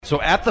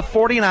So at the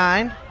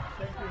 49,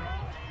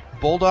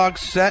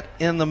 Bulldogs set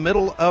in the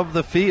middle of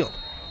the field.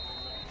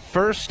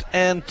 1st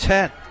and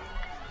 10.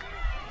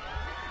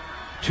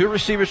 2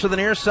 receivers to the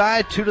near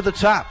side, 2 to the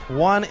top.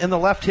 1 in the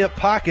left hip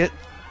pocket.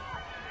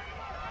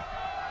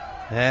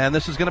 And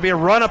this is going to be a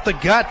run up the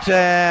gut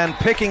and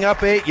picking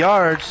up 8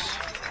 yards.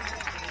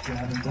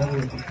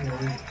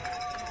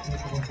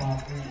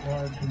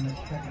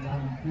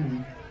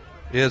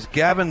 Is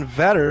Gavin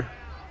Vetter.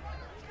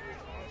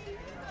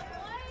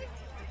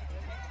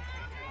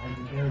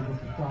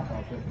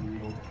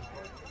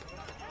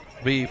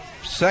 Be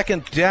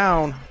 2nd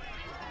down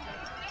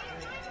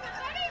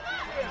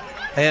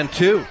and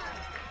 2.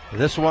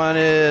 This one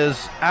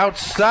is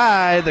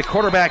outside the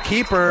quarterback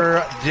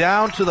keeper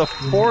down to the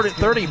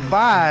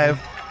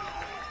 35,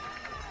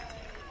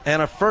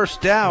 and a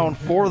 1st down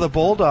for the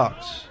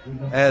Bulldogs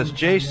as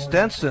Jay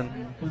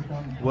Stenson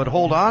would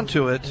hold on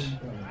to it.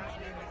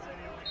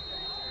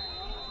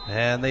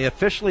 And they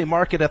officially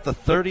mark it at the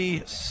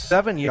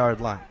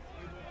 37-yard line.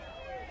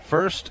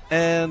 1st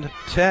and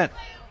 10.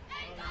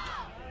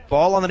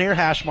 Ball on the near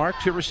hash mark.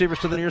 2 receivers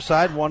to the near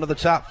side, 1 to the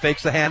top.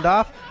 Fakes the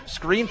handoff.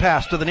 Screen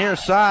pass to the near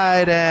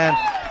side and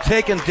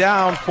taken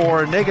down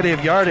for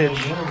negative yardage.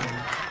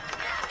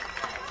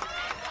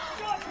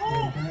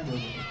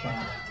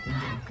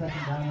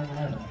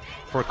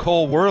 For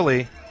Cole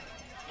Worley.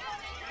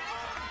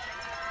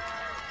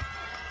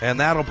 And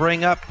that'll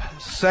bring up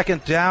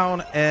 2nd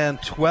down and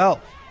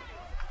 12.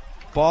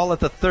 Ball at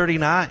the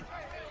 39.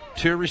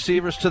 2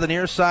 receivers to the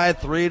near side,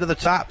 3 to the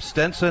top.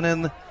 Stenson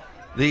in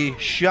the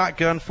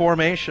shotgun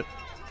formation.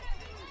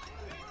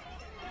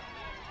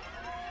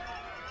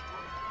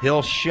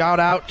 He'll shout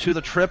out to the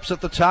trips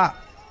at the top.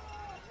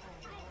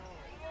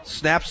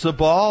 Snaps the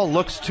ball,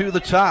 looks to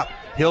the top.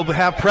 He'll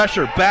have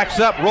pressure,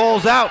 backs up,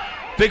 rolls out.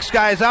 Big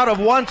Sky's out of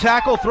 1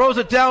 tackle, throws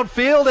it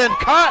downfield and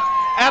caught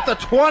at the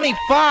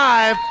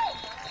 25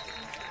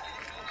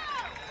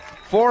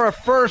 for a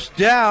 1st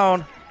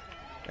down.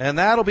 And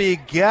that'll be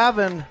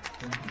Gavin.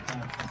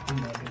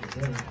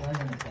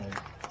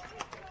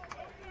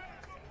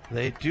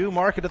 They do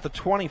mark it at the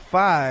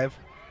 25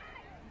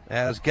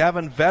 as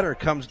Gavin Vetter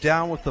comes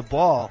down with the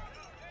ball.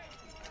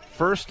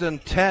 1st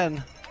and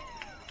 10.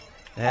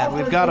 And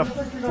we've got a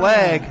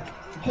flag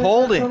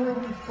holding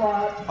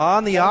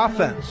on the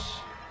offense.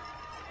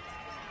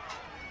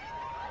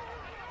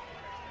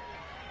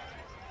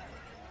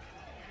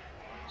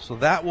 So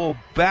that will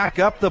back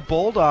up the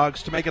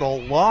Bulldogs to make it a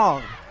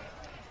long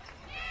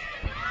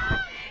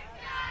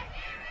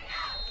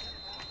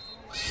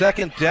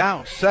 2nd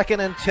down, 2nd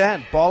and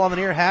 10. Ball on the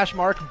near hash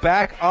mark,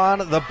 back on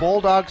the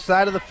Bulldog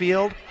side of the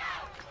field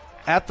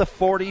at the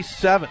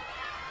 47.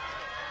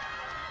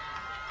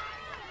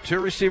 2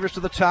 receivers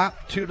to the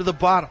top, 2 to the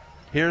bottom.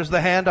 Here's the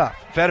handoff.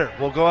 Vetter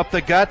will go up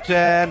the gut,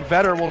 and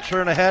Vetter will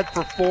turn ahead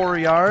for 4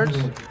 yards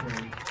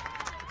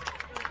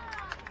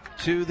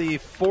to the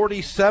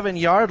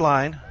 47-yard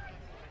line.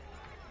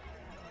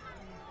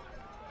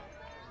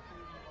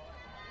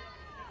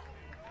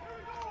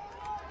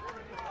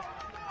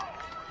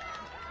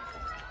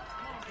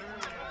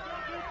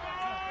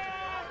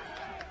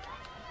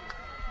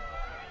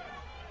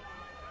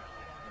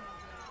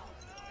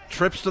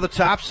 Trips to the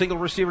top, single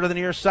receiver to the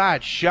near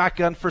side.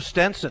 Shotgun for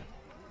Stenson.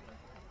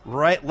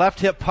 Left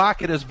hip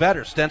pocket is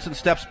Vetter. Stenson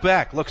steps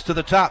back, looks to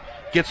the top,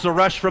 gets the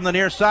rush from the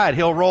near side.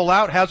 He'll roll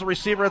out, has a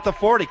receiver at the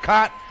 40.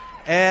 Caught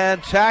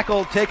and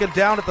tackled, taken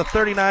down at the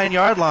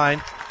 39-yard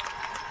line.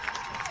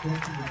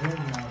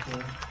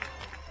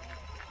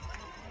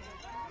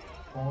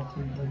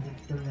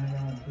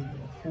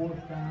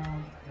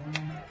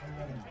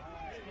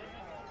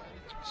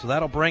 So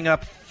that'll bring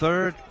up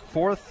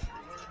 4th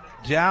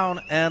down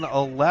and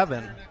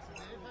 11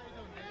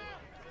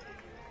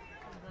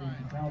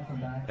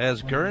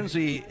 as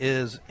Guernsey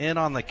is in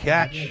on the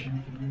catch.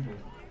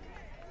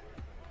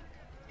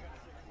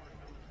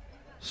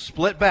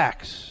 Split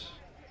backs.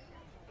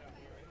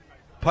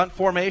 Punt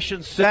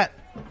formation set.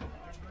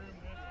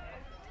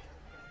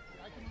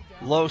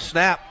 Low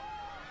snap.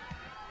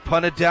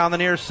 Punted down the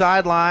near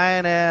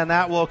sideline, and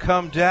that will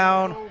come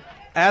down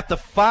at the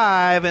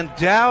 5 and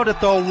down at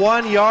the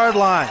 1-yard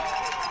line.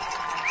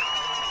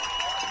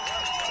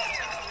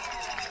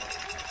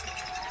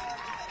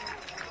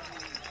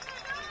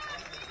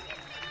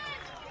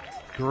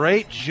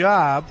 Great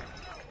job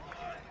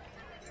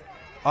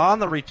on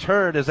the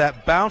return as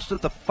that bounced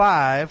at the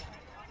 5,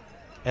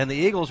 and the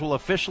Eagles will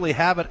officially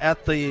have it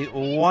at the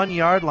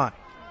 1-yard line.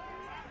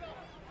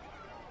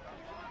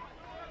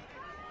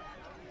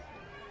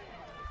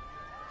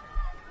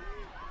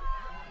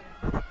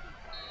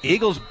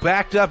 Eagles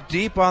backed up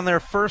deep on their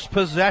first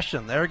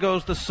possession. There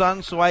goes the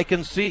sun so I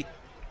can see.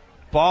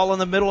 Ball in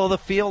the middle of the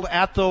field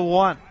at the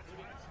 1.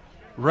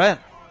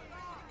 Rent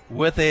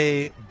with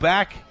a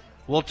back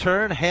will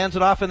turn, hands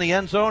it off in the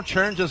end zone,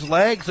 turns his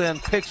legs,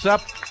 and picks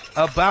up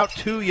about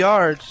 2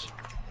 yards.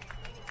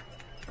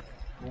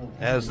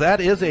 As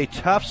that is a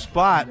tough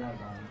spot.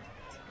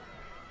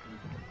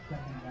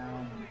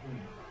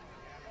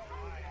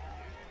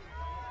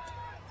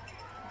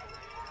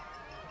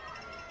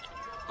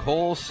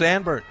 Cole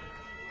Sandberg,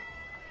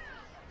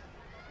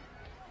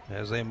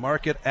 as they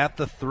mark it at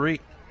the 3.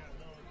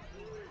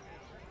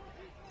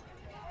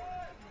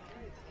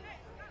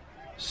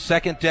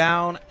 Second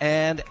down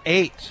and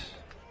 8.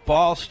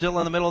 Ball still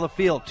in the middle of the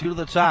field, 2 to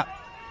the top.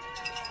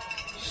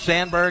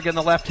 Sandberg in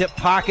the left hip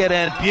pocket,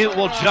 and Butte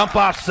will jump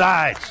off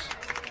sides.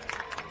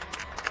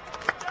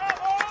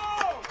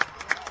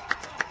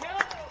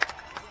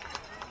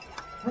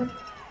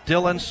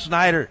 Dylan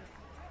Snyder.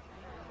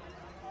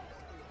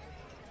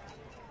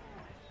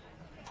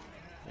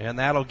 And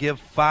that'll give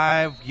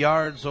 5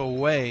 yards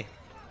away,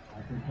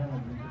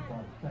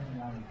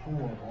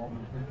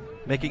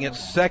 making it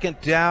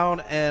second down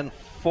and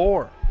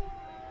 4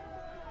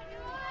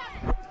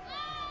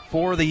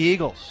 for the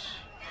Eagles.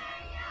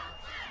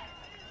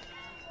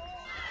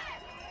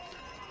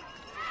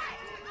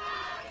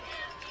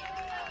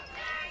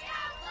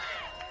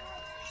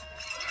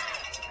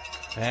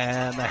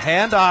 And the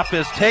handoff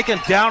is taken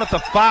down at the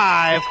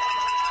 5.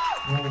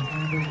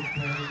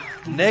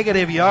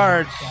 Negative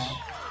yards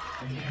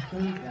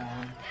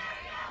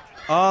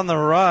on the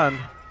run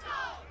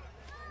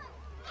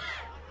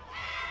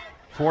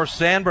for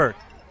Sandberg.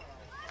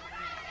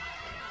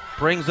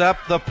 Brings up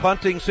the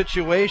punting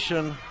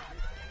situation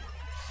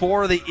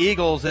for the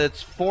Eagles.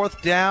 It's it's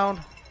 3rd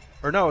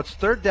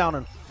down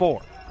and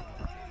 4.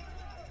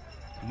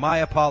 My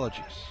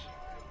apologies.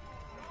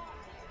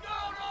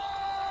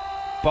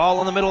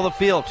 Ball in the middle of the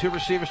field. 2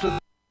 receivers to the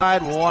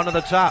side, 1 to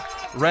the top.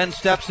 Wren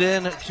steps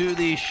in to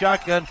the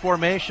shotgun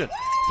formation.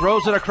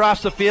 Throws it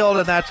across the field,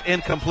 and that's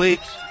incomplete.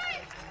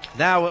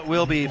 Now it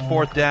will be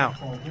 4th down.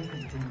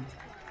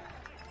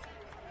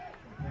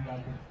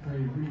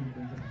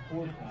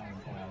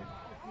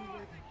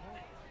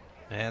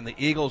 And the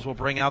Eagles will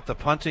bring out the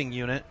punting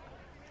unit.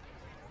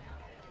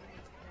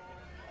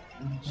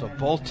 So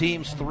both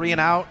teams 3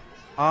 and out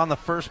on the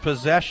first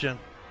possession.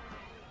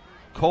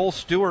 Cole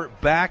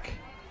Stewart back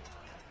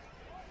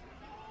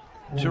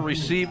to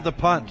receive the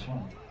punt.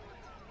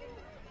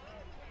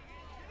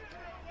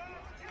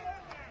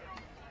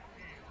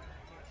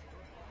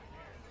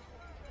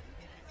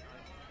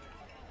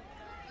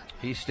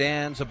 He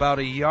stands about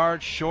a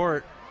yard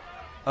short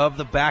of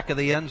the back of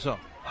the end zone.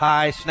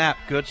 High snap,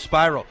 good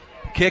spiral.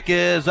 Kick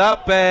is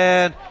up,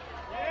 and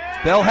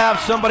they'll have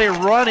somebody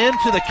run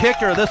into the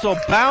kicker. This will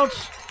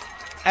bounce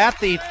at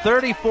the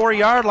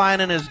 34-yard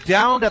line and is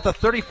downed at the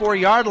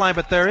 34-yard line,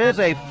 but there is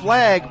a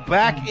flag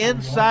back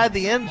inside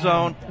the end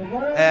zone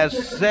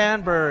as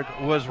Sandberg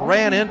was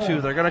ran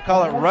into. They're going to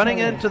call it running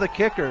into the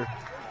kicker.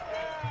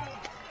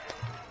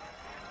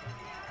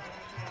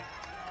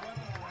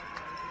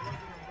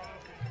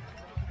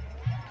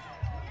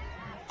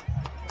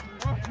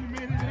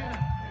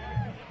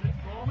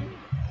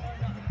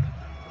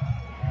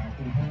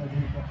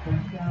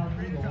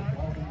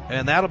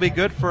 And that'll be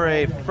good for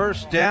a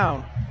first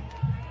down.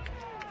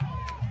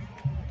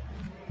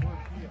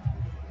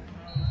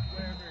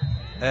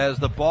 As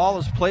the ball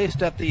is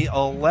placed at the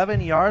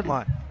 11-yard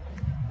line.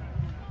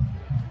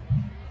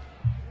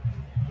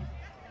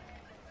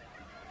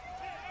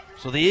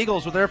 So the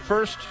Eagles with their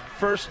first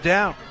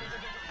down.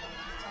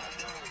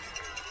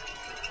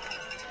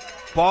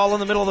 Ball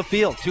in the middle of the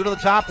field. 2 to the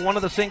top, 1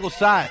 to the single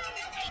side.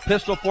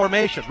 Pistol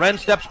formation. Wren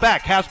steps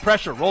back, has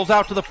pressure, rolls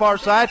out to the far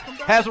side,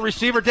 has a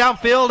receiver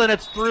downfield, and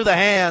it's through the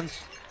hands.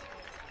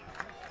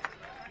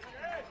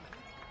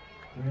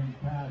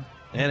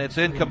 And it's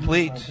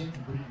incomplete.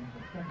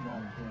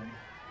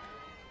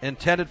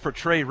 Intended for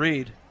Trey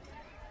Reed.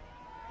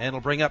 And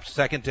it'll bring up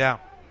second down.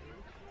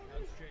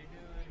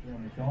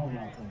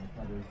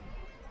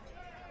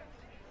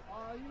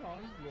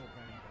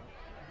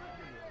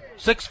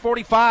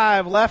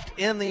 6:45 left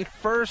in the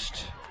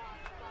first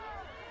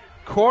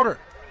quarter.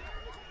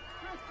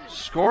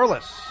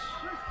 Scoreless.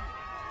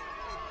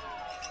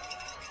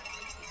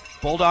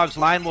 Bulldogs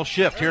line will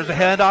shift. Here's a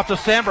handoff to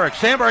Sandberg.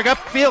 Sandberg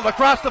upfield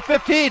across the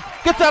 15.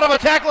 Gets out of a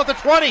tackle at the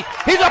 20.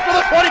 He's up to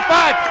the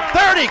 25.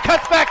 30.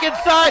 Cuts back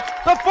inside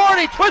the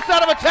 40. Twists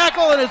out of a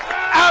tackle and is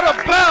out of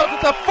bounds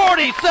at the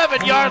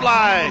 47-yard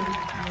line.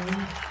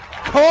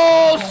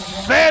 Cole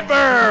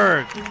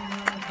Sandberg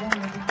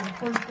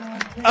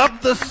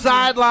up the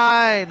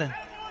sideline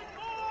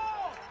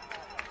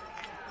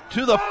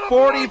to the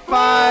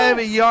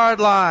 45-yard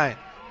line.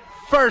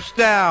 First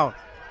down,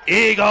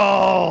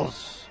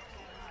 Eagles.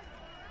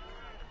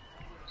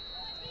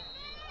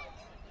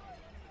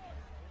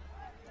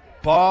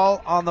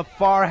 Ball on the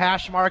far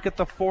hash mark at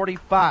the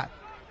 45.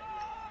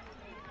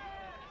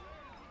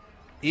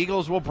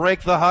 Eagles will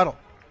break the huddle.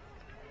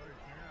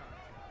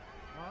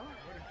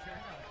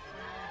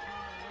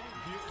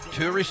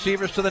 Two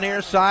receivers to the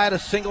near side, a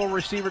single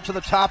receiver to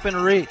the top in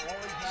Reed.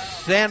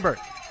 Sandberg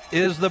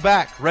is the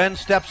back. Wren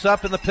steps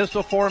up in the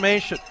pistol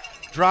formation.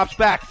 Drops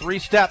back 3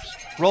 steps.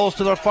 Rolls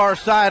to the far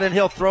side, and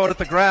he'll throw it at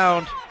the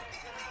ground.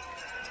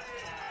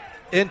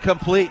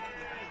 Incomplete.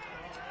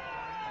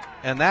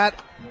 And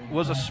that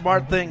was a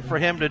smart thing for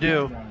him to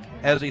do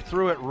as he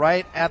threw it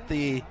right at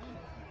the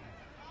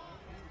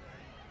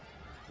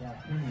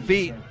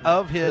feet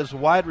of his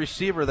wide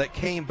receiver that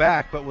came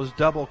back but was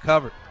double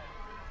covered.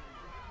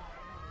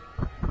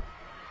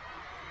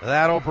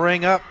 That'll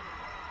bring up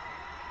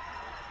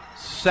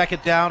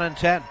second down and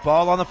 10.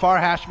 Ball on the far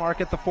hash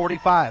mark at the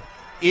 45.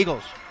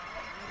 Eagles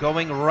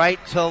going right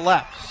to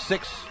left.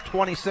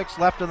 6:26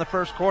 left in the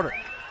first quarter.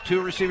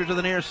 Two receivers to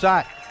the near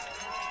side.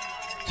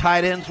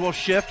 Tight ends will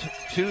shift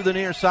to the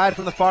near side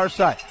from the far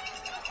side.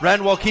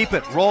 Wren will keep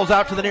it. Rolls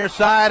out to the near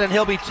side, and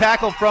he'll be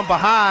tackled from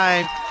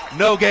behind.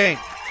 No gain.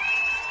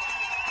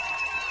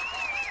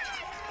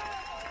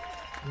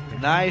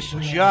 Nice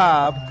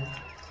job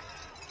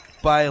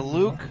by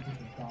Luke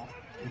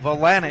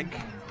Valanek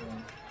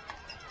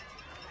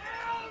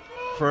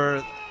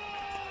for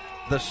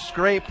the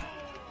scrape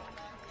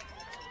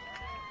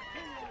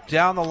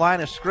down the line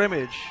of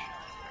scrimmage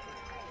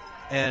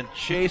and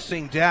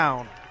chasing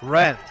down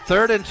Wren.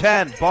 3rd and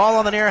 10. Ball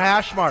on the near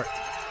hash mark.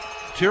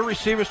 Two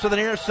receivers to the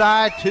near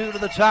side, two to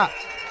the top.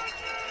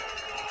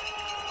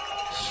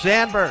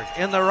 Sandberg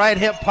in the right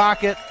hip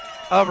pocket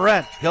of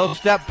Wren. He'll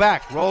step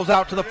back, rolls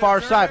out to the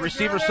far side.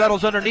 Receiver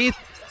settles underneath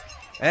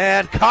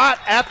and caught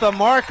at the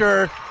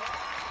marker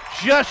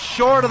just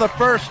short of the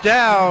first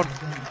down.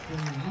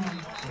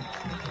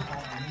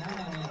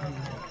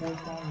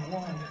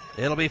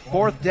 It'll be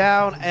 4th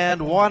down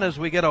and 1 as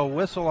we get a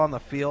whistle on the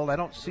field. I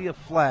don't see a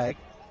flag.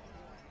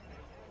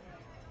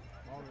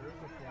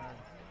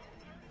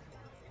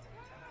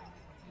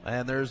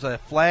 And there's a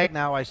flag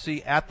now I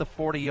see at the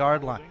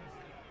 40-yard line.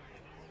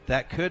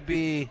 That could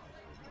be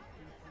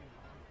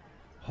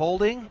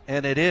holding,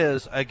 and it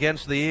is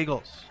against the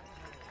Eagles.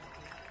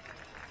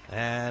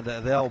 And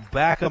they'll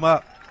back them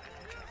up.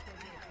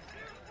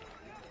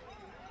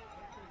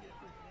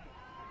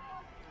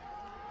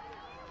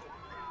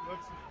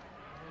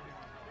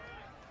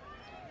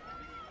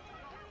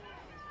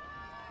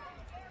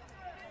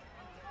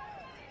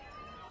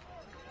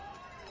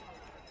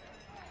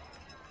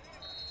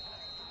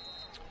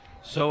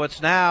 So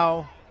it's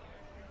now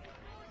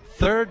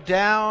 3rd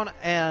down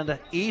and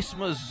East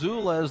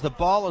Missoula as the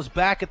ball is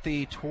back at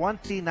the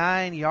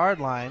 29-yard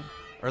line,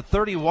 or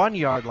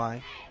 31-yard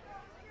line.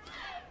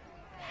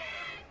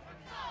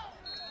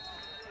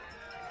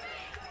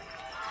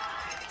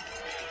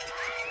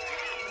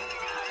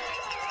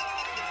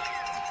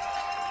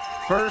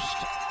 First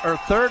or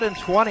 3rd and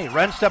 20.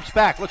 Wren steps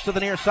back, looks to the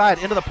near side,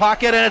 into the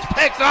pocket, and it's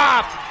picked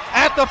off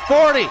at the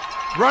 40.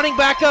 Running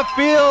back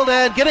upfield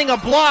and getting a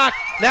block.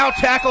 Now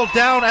tackled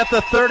down at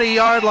the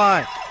 30-yard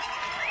line.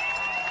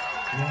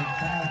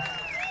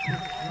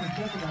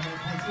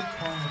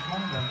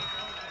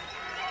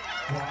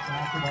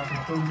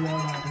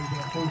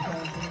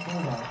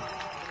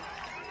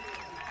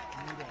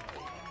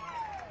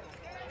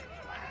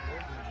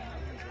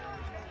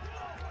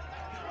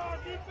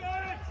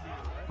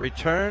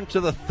 Return to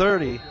the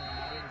 30.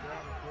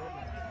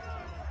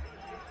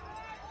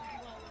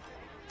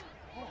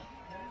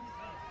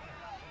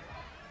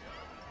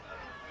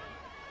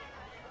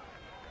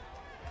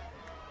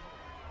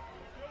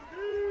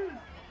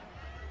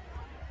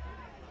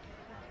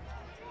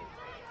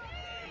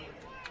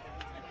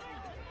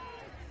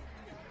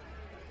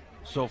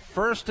 So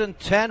 1st and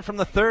 10 from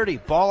the 30.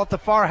 Ball at the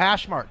far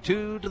hash mark.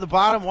 2 to the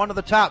bottom, 1 to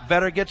the top.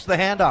 Vetter gets the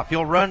handoff.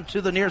 He'll run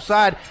to the near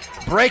side.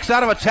 Breaks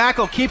out of a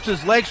tackle, keeps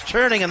his legs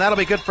churning, and that'll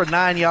be good for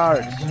 9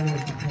 yards.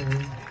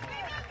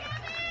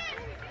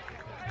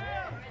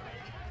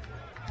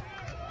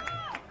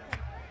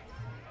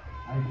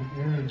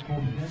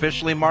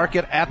 Officially mark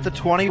it at the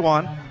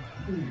 21.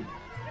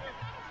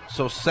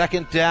 So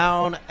 2nd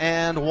down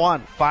and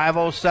 1.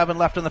 5:07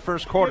 left in the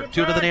first quarter.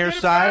 2 to the near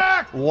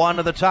side, 1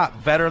 to the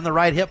top. Vetter in the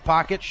right hip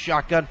pocket,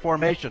 shotgun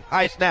formation.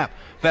 High snap.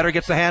 Vetter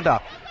gets the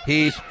handoff.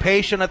 He's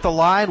patient at the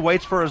line,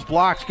 waits for his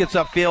blocks, gets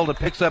upfield and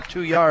picks up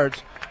 2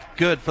 yards.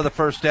 Good for the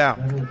first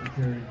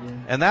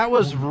down. And that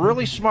was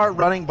really smart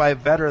running by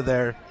Vetter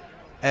there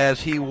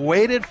as he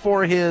waited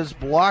for his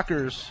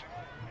blockers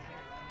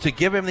to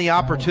give him the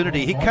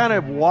opportunity. He kind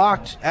of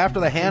walked, after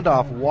the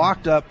handoff,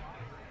 walked up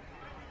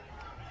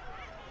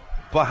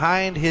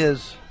behind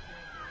his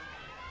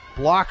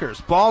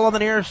blockers. Ball on the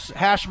near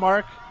hash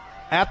mark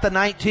at the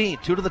 19.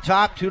 2 to the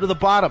top, 2 to the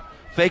bottom.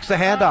 Fakes the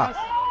handoff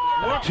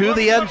to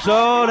the end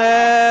zone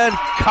and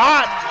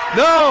caught.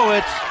 No,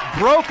 it's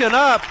broken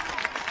up.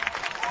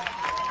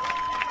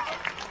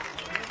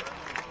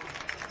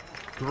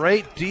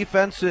 Great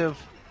defensive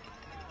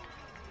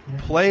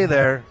play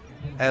there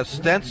as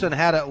Stenson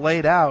had it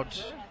laid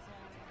out.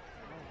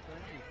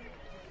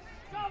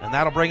 And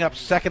that'll bring up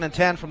 2nd and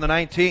 10 from the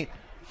 19.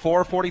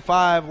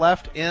 4:45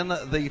 left in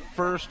the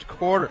first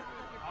quarter.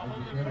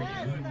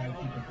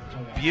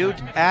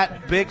 Butte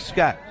at Big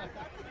Sky.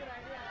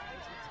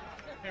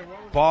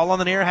 Ball on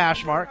the near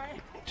hash mark.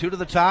 2 to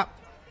the top,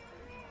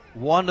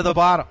 1 to the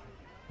bottom.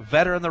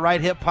 Vetter in the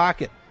right hip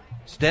pocket.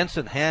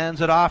 Stenson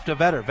hands it off to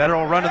Vetter. Vetter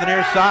will run to the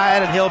near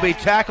side, and he'll be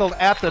tackled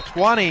at the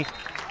 20.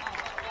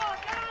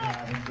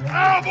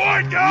 Oh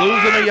boy,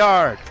 losing a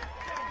yard.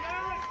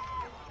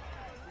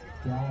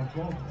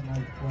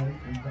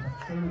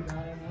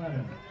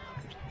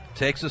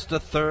 Takes us to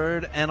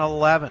 3rd and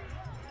 11.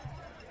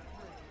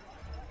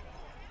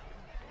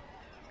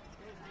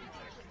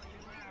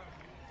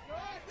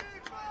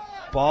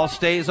 Ball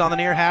stays on the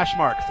near hash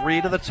mark.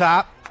 3 to the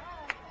top.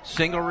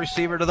 Single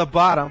receiver to the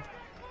bottom.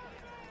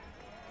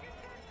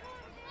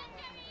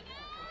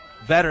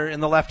 Vetter in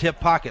the left hip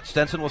pocket.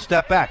 Stenson will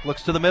step back.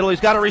 Looks to the middle. He's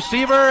got a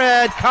receiver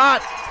and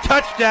caught.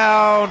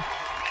 Touchdown.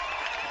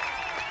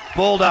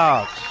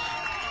 Bulldogs.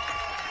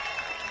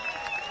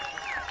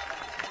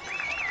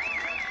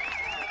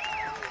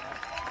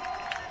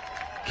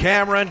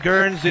 Cameron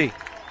Guernsey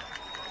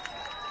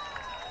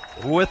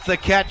with the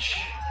catch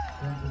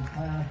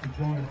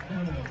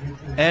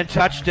and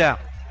touchdown.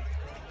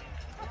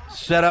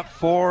 Set up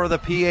for the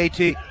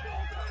PAT.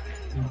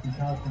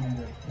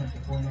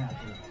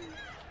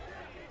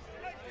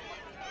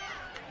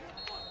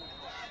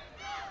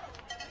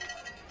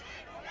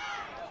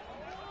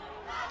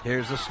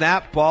 Here's the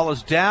snap. Ball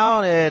is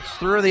down. It's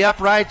through the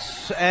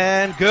uprights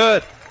and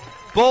good.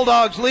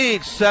 Bulldogs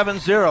lead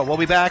 7-0. We'll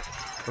be back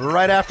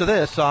right after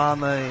this on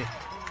the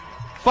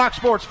Fox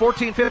Sports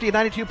 1450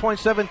 and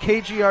 92.7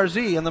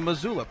 KGRZ and the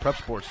Missoula Prep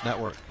Sports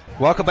Network.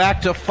 Welcome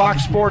back to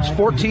Fox Sports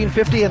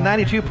 1450 and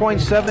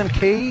 92.7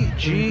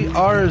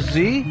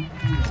 KGRZ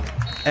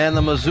and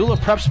the Missoula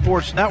Prep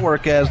Sports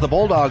Network as the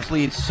Bulldogs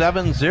lead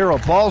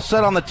 7-0. Ball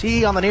set on the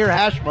tee on the near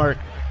hash mark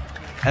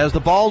as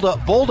the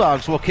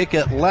Bulldogs will kick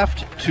it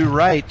left to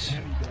right.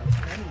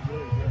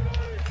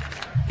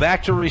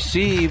 Back to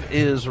receive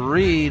is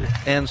Reed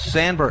and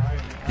Sandberg.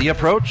 The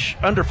approach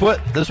underfoot.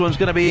 This one's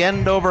going to be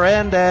end over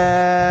end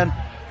and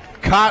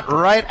caught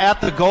right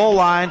at the goal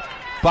line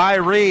by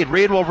Reed.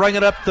 Reed will bring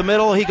it up the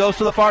middle. He goes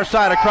to the far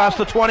side across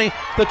the 20,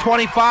 the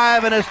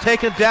 25, and is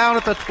taken down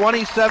at the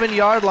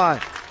 27-yard line.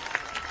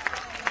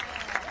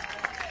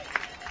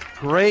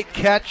 Great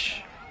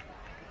catch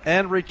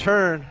and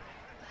return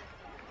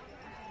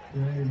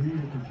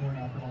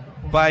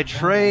by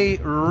Trey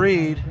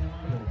Reed.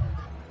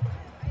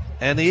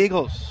 And the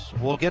Eagles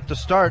will get to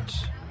start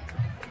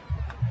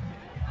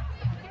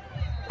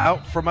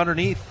out from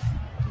underneath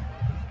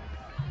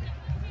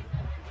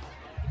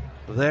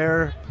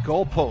their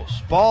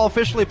goalposts. Ball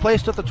officially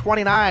placed at the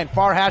 29,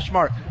 far hash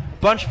mark.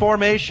 Bunch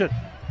formation.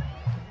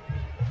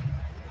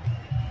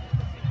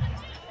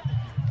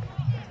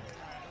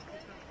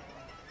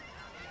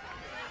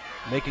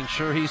 Making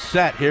sure he's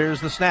set.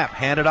 Here's the snap.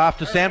 Handed off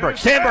to Sandberg.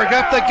 Sandberg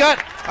up the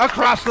gut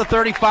across the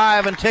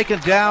 35 and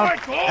taken down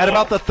at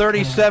about the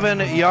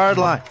 37-yard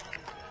line.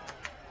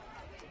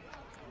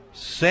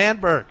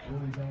 Sandberg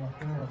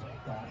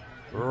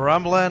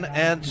rumbling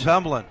and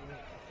tumbling.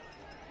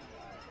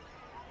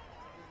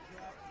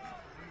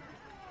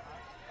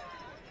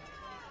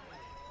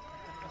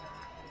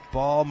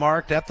 Ball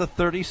marked at the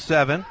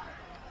 37.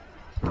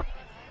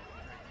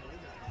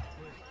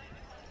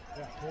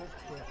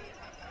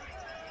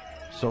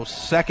 So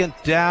second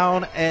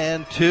down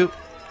and 2.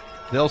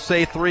 They'll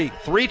say 3.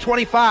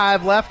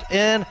 3:25 left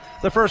in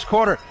the first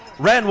quarter.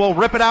 Wren will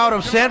rip it out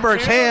of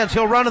Sandberg's hands.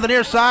 He'll run to the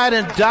near side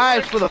and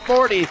dives for the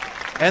 40,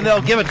 and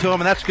they'll give it to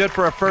him, and that's good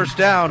for a first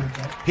down.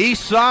 He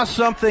saw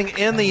something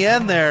in the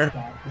end there.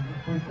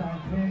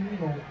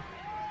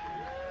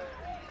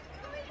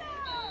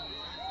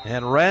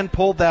 And Wren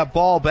pulled that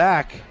ball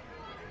back,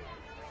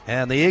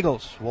 and the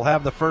Eagles will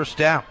have the first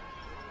down.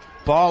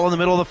 Ball in the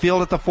middle of the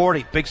field at the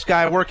 40. Big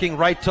Sky working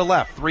right to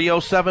left.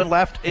 3:07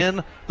 left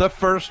in the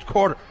first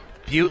quarter.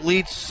 Butte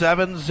leads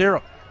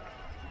 7-0.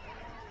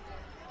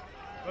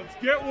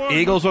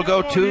 Eagles will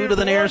go 2 to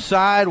the near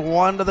side,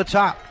 1 to the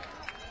top.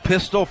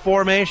 Pistol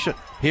formation.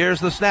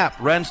 Here's the snap.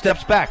 Wren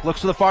steps back,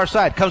 looks to the far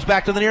side, comes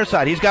back to the near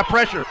side. He's got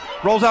pressure.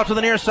 Rolls out to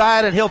the near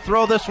side, and he'll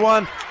throw this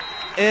one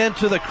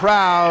into the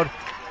crowd.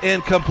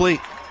 Incomplete.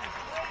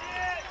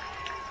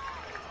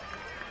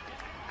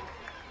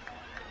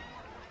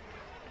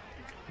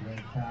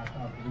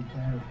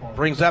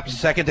 Brings up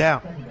second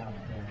down.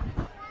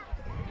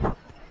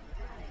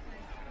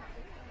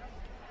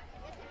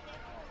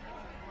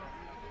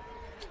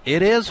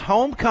 It is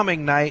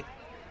homecoming night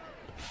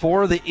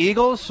for the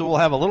Eagles, so we'll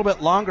have a little bit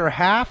longer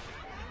half.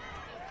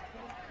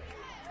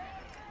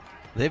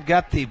 They've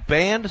got the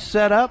band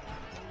set up.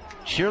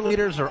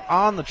 Cheerleaders are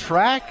on the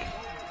track.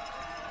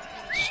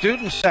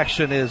 Student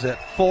section is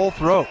at full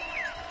throat.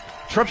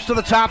 Trips to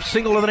the top,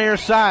 single to the near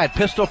side.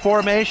 Pistol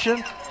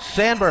formation.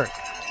 Sandberg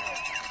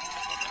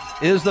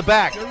is the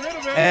back.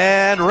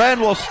 And Wren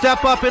will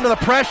step up into the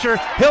pressure.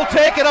 He'll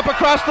take it up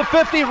across the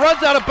 50,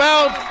 runs out of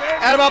bounds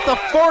at about the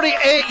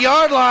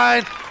 48-yard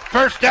line.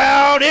 First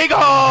down,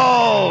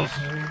 Eagles!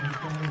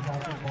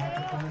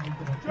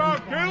 Good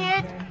job,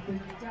 Caleb!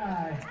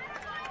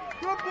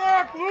 Good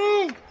block,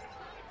 Lou!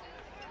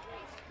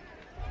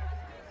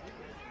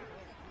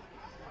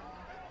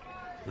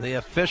 They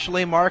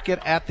officially mark it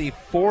at the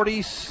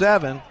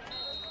 47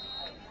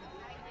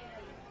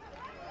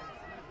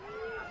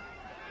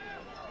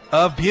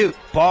 of Butte.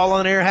 Ball on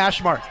the near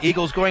hash mark.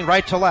 Eagles going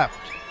right to left.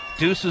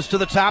 Deuces to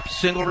the top.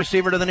 Single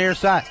receiver to the near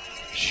side.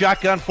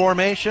 Shotgun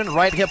formation.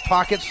 Right hip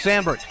pocket.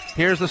 Sandberg.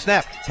 Here's the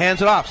snap.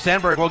 Hands it off.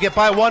 Sandberg will get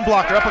by one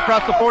blocker up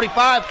across the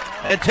 45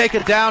 and take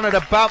it down at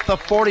about the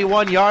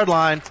 41-yard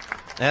line.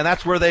 And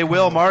that's where they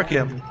will mark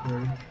him.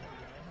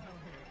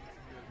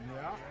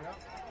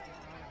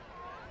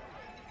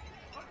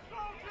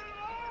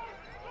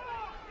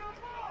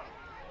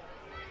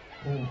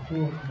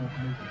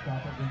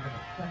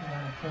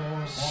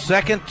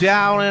 Second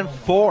down and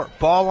 4.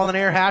 Ball on the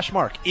near hash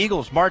mark.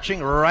 Eagles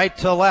marching right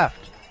to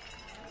left.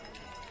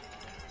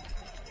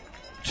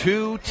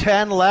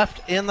 2:10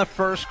 left in the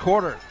first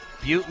quarter.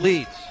 Butte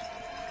leads.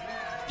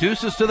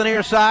 Deuces to the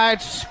near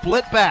side.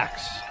 Split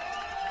backs.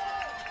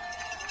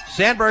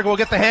 Sandberg will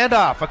get the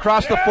handoff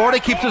across the 40.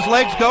 Keeps his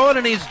legs going,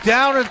 and he's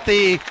down at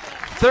the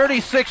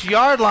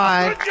 36-yard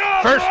line.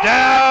 First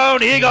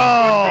down,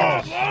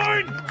 Eagles.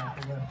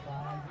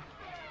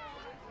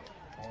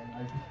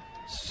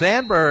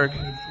 Sandberg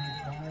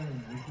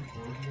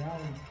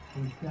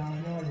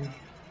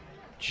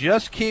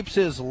just keeps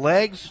his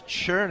legs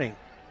churning.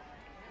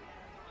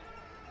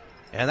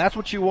 And that's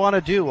what you want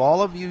to do.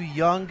 All of you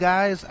young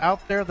guys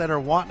out there that are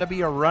wanting to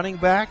be a running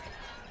back,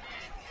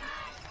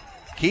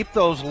 keep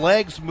those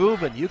legs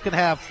moving. You can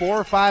have 4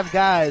 or 5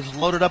 guys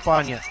loaded up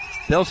on you.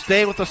 They'll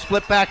stay with the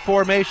split back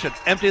formation.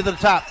 Empty to the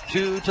top,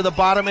 2 to the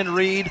bottom, and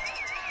Reed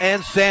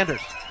and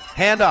Sanders.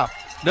 Handoff.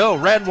 No,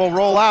 Red will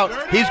roll out.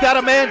 He's got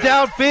a man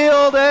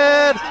downfield,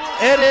 and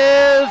it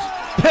is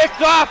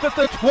picked off at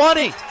the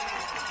 20.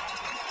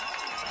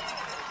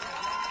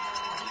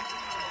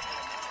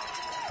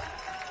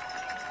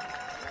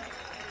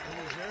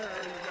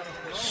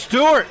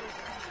 Stewart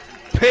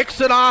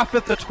picks it off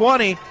at the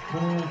 20.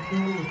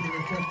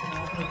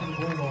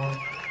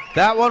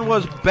 That one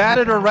was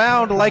batted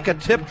around like a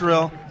tip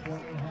drill.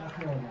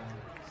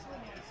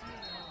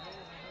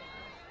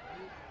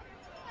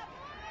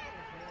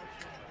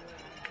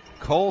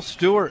 Cole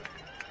Stewart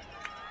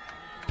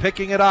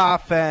picking it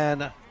off,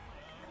 and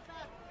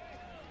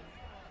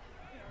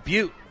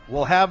Butte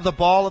will have the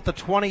ball at the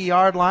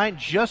 20-yard line.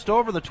 Just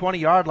over the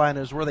 20-yard line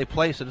is where they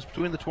place it. It's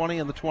between the 20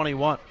 and the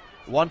 21.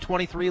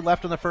 1:23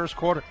 left in the first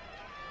quarter.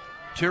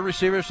 2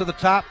 receivers to the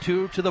top,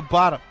 2 to the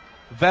bottom.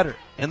 Vetter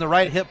in the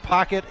right hip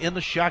pocket in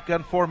the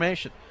shotgun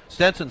formation.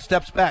 Stenson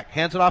steps back,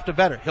 hands it off to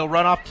Vetter. He'll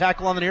run off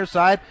tackle on the near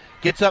side,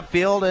 gets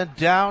upfield and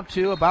down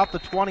to about the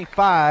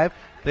 25.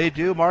 They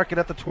do mark it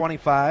at the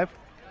 25.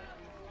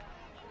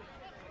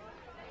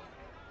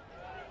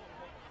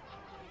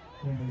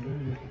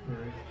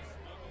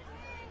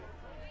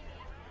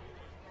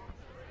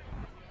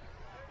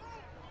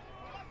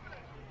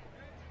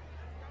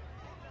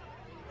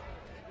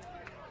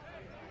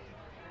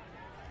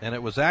 And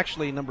it was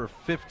actually number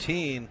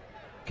 15,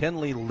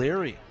 Kenley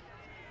Leary,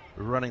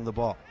 running the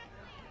ball.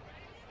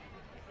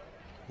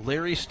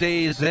 Leary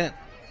stays in.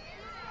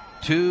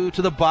 2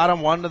 to the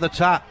bottom, 1 to the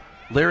top.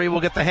 Leary will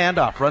get the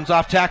handoff, runs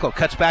off tackle,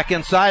 cuts back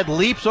inside,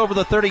 leaps over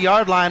the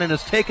 30-yard line, and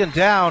is taken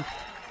down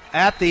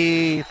at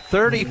the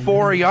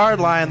 34-yard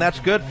line. That's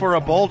good for a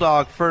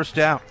Bulldog first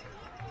down.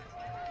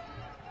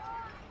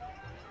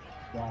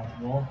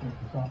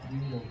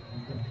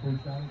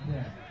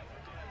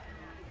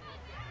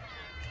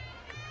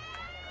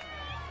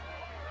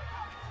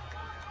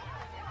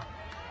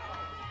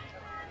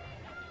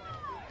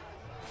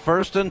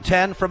 First and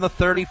 10 from the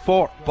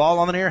 34. Ball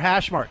on the near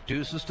hash mark.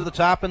 Deuces to the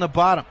top and the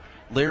bottom.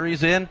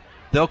 Leary's in.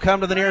 They'll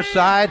come to the near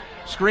side.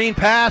 Screen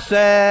pass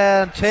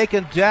and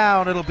taken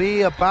down. It'll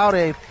be about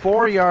a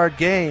 4-yard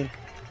gain.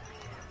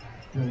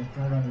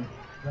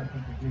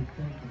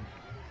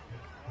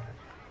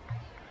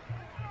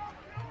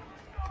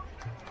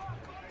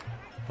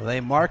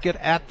 They mark it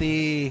at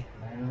the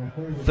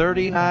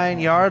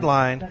 39-yard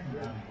line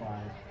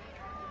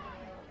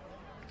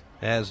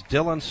as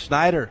Dylan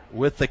Snyder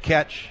with the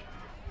catch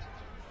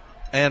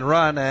and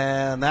run,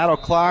 and that'll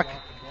clock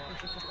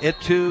it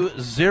to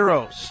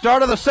 0.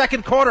 Start of the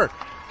second quarter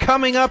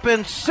coming up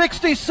in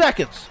 60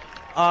 seconds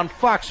on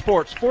Fox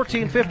Sports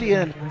 1450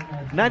 and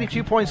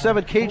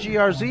 92.7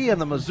 KGRZ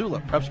and the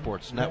Missoula Prep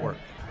Sports Network.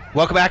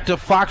 Welcome back to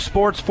Fox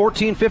Sports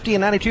 1450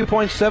 and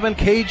 92.7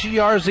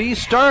 KGRZ.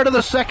 Start of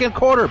the second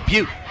quarter.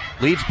 Butte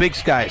leads Big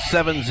Sky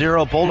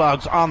 7-0.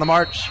 Bulldogs on the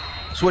march.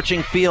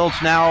 Switching fields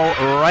now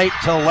right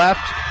to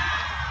left.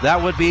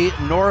 That would be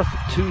north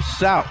to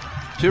south.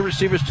 2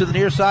 receivers to the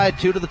near side,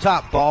 2 to the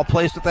top. Ball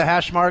placed at the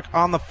hash mark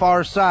on the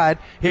far side.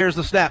 Here's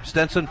the snap.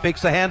 Stenson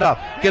fakes the handoff,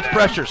 gets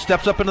pressure,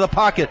 steps up into the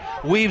pocket,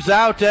 weaves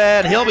out,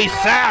 and he'll be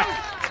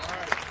sacked.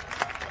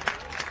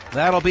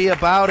 That'll be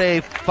about a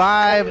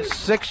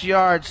 5-6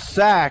 yard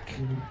sack.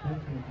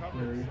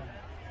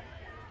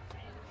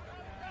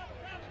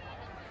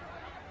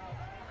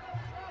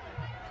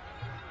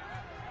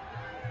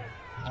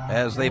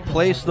 As they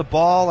place the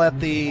ball at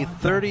the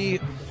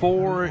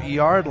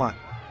 34-yard line.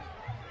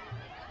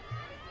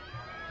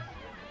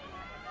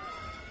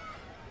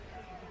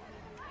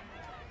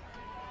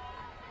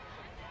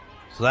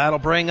 So that'll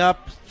bring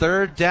up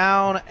 3rd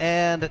down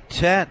and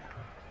 10.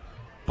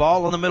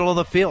 Ball in the middle of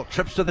the field.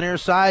 Trips to the near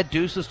side.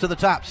 Deuces to the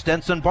top.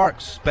 Stenson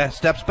barks.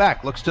 Steps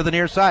back. Looks to the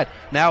near side.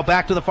 Now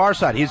back to the far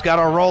side. He's got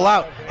to roll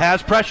out.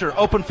 Has pressure.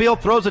 Open field.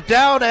 Throws it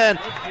down and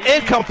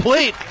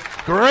incomplete.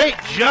 Great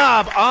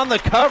job on the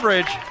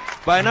coverage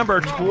by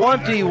number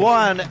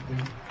 21,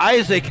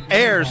 Isaac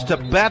Ayers, to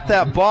bat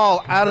that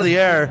ball out of the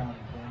air.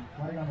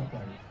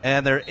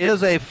 And there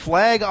is a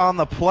flag on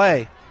the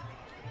play.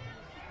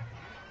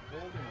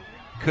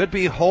 Could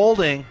be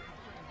holding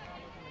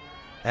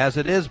as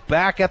it is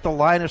back at the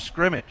line of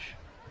scrimmage.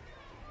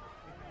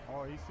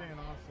 Oh, he's saying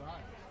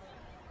offside.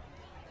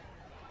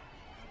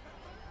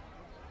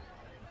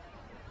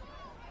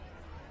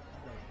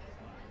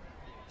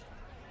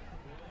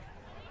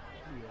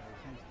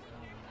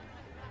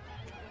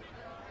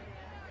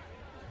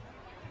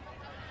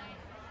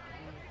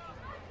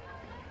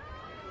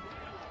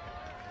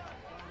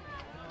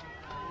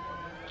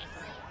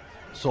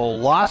 So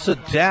loss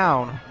of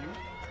down.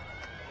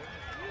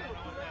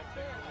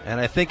 And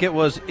I think it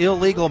was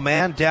illegal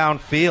man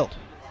downfield.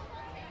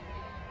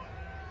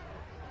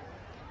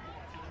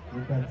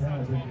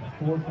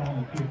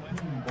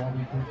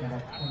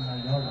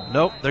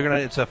 Nope,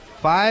 it's a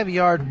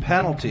 5-yard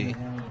penalty.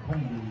 I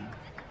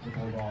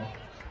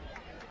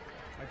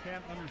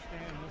can't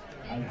understand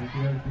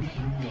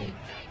this.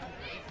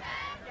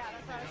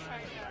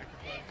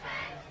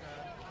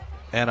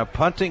 And a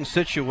punting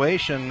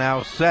situation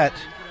now set.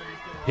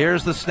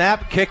 Here's the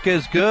snap. Kick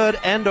is good.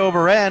 End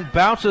over end.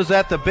 Bounces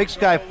at the Big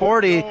Sky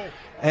 40.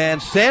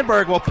 And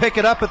Sandberg will pick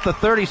it up at the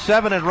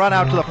 37 and run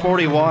out to the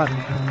 41.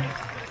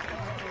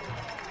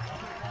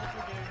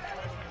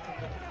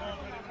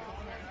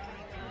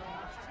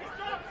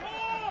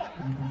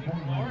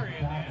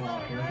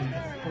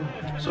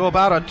 So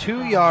about a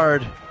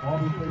 2-yard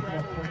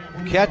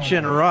catch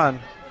and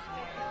run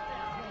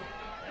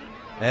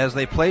as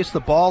they place the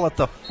ball at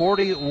the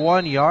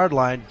 41-yard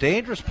line.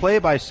 Dangerous play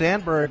by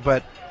Sandberg,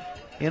 but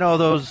you know,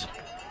 those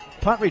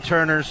punt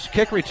returners,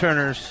 kick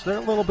returners, they're a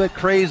little bit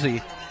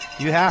crazy.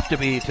 You have to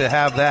be to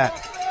have that.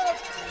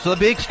 So the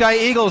Big Sky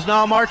Eagles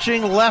now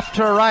marching left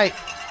to right.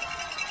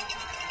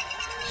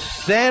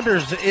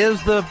 Sanders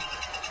is the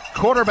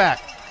quarterback.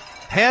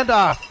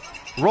 Handoff.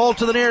 Roll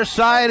to the near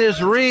side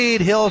is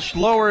Reed. He'll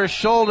lower his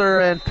shoulder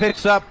and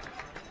picks up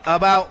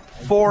about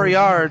 4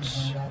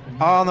 yards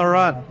on the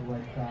run.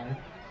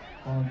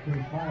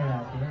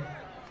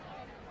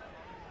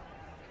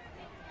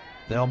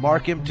 They'll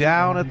mark him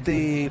down at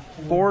the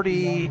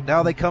 40.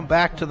 Now they come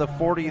back to the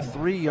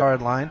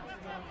 43-yard line.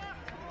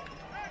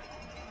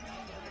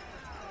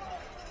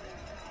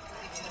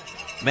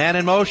 Man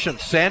in motion.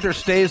 Sanders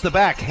stays the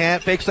back.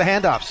 Fakes the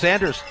handoff.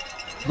 Sanders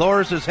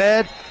lowers his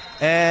head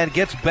and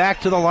gets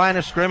back to the line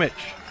of scrimmage.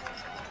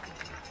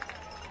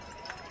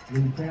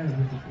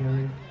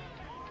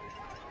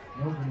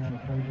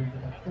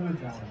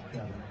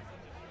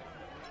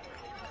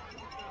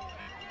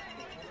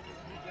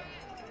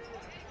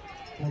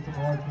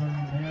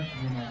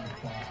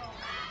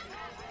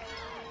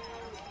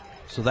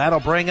 So that'll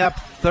bring up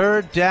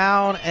 3rd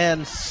down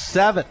and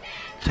 7.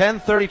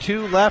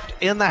 10:32 left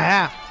in the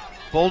half.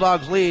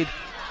 Bulldogs lead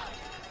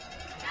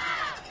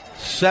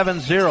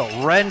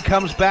 7-0. Wren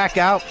comes back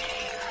out.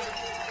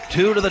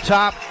 2 to the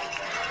top,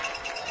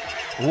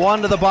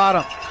 1 to the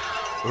bottom.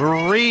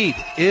 Reed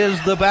is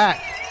the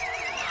back.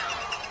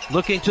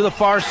 Looking to the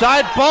far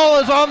side. Ball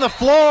is on the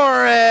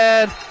floor,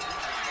 and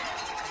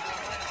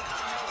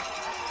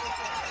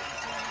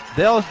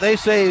they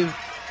say,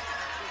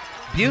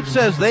 Butte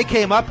says they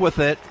came up with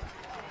it,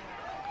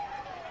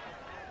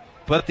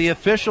 but the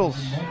officials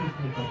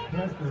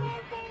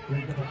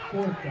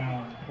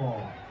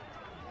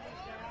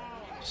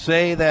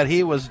say that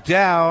he was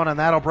down, and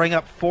that'll bring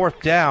up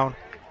 4th down.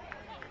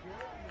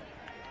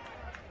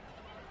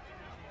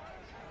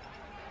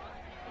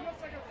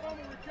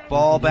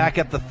 Ball back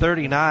at the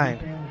 39.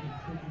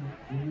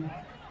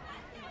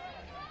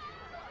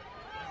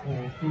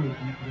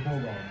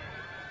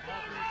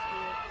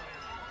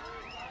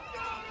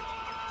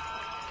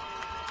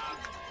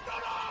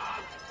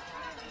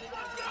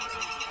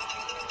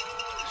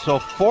 So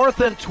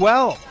 4th and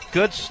 12.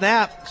 Good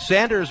snap.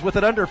 Sanders with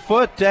it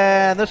underfoot,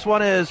 and this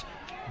one is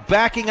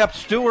backing up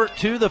Stewart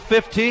to the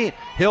 15.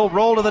 He'll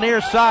roll to the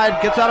near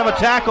side, gets out of a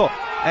tackle,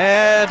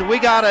 and we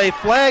got a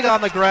flag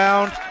on the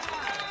ground.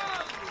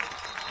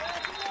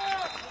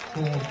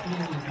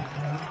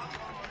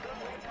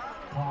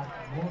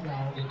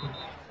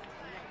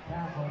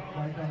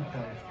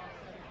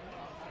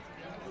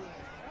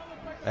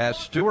 As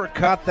Stewart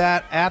caught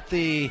that at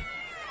the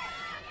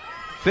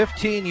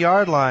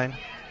 15-yard line.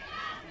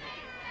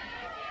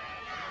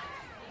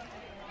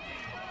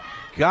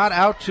 Got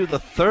out to the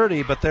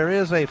 30, but there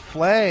is a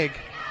flag.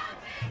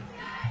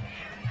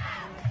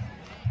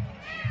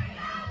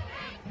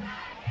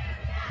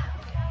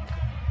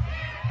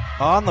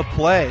 On the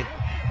play.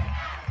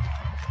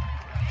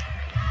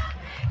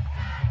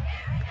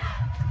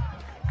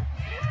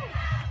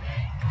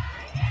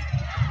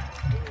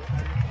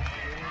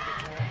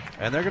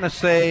 And they're going to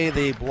say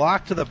the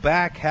block to the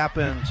back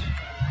happened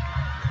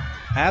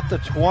at the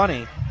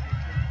 20.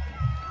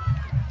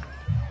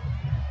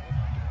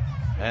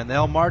 And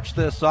they'll march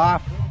this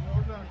off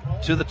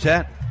to the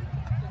 10.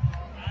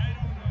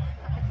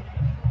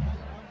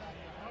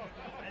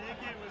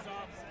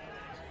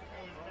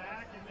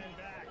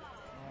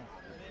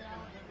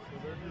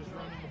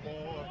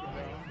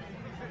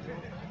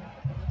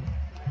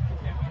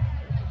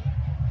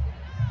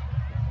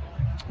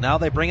 Now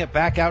they bring it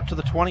back out to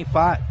the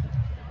 25.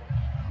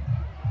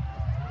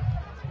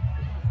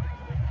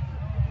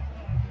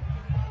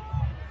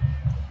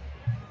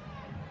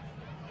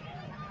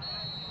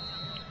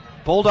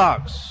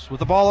 Bulldogs with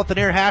the ball at the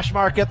near hash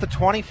mark at the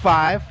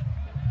 25.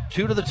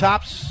 2 to the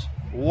tops,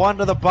 1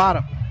 to the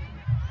bottom.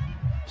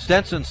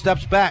 Stenson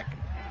steps back,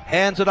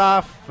 hands it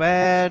off,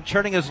 and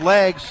turning his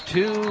legs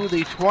to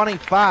the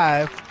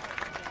 25.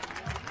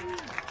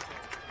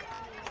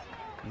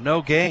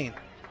 No gain.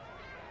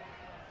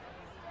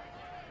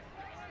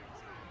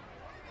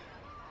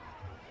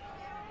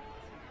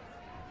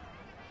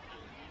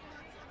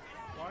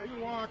 Why are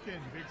you walking,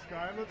 Big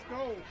Sky? Let's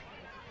go.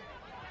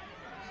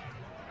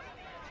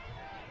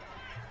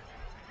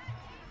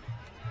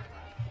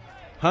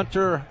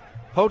 Hunter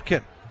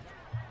Hodkin.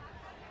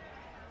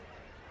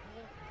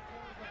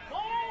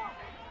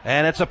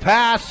 And it's a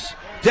pass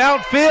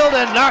downfield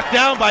and knocked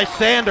down by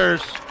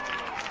Sanders.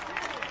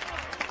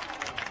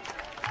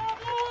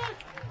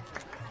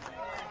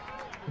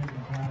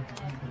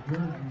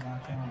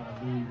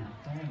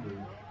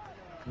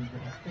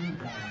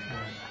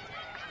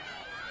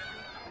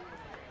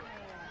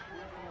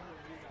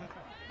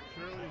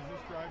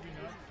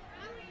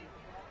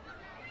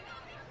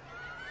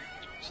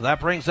 So that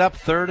brings up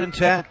 3rd and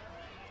 10.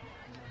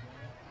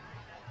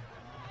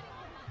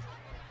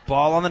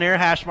 Ball on the near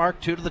hash mark,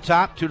 2 to the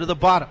top, 2 to the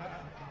bottom.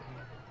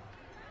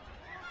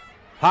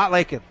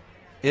 Hotlaken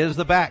is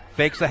the back,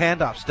 fakes the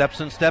handoff,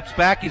 steps in, steps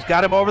back. He's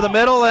got him over the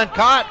middle and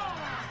caught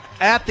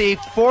at the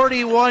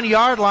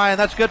 41-yard line.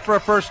 That's good for a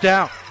first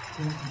down.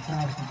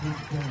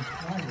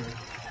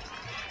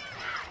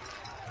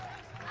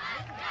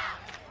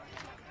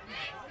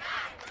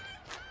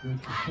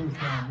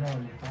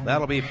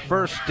 That'll be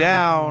first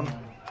down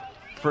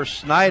for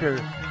Snyder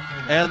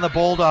and the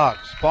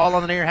Bulldogs. Ball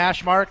on the near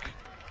hash mark,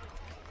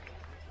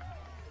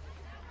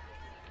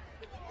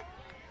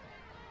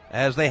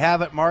 as they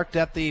have it marked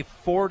at the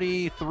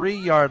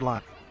 43-yard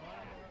line.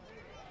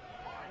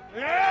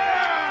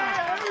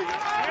 Yeah!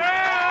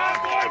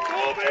 Yeah, boy,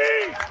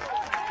 Colby!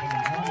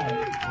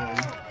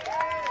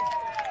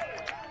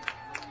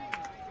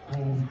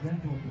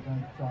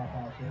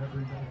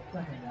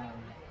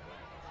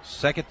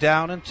 Second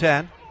down and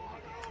 10.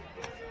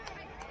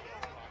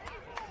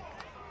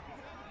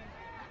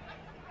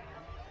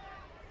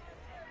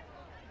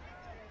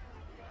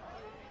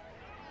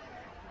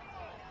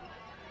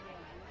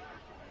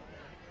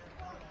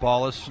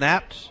 Ball is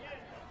snapped,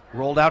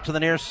 rolled out to the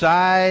near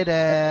side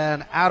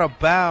and out of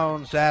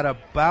bounds at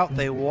about,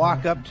 they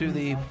walk up to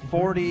the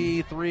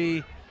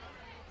 43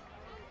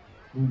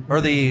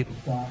 or the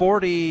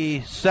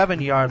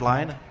 47-yard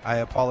line. I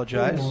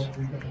apologize.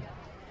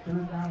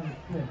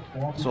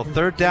 So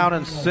 3rd down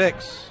and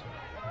 6.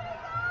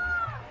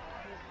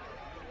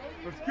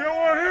 Let's get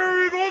one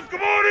here, Eagles.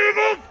 Come on,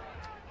 Eagles.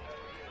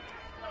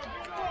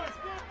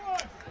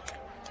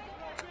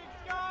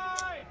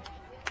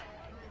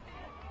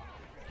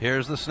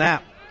 Here's the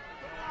snap.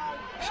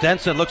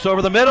 Stenson looks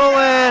over the middle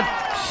and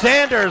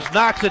Sanders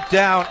knocks it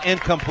down,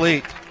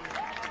 incomplete.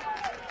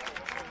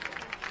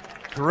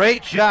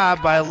 Great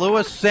job by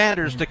Lewis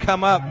Sanders to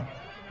come up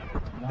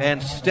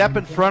and step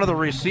in front of the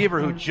receiver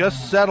who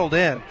just settled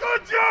in.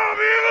 Good job,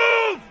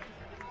 Eagles!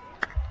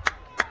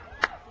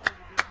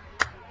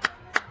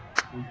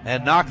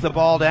 And knock the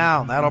ball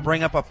down. That'll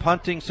bring up a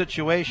punting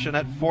situation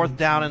at 4th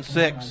down and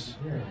 6.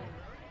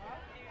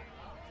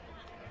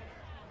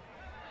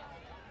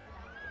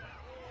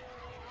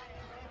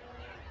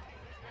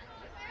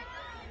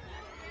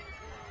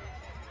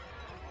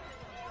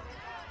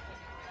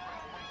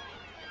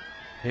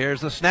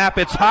 Here's the snap.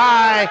 It's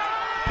high.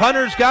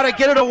 Punter's got to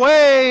get it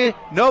away.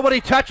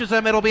 Nobody touches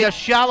him. It'll be a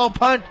shallow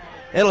punt.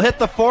 It'll hit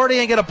the 40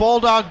 and get a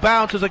Bulldog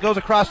bounce as it goes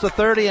across the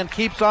 30 and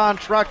keeps on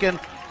trucking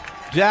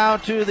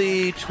down to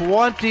the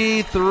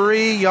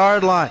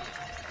 23-yard line.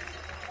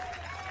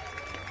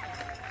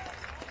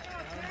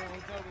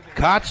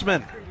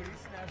 Kotzman.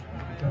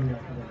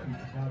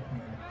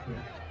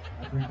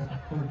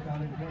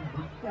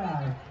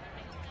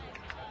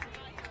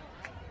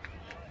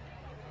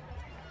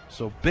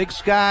 So Big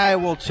Sky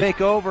will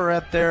take over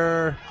at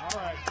their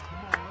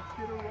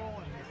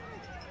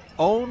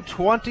own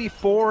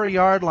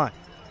 24-yard line.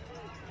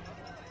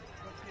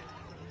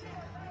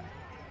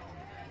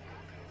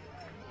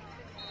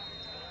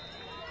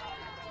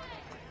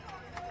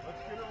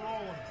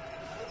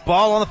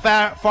 Ball on the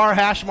far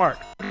hash mark.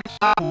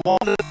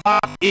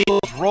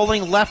 Eagles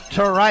rolling left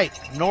to right,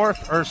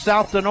 north or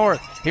south to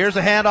north. Here's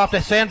a handoff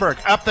to Sandberg.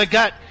 Up the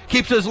gut.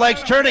 Keeps his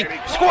legs turning.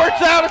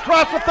 Squirts out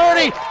across the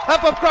 30.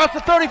 Up across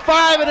the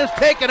 35 and is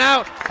taken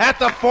out at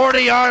the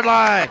 40-yard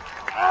line.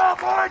 Oh,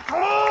 my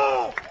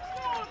Cole!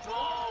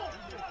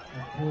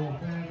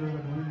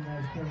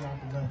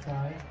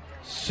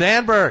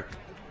 Sandberg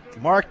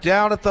marked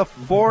down at the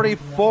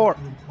 44.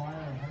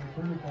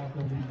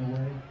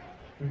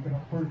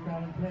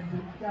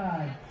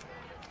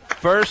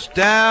 First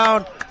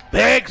down,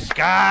 Big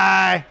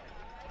Sky.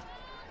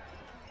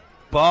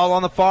 Ball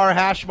on the far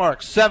hash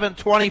mark.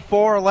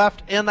 7:24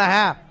 left in the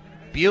half.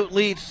 Butte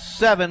leads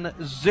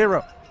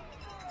 7-0.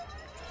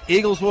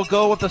 Eagles will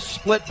go with the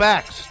split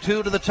backs.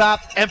 2 to the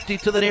top, empty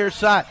to the near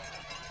side.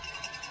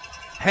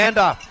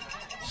 Handoff.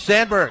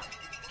 Sandberg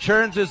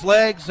turns his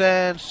legs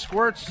and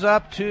squirts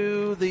up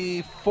to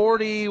the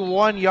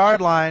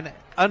 41-yard line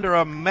under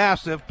a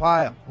massive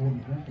pile.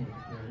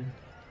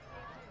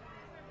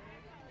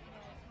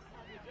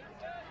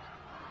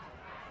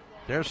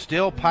 They're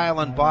still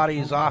piling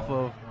bodies out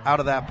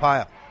of that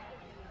pile.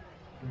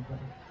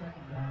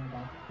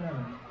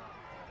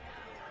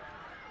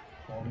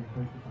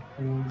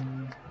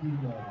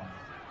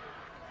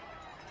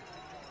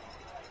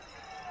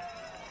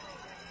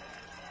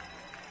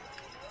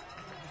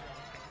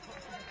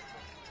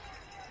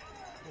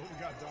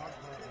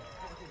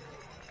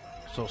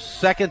 So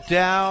 2nd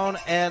down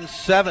and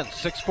 7.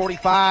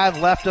 6:45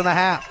 left in the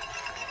half.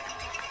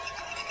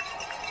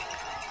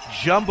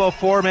 Jumbo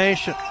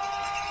formation.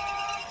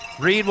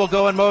 Reed will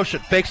go in motion,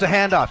 fakes a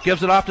handoff,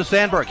 gives it off to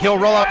Sandberg. He'll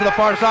roll out to the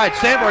far side.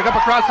 Sandberg up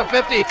across the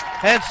 50,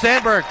 and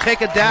Sandberg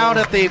take it down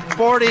at the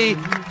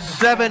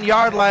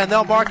 47-yard line.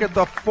 They'll mark it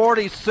the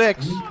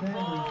 46.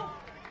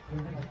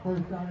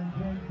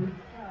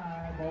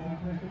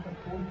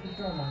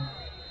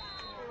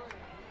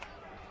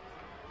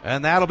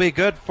 And that'll be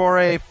good for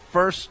a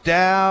first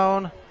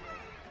down.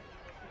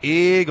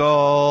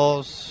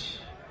 Eagles.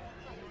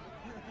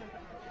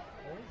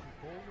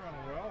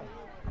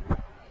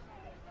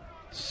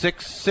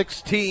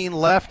 6:16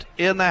 left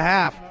in the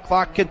half.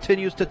 Clock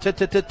continues to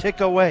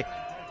tick away.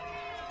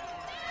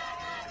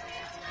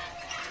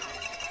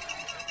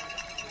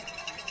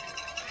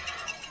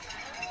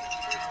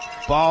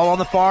 Ball on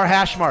the far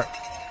hash mark.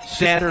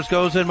 Sanders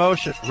goes in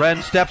motion.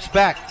 Wren steps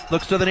back,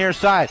 looks to the near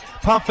side.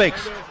 Pump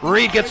fakes.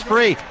 Reed gets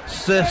free.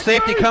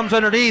 Safety comes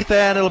underneath,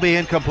 and it'll be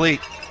incomplete.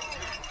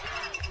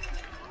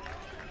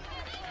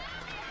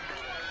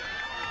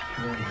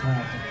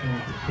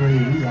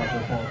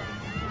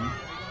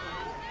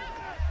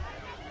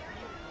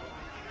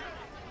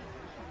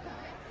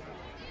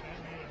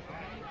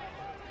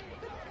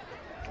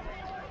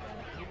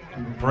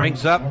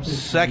 Brings up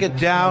 2nd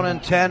down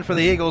and 10 for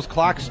the Eagles.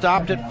 Clock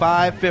stopped at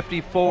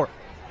 5:54.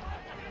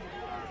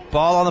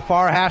 Ball on the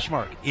far hash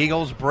mark.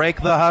 Eagles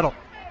break the huddle.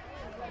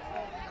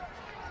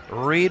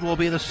 Reed will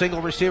be the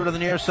single receiver to the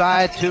near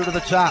side, 2 to the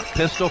top.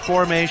 Pistol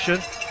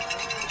formation.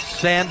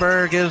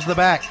 Sandberg is the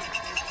back.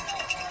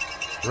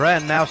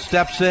 Wren now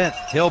steps in.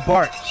 He'll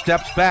Bart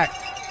steps back.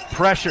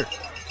 Pressure.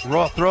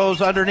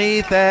 Throws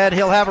underneath, and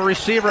he'll have a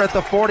receiver at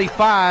the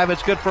 45.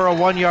 It's good for a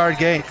 1-yard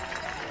gain.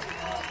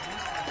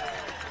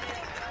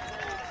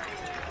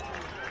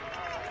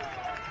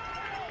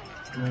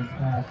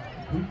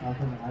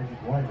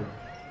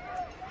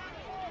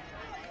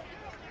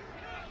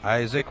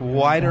 Isaac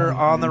Wider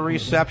on the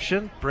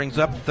reception. Brings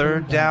up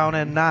 3rd down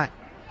and 9.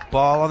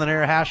 Ball on the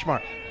near hash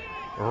mark.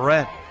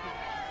 Wren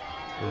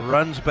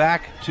runs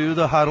back to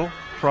the huddle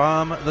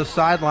from the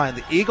sideline.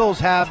 The Eagles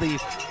have the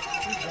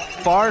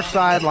far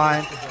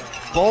sideline.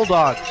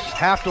 Bulldogs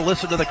have to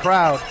listen to the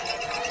crowd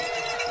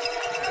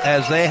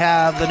as they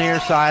have the near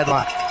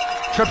sideline.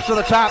 Trips to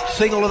the top,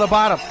 single to the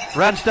bottom.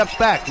 Wren steps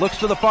back, looks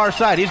to the far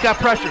side. He's got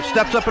pressure,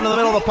 steps up into the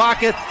middle of the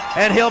pocket,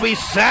 and he'll be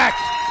sacked.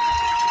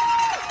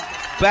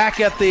 Back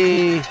at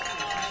the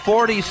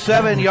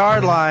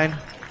 47-yard line.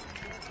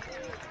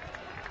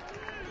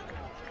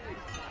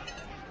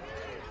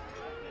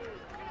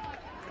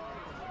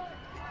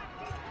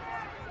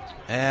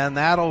 And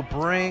that'll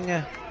bring,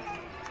 they're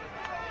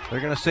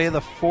going to say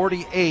the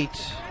 48.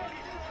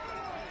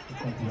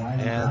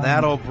 And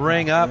that'll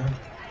bring up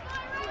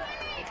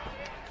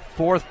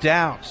 4th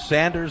down.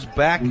 Sanders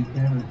back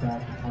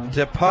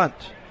to punt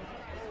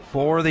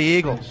for the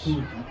Eagles.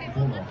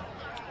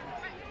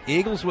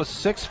 Eagles with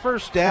 6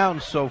 first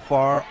downs so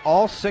far,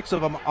 all 6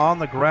 of them on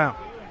the ground.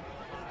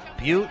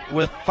 Butte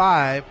with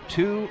 5,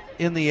 2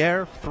 in the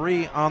air,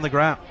 3 on the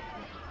ground.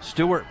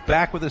 Stewart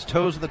back with his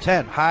toes of the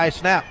 10. High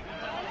snap.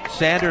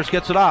 Sanders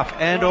gets it off,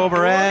 end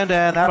over end,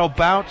 and that'll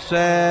bounce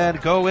and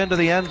go into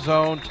the end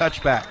zone.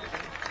 Touchback.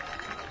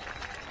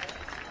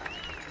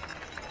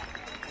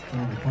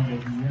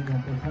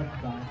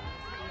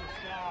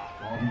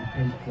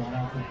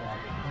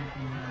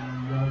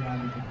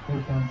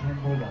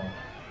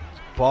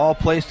 Ball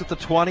placed at the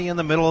 20 in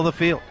the middle of the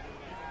field.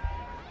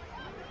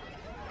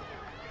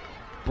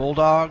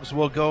 Bulldogs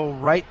will go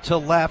right to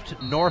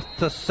left, north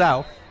to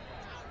south,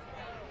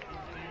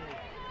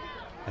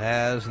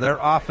 as their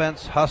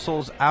offense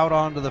hustles out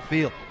onto the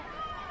field.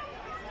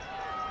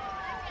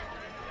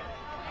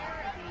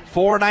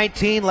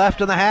 4:19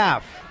 left in the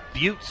half.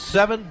 Butte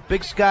 7,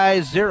 Big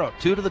Sky 0.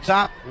 2 to the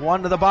top,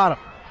 1 to the bottom.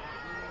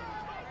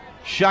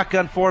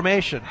 Shotgun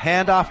formation,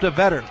 handoff to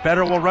Vetter.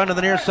 Vetter will run to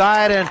the near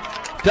side and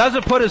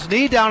doesn't put his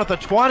knee down at the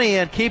 20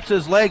 and keeps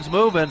his legs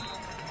moving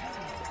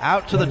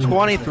out to the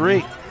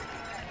 23.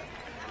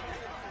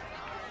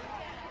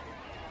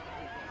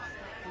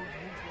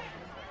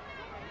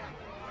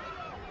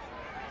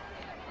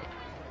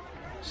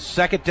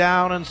 Second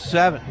down and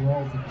 7.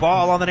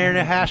 Ball on the near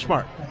hash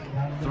mark.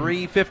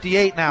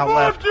 3:58 now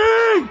left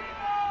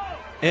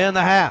in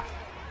the half.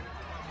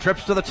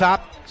 Trips to the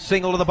top,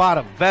 single to the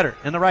bottom. Vetter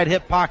in the right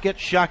hip pocket,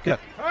 shotgun.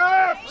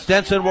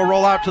 Stenson will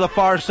roll out to the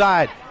far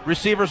side.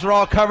 Receivers are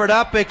all covered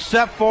up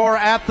except for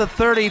at the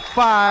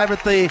 35,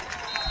 at the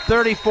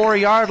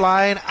 34-yard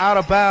line, out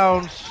of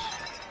bounds.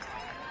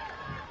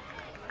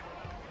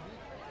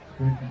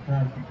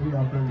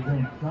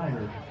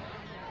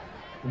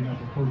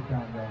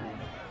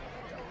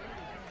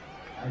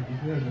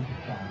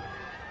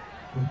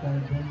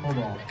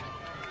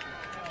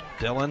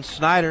 Dylan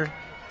Snyder.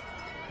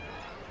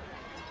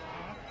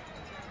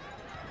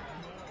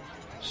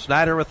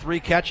 Snyder with 3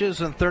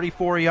 catches and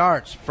 34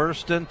 yards.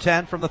 1st and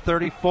 10 from the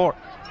 34.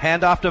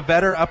 Handoff to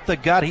Vetter up the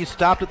gut. He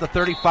stopped at the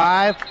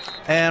 35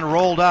 and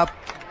rolled up.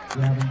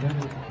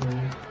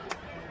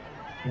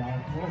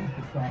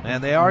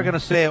 And they are going to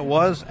say it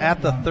was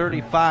at the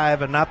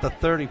 35 and not the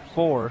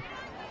 34.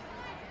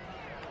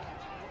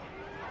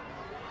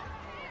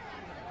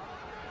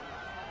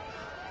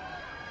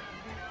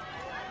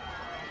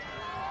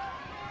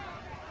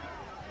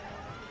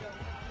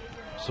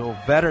 So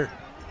Vetter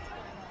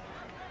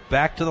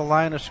back to the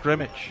line of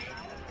scrimmage.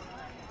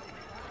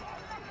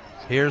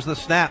 Here's the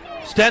snap.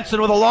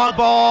 Stenson with a long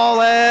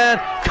ball and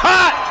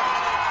caught!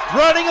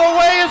 Running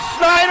away is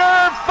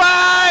Snyder.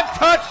 5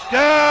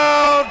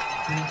 touchdown!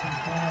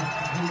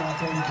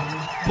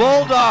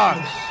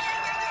 Bulldogs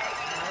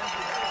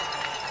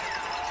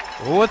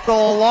with the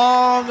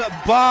long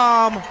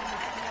bomb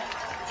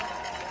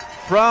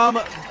from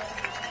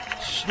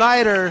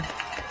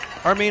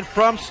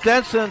from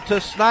Stenson to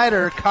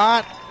Snyder,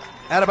 caught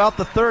at about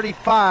the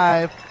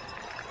 35.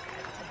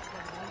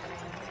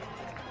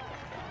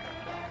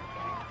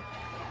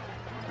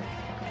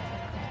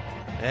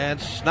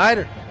 And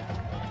Snyder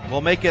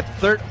will make it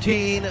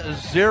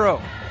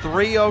 13-0.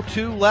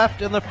 3:02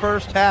 left in the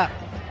first half.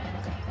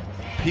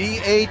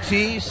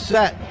 PAT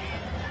set.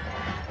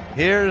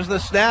 Here's the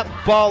snap.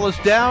 Ball is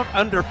down,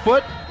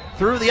 underfoot,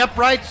 through the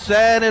uprights,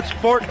 and it's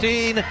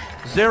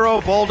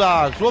 14-0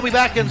 Bulldogs. We'll be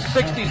back in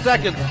 60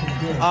 seconds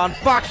on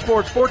Fox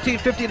Sports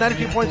 1450,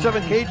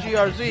 92.7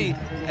 KGRZ,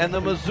 and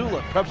the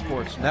Missoula Prep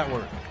Sports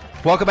Network.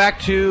 Welcome back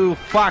to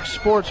Fox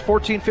Sports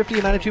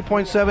 1450,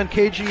 92.7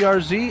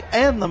 KGRZ,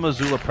 and the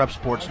Missoula Prep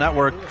Sports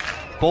Network.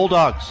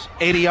 Bulldogs,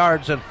 80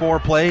 yards and 4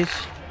 plays.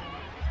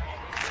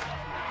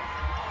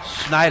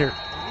 Snyder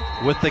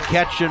with the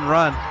catch and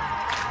run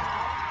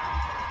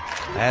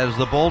as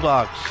the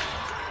Bulldogs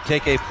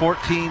take a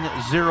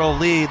 14-0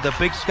 lead. The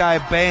Big Sky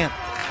Band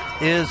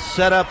is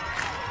set up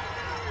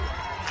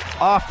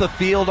off the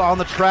field on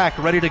the track,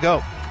 ready to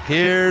go.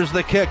 Here's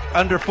the kick,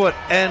 underfoot,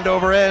 end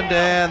over end,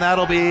 and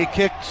that'll be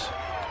kicked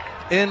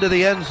into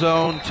the end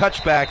zone.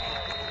 Touchback.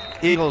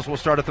 Eagles will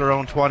start at their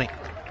own 20.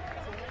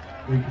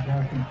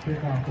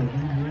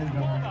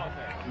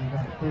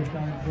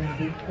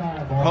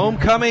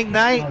 Homecoming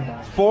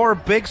night for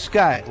Big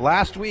Sky.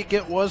 Last week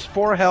it was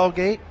for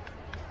Hellgate,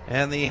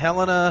 and the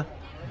Helena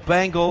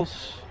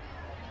Bengals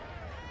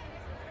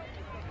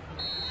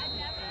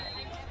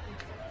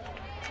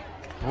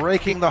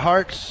breaking the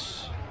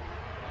hearts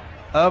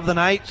of the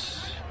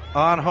Knights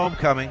on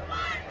homecoming.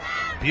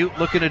 Butte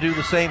looking to do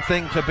the same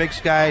thing to Big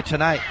Sky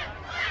tonight.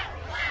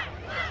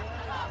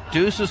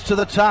 Deuces to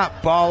the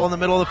top, ball in the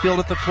middle of the field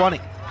at the 20.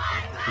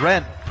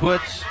 Wren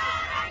puts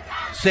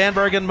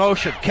Sandberg in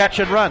motion, catch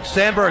and run.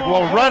 Sandberg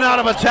will run out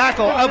of a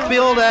tackle,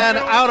 upfield and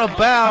out of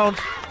bounds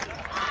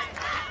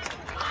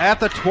at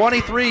the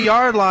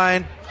 23-yard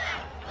line.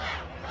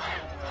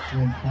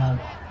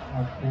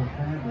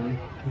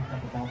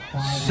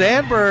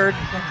 Sandberg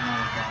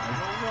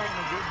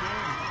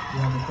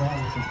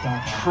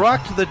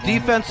trucked the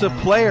defensive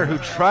player who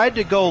tried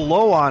to go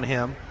low on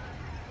him.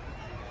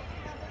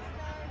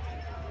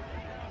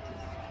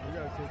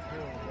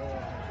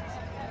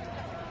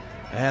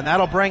 And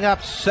that'll bring up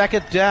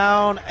 2nd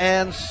down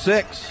and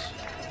 6.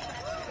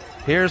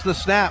 Here's the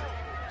snap.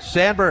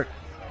 Sandberg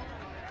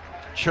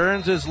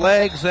churns his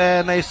legs,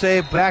 and they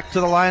say back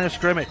to the line of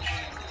scrimmage.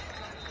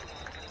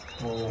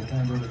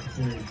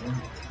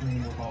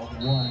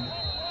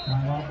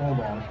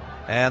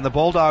 And the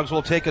Bulldogs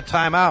will take a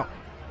timeout.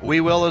 We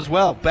will as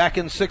well. Back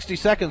in 60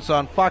 seconds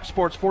on Fox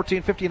Sports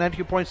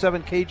 1450,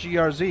 92.7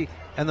 KGRZ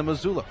and the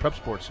Missoula Prep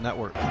Sports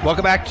Network.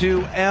 Welcome back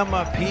to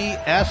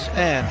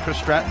MPSN. Chris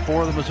Stratton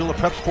for the Missoula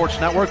Prep Sports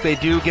Network. They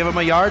do give him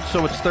a yard,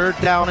 so it's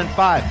 3rd down and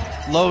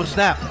 5. Low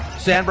snap.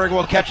 Sandberg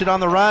will catch it on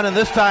the run, and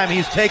this time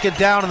he's taken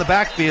down in the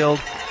backfield.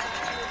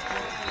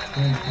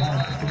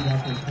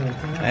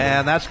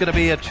 And that's going to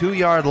be a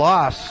 2-yard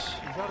loss.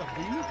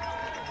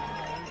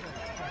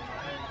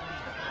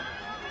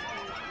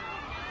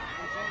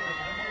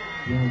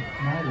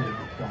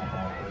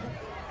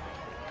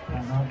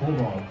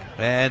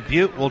 And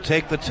Butte will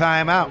take the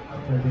timeout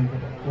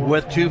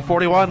with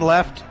 2:41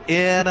 left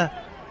in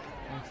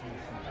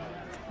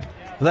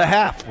the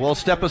half. We'll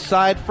step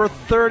aside for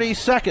 30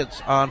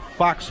 seconds on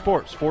Fox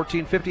Sports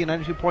 1450 and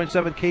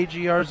 92.7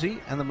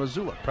 KGRZ and the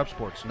Missoula Prep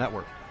Sports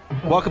Network.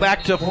 Welcome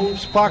back to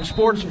Fox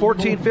Sports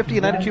 1450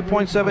 and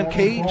 92.7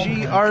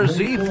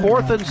 KGRZ.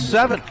 4th and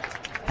 7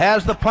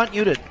 has the punt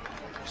unit.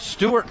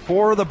 Stewart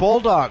for the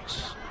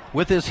Bulldogs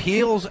with his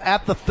heels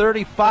at the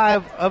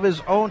 35 of his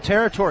own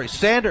territory.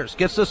 Sanders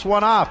gets this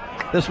one off.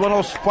 This one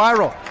will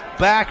spiral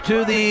back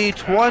to the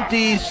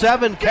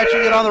 27,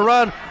 catching it on the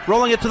run,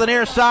 rolling it to the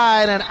near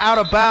side and out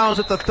of bounds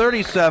at the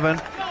 37.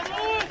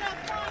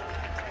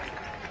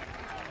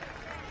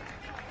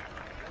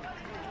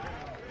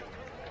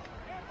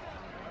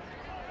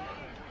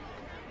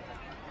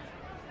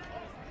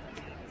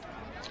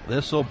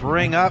 This will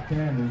bring up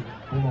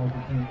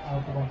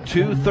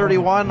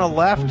 2:31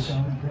 left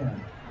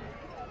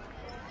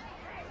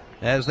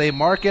as they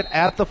mark it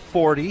at the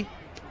 40.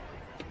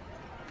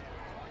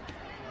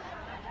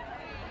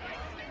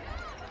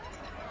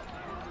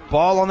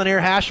 Ball on the near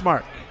hash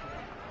mark.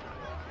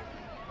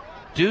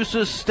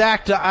 Deuces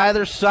stacked to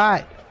either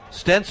side.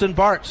 Stenson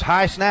Bartz,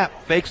 high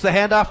snap, fakes the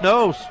handoff,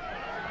 nose.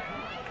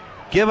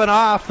 Given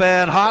off,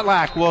 and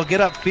Hotlack will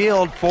get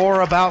upfield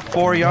for about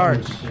 4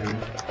 yards.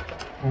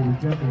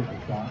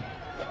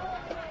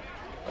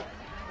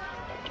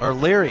 Or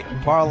Leary,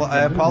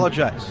 I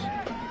apologize.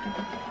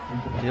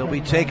 He'll be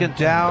taken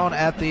down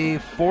at the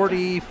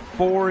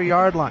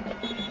 44-yard line.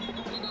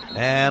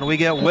 And we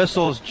get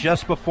whistles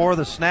just before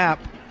the snap.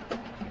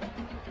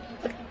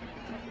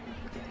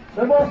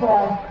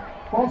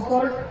 False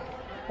start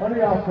on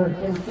the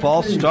offense.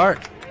 False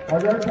start.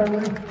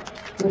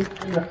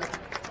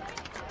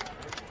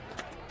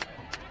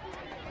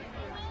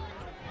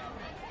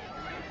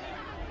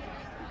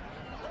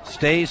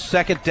 Stays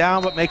second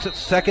down, but makes it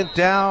second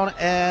down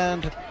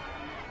and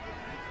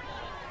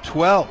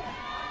 12.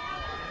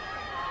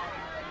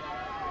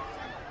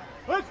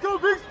 Let's go,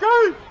 Big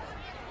Sky!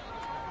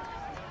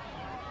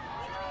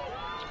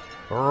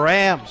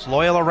 Rams,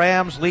 Loyola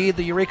Rams lead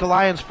the Eureka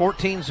Lions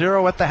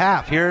 14-0 at the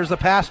half. Here's the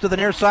pass to the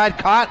near side,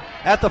 caught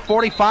at the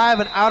 45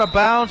 and out of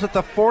bounds at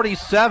the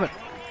 47.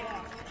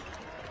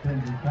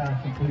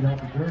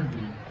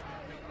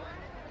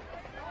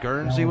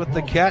 Guernsey with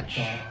the catch.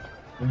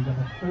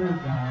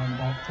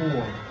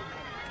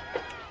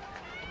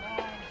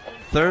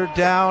 Third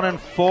down and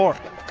 4.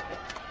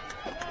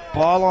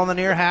 Ball on the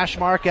near hash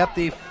mark at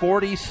the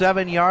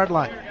 47-yard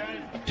line.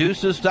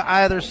 Deuces to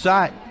either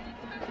side.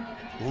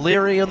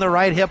 Leary in the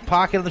right hip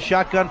pocket in the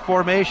shotgun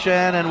formation,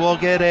 and we'll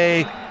get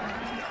a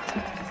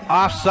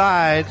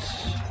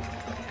offsides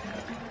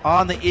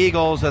on the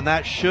Eagles, and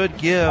that should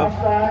give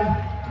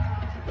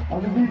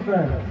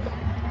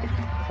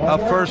a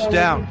first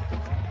down.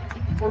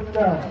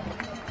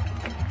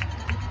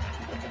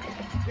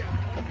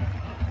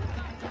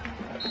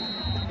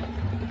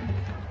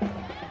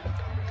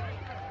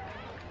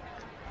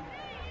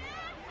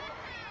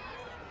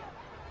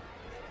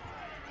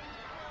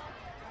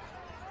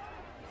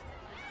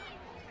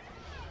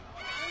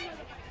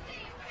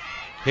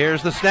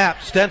 Here's the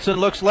snap. Stenson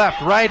looks left,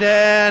 right,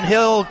 and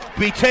he'll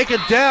be taken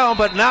down,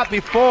 but not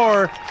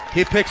before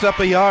he picks up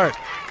a yard.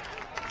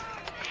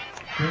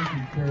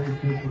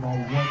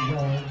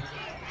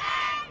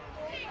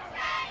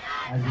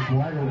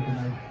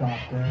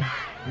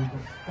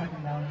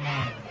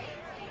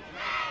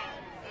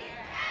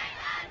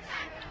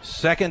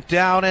 Second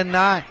down and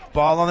 9.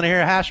 Ball on the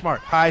near hash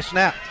mark. High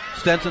snap.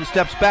 Stenson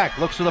steps back,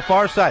 looks to the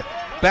far side.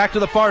 Back to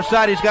the far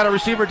side. He's got a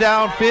receiver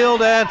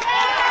downfield and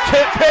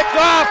picked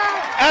off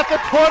at the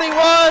 21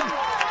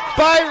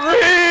 by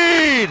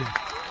Reed.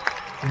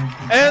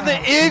 And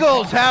the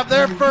Eagles have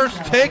their first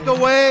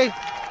takeaway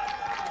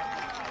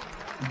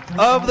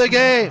of the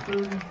game.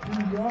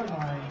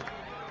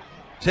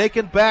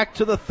 Taken back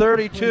to the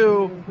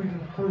 32.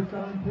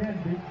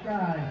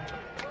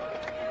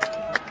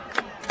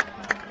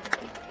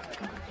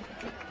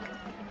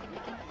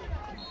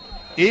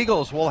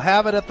 Eagles will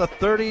have it at the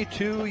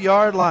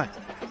 32-yard line.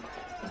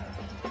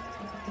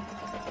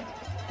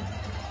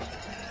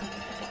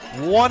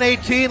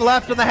 1:18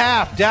 left in the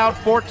half, down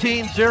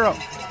 14-0.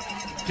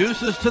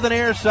 Deuces to the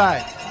near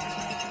side.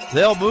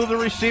 They'll move the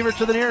receiver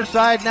to the near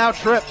side, now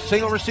trips.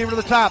 Single receiver to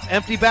the top,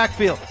 empty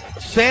backfield.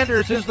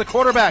 Sanders is the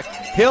quarterback.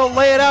 He'll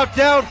lay it out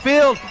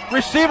downfield.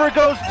 Receiver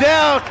goes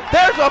down.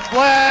 There's a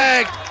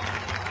flag.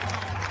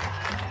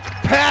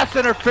 Pass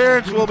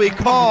interference will be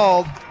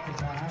called.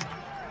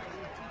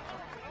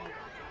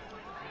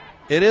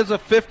 It is a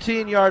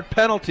 15-yard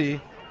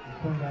penalty.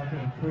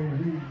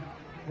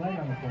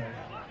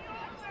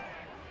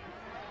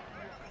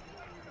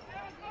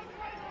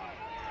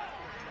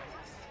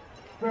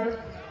 Set,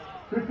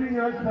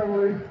 15-yard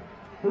penalty,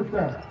 first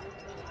down.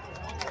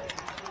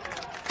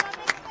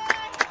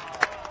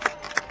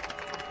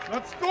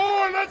 Let's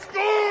score! Let's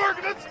score!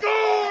 Let's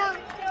score!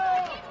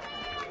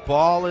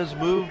 Ball is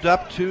moved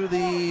up to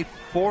the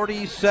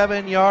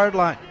 47-yard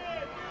line.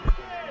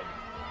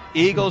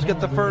 Eagles get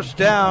the first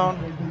down.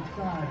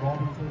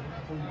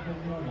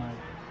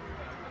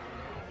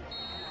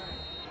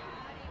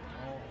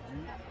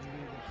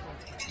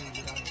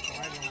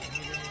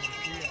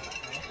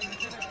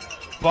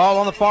 Ball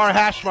on the far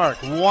hash mark.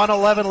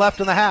 1:11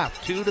 left in the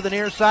half. 2 to the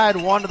near side,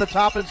 1 to the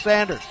top in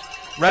Sanders.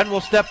 Wren will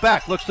step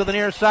back, looks to the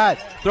near side,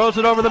 throws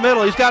it over the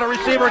middle. He's got a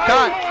receiver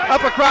caught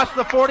up across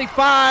the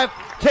 45.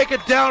 Take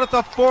it down at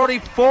the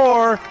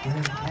 44.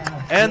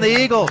 And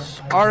the Eagles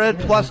are in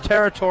plus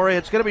territory.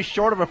 It's going to be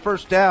short of a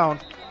first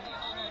down.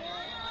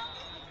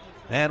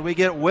 And we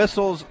get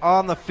whistles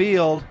on the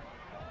field.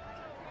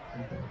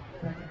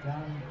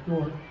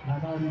 short.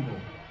 Timeout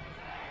Eagles.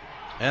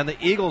 And the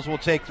Eagles will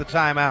take the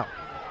timeout.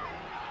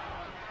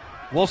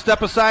 We'll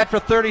step aside for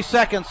 30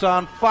 seconds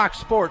on Fox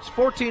Sports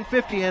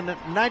 1450 and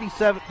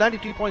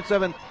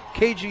 92.7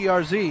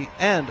 KGRZ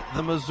and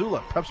the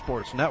Missoula Prep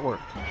Sports Network.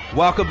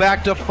 Welcome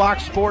back to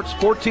Fox Sports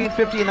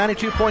 1450 and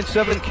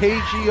 92.7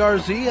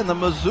 KGRZ and the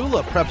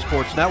Missoula Prep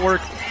Sports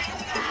Network.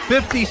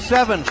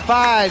 57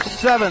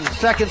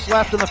 seconds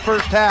left in the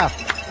first half.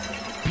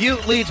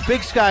 Butte leads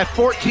Big Sky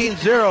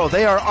 14-0.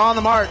 They are on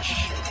the march.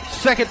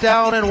 Second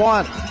down and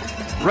 1.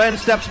 Wren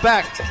steps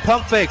back,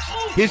 pump fakes.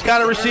 He's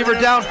got a receiver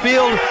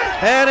downfield,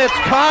 and it's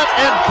caught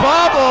and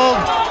bobbled.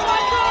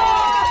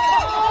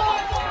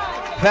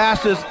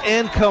 Pass is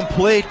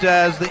incomplete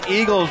as the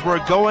Eagles were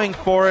going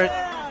for it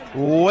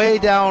way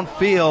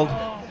downfield.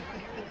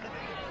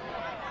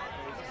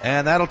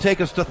 And that'll take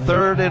us to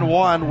 3rd and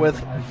 1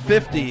 with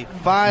 50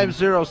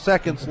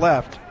 seconds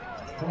left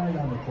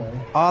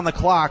on the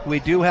clock. We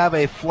do have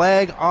a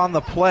flag on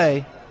the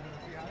play.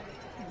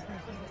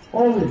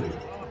 Holding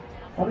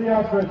on the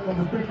offense,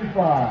 number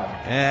 55.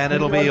 And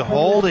it'll be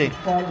holding.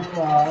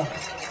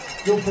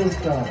 Still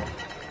first down.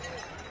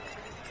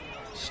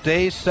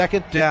 Stays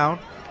second down.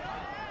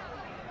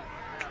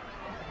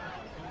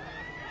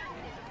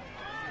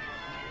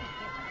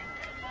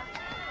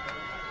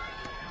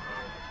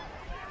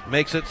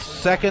 Makes it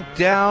second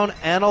down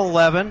and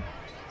 11.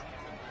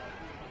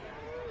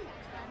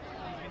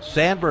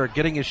 Sandberg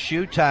getting his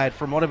shoe tied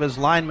from one of his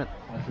linemen.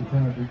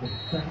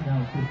 Second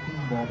down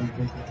 15 ball, he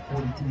takes it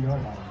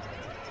 42-yard line.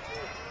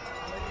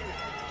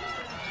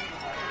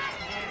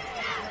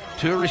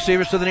 2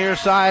 receivers to the near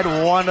side,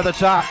 1 to the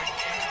top.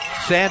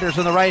 Sanders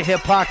in the right hip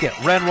pocket.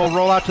 Wren will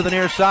roll out to the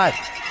near side.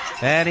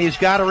 And he's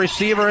got a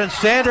receiver in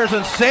Sanders,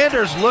 and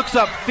Sanders looks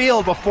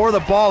upfield before the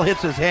ball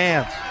hits his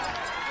hands.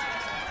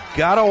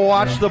 Gotta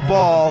watch the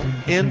ball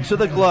into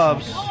the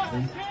gloves.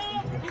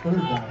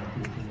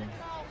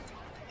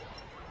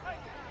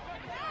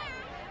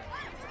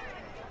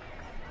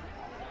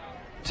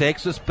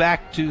 Takes us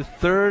back to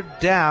 3rd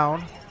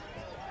down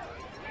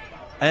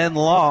and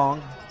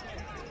long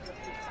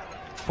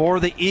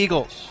for the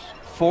Eagles.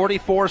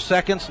 44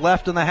 seconds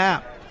left in the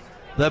half.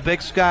 The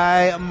Big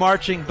Sky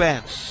marching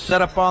band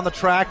set up on the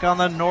track on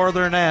the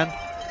northern end,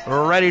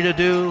 ready to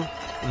do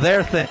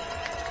their thing.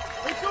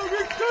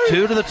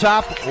 2 to the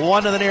top,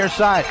 1 to the near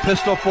side.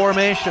 Pistol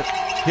formation.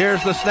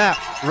 Here's the snap.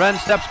 Wren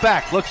steps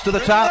back, looks to the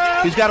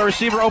top. He's got a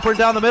receiver open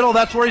down the middle.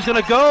 That's where he's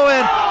going to go,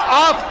 and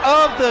off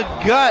of the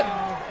gut.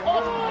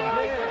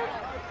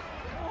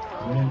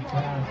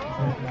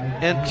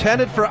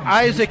 Intended for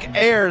Isaac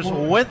Ayers,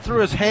 went through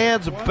his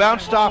hands,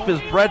 bounced off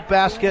his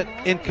breadbasket,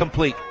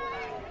 incomplete.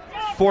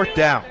 4th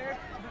down.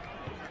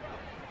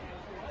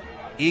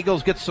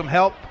 Eagles get some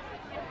help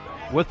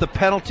with the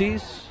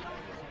penalties,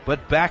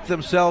 but back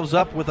themselves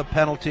up with a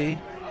penalty,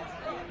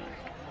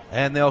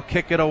 and they'll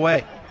kick it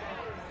away.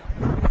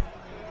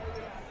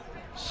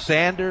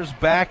 Sanders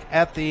back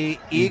at the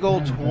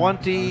Eagle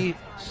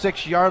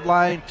 26-yard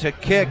line to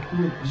kick.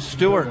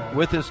 Stewart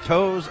with his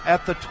toes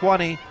at the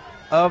 20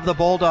 of the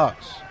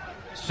Bulldogs.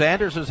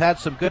 Sanders has had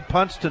some good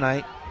punts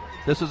tonight.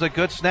 This is a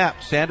good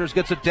snap. Sanders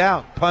gets it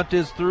down. Punt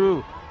is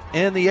through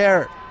in the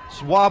air.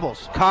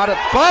 Swabbles, caught it,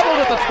 bobbled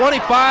at the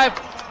 25,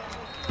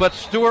 but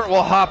Stewart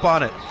will hop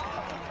on it.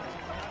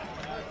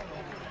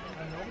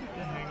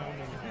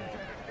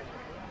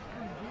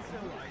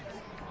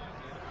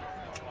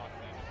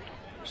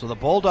 So the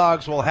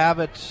Bulldogs will have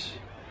it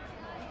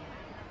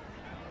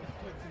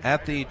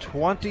at the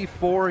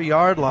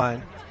 24-yard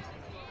line.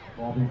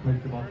 Ball being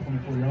placed about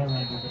 24-yard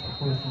line, gives it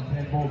the 1st and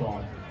 10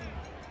 Bulldogs.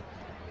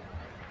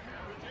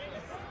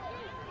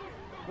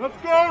 Let's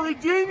go.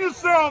 Redeem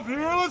yourself here.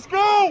 Let's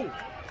go.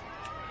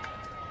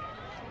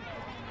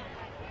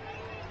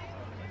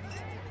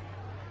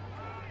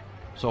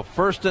 So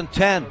 1st and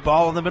 10,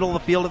 ball in the middle of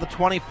the field at the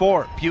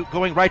 24. Butte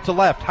going right to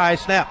left, high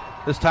snap.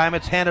 This time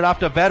it's handed off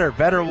to Vetter.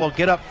 Vetter will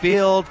get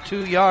upfield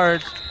 2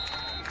 yards.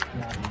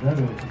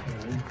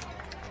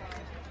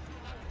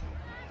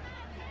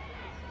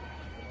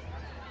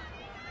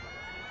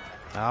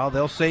 Now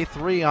they'll say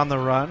 3 on the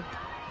run.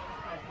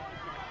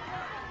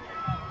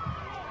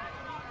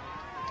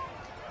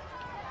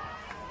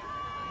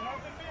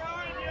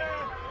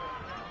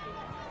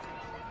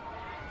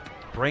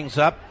 Brings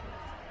up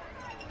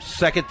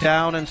 2nd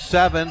down and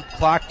 7.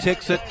 Clock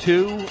ticks at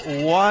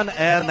 2-1,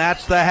 and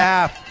that's the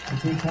half.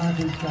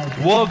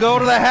 We'll go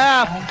to the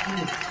half.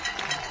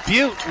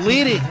 Butte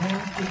leading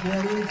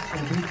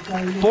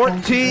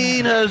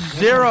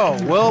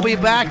 14-0. We'll be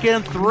back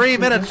in 3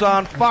 minutes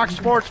on Fox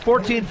Sports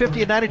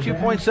 1450 and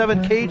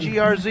 92.7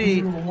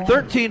 KGRZ,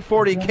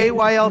 1340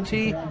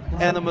 KYLT,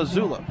 and the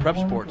Missoula Prep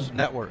Sports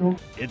Network.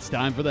 It's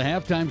time for the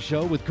halftime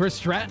show with Chris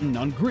Stratton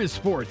on Grizz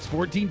Sports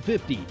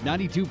 1450,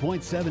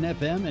 92.7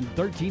 FM, and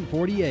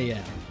 1340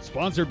 AM.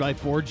 Sponsored by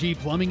 4G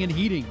Plumbing and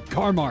Heating,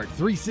 Carmart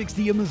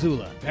 360 of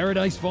Missoula,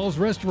 Paradise Falls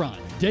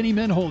Restaurant, Denny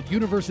Menhold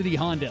University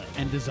Honda,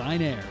 and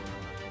Design Air.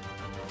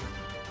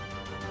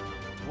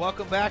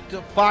 Welcome back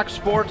to Fox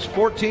Sports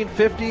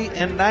 1450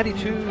 and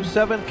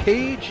 92.7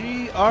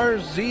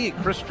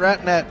 KGRZ. Chris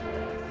Stratton at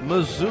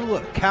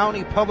Missoula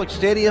County Public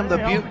Stadium. The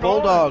Butte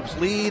Bulldogs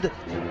lead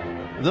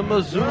the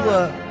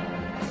Missoula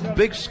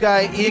Big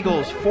Sky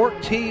Eagles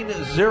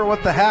 14-0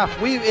 at the half.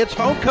 It's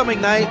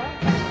homecoming night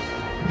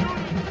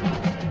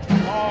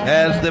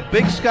as the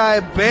Big Sky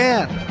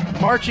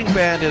marching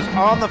band is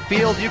on the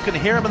field. You can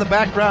hear them in the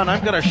background.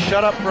 I'm going to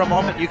shut up for a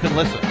moment. You can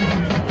listen.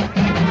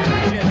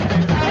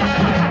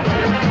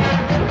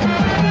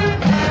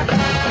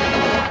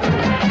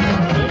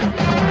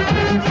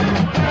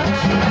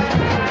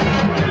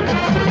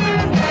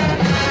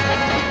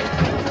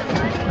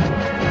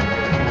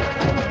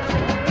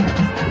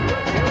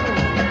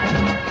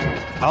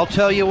 I'll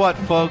tell you what,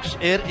 folks,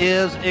 it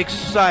is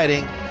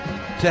exciting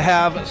to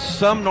have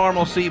some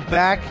normalcy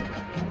back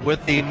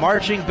with the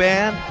marching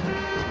band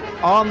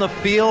on the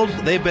field.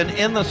 They've been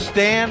in the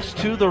stands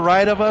to the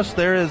right of us.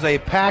 There is a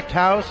packed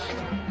house.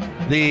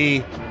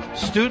 The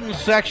student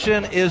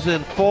section is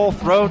in full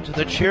throat.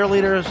 The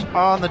cheerleaders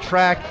on the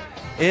track.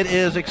 It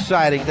is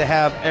exciting to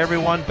have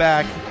everyone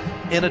back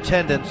in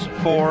attendance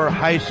for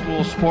high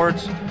school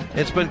sports.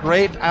 It's been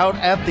great out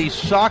at the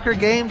soccer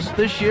games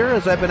this year,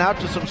 as I've been out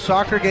to some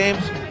soccer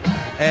games,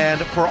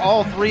 and for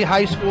all four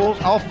high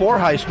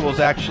schools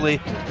actually,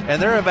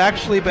 and there have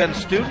actually been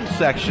student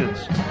sections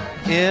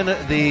in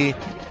the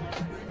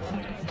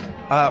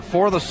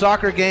for the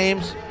soccer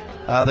games.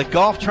 The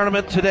golf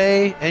tournament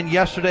today and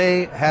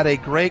yesterday had a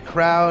great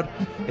crowd.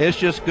 It's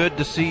just good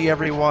to see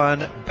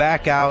everyone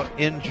back out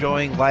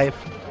enjoying life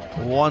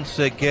once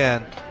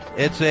again.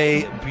 It's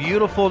a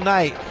beautiful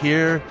night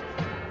here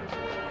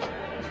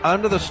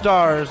under the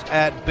stars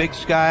at Big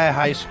Sky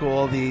High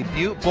School. The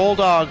Butte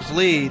Bulldogs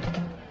lead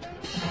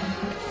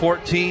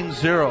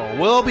 14-0.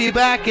 We'll be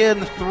back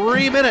in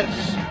 3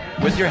 minutes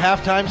with your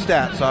halftime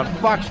stats on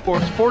Fox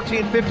Sports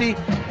 1450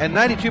 and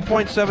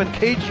 92.7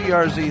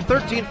 KGRZ,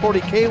 1340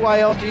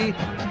 KYLT,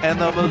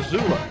 and the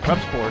Missoula Prep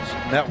Sports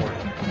Network.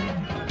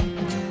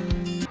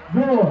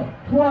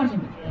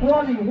 21.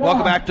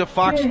 Welcome back to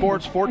Fox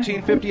Sports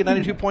 1450 and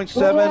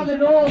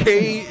 92.7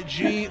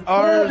 KGRZ,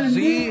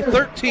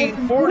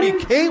 1340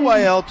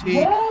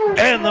 KYLT,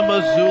 and the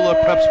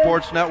Missoula Prep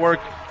Sports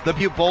Network. The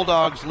Butte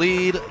Bulldogs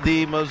lead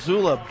the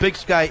Missoula Big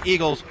Sky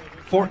Eagles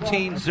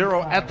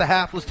 14-0 at the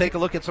half. Let's take a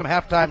look at some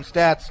halftime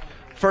stats.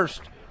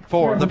 First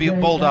for the Butte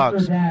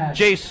Bulldogs,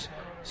 Jace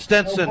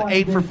Stenson,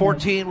 8 for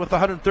 14 with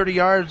 130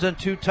 yards and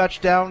 2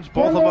 touchdowns,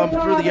 both of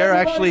them through the air,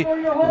 actually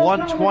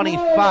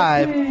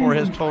 125 for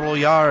his total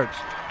yards.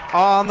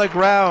 On the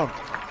ground,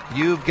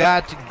 you've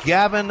got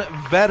Gavin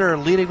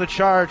Vetter leading the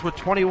charge with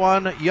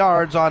 21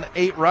 yards on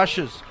 8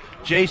 rushes.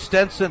 Jay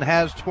Stenson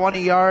has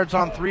 20 yards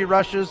on 3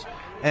 rushes,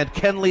 and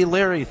Kenley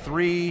Leary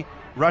 3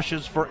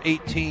 rushes for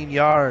 18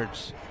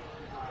 yards.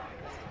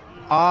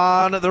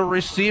 On the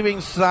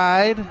receiving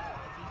side,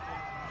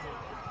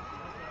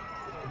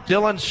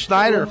 Dylan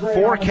Schneider,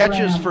 4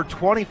 catches for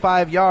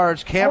 25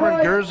 yards.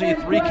 Cameron Gursey,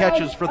 3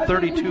 catches for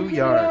 32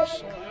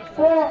 yards.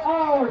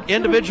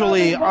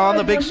 Individually on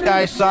the Big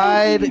Sky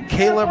side,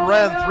 Caleb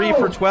Wren, 3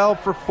 for 12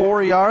 for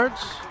 4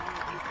 yards.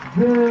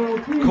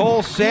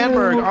 Cole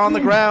Sandberg on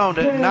the ground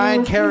at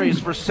 9 carries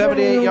for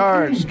 78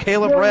 yards.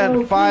 Caleb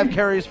Wren, 5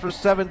 carries for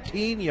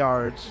 17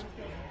 yards.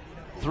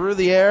 Through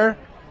the air,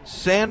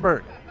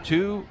 Sandberg,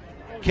 2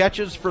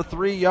 catches for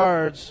 3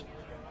 yards.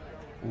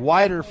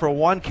 Wider for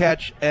 1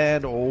 catch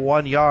and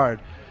 1 yard.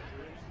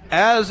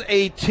 As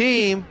a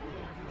team,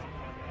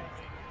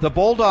 the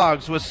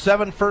Bulldogs with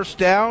 7 first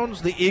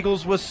downs, the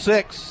Eagles with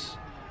 6.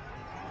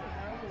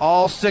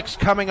 All 6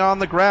 coming on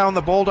the ground.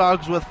 The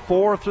Bulldogs with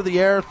 4 through the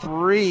air,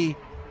 3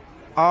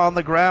 on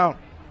the ground.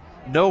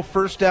 No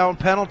first down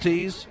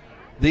penalties.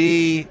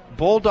 The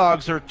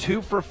Bulldogs are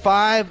 2 for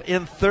 5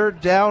 in third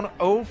down.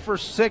 0 for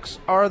 6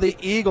 are the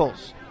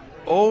Eagles.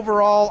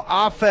 Overall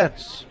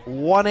offense,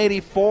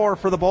 184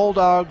 for the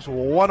Bulldogs,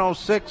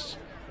 106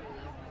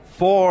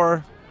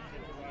 for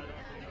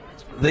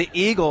the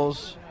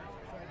Eagles.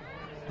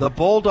 The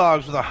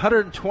Bulldogs with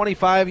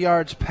 125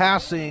 yards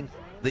passing,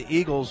 the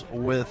Eagles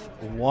with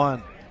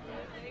 1.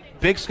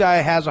 Big Sky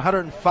has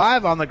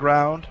 105 on the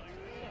ground,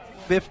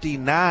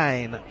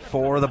 59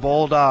 for the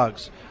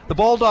Bulldogs. The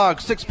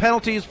Bulldogs, 6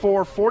 penalties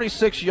for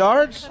 46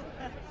 yards.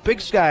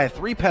 Big Sky,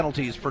 3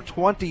 penalties for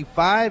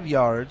 25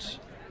 yards.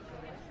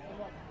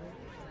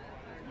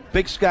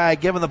 Big Sky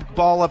giving the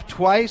ball up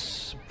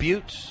twice.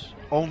 Butte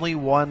only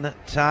 1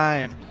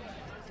 time.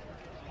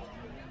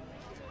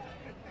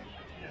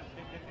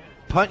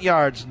 Punt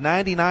yards,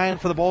 99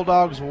 for the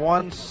Bulldogs,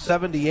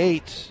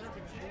 178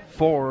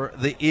 for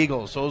the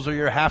Eagles. Those are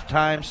your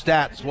halftime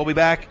stats. We'll be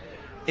back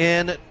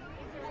in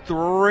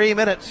 3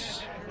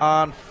 minutes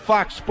on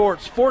Fox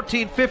Sports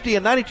 1450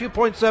 and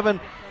 92.7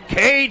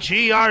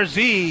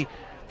 KGRZ,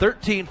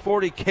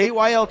 1340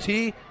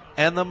 KYLT,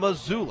 and the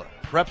Missoula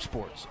Prep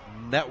Sports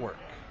Network.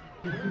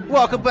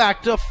 Welcome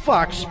back to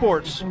Fox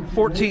Sports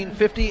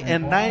 1450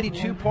 and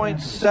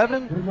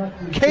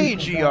 92.7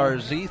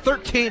 KGRZ,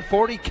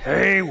 1340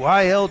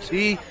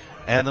 KYLT,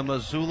 and the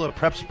Missoula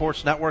Prep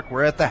Sports Network.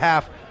 We're at the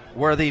half.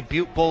 where the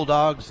Butte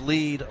Bulldogs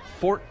lead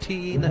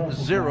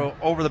 14-0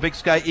 over the Big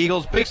Sky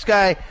Eagles. Big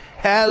Sky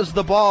has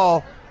the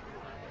ball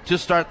to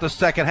start the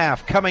second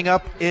half. Coming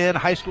up in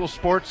high school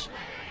sports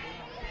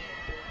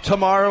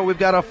tomorrow, we've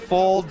got a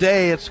full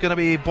day. It's going to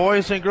be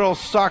boys and girls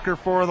soccer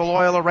for the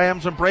Loyola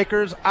Rams and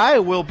Breakers. I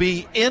will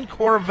be in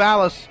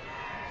Corvallis.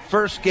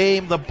 First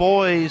game, the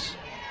boys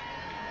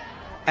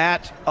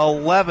at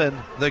 11.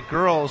 The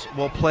girls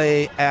will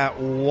play at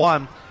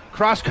 1.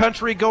 Cross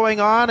country going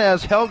on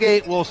as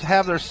Hellgate will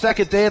have their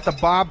second day at the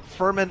Bob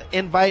Furman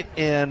Invite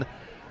in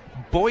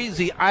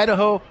Boise,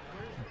 Idaho.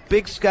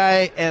 Big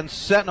Sky and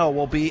Sentinel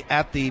will be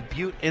at the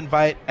Butte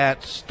Invite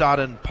at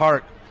Stoughton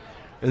Park.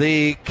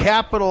 The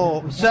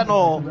Capital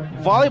Sentinel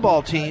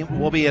volleyball team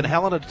will be in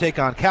Helena to take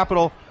on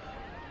Capital.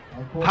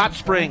 Hot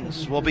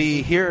Springs will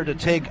be here to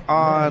take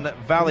on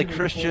Valley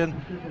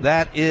Christian.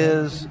 That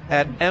is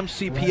at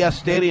MCPS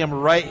Stadium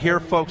right here,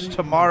 folks,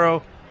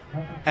 tomorrow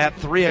at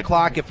 3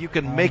 o'clock. If you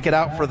can make it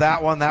out for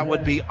that one, that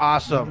would be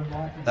awesome.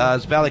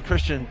 As Valley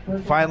Christian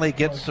finally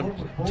gets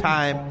some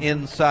time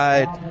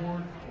inside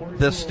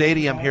the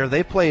stadium here.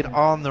 They played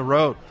on the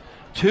road.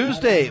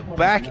 Tuesday,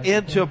 back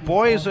into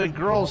boys and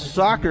girls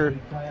soccer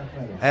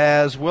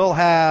as we'll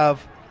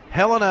have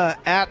Helena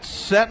at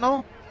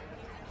Sentinel.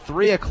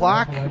 3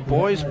 o'clock,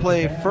 boys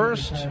play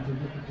first,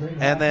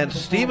 and then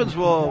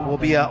Stevensville will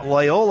be at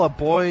Loyola.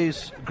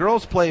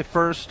 Girls play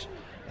first,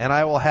 and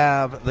I will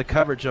have the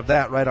coverage of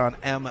that right on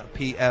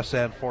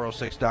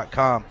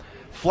MPSN406.com.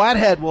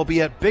 Flathead will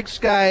be at Big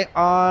Sky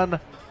on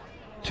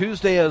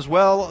Tuesday as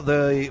well.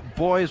 The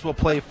boys will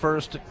play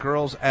first,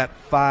 girls at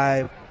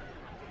 5.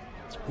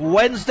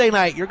 Wednesday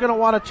night, you're going to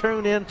want to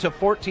tune in to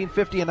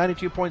 1450 and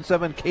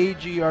 92.7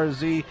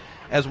 KGRZ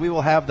as we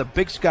will have the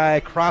Big Sky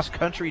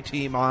cross-country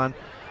team on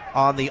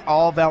the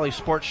All Valley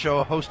Sports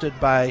Show hosted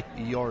by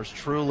yours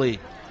truly.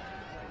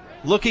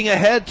 Looking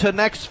ahead to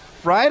next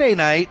Friday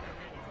night,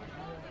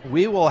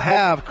 we will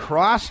have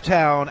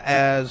Crosstown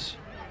as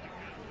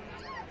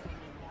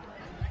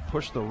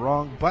push the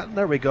wrong button.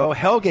 There we go.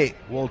 Hellgate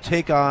will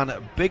take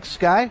on Big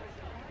Sky.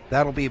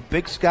 That'll be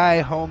Big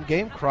Sky home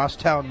game,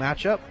 Crosstown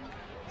matchup.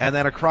 And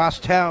then across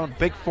town,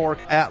 Big Fork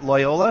at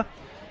Loyola.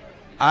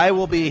 I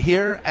will be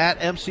here at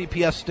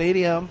MCPS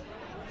Stadium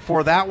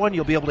for that one.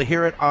 You'll be able to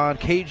hear it on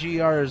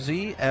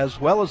KGRZ as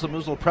well as the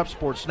Mooseville Prep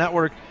Sports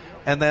Network.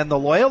 And then the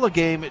Loyola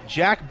game,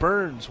 Jack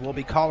Burns will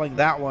be calling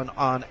that one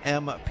on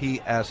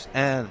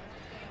MPSN.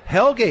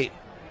 Hellgate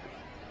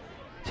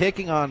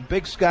taking on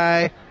Big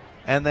Sky,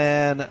 and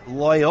then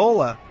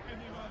Loyola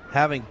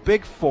having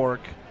Big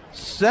Fork.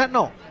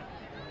 Sentinel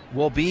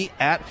will be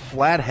at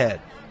Flathead.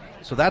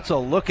 So that's a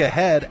look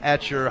ahead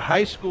at your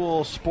high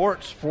school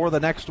sports for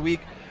the next week.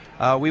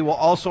 We will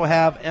also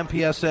have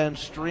MPSN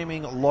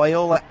streaming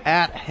Loyola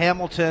at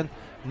Hamilton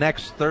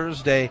next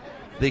Thursday.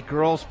 The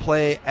girls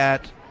play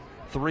at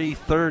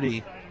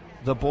 3:30,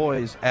 the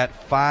boys at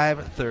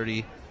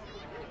 5:30.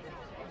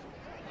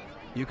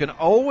 You can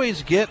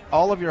always get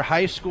all of your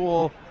high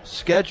school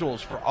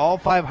schedules for all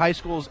 5 high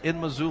schools in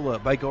Missoula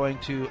by going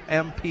to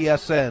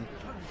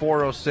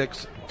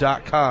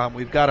MPSN406.com.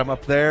 We've got them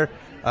up there.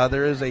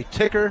 There is a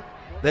ticker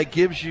that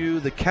gives you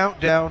the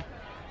countdown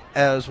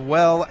as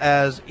well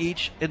as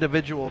each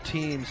individual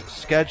team's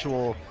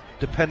schedule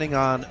depending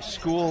on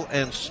school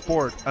and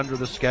sport under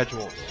the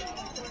schedules.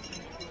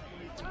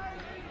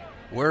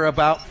 We're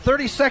about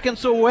 30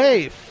 seconds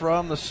away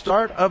from the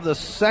start of the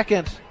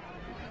second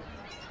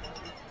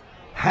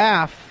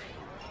half.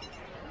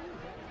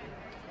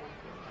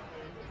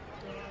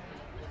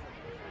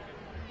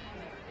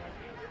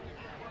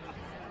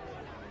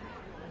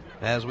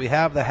 As we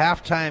have the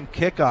halftime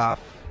kickoff,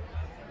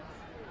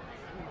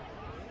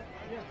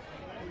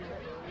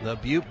 the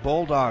Butte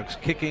Bulldogs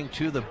kicking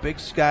to the Big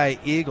Sky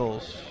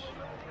Eagles.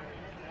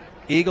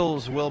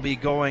 Eagles will be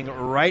going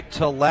right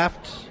to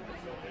left,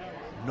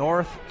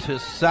 north to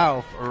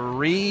south.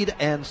 Reed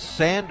and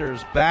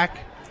Sanders back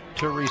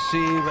to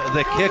receive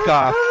the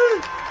kickoff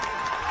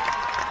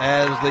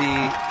as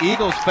the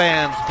Eagles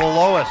fans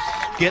below us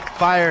get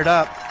fired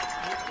up.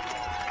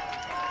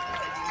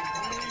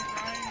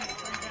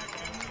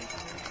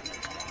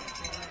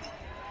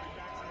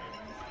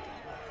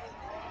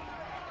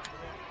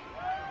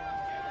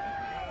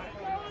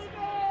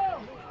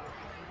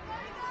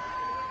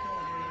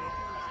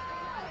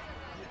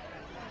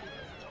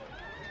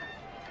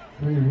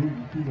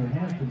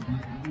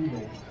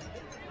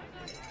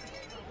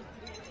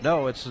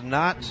 No, it's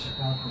not.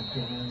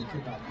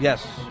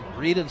 Yes,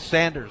 Reed and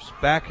Sanders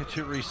back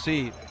to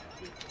receive.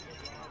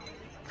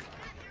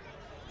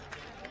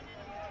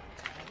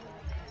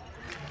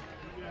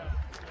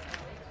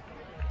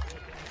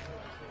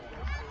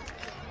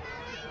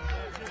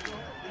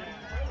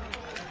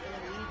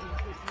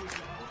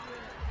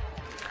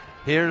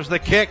 Here's the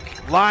kick,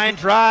 line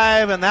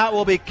drive, and that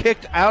will be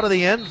kicked out of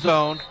the end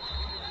zone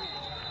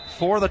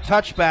for the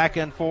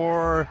touchback. And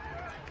for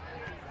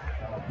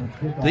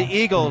the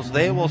Eagles,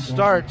 they will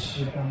start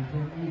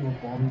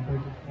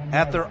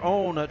at their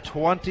own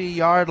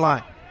 20-yard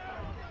line.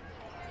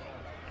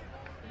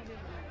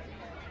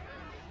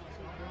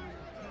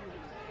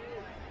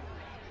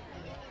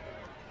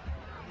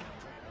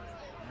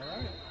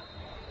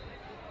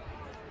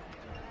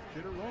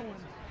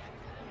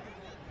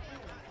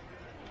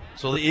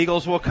 So the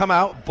Eagles will come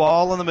out,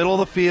 ball in the middle of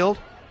the field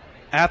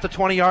at the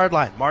 20-yard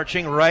line,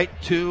 marching right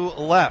to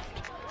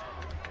left.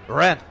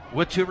 Wren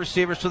with two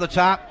receivers to the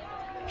top,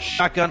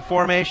 shotgun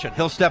formation.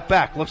 He'll step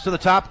back, looks to the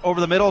top,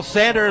 over the middle.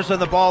 Sanders, and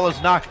the ball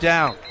is knocked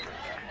down.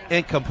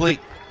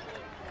 Incomplete.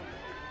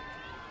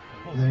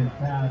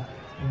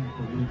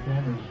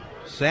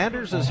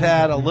 Sanders has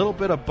had a little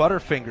bit of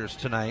butterfingers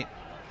tonight.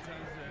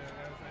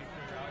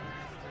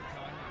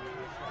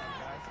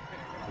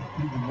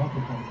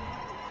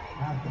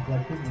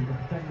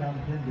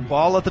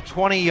 Ball at the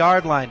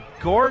 20-yard line.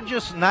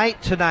 Gorgeous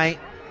night tonight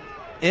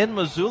in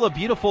Missoula.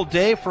 Beautiful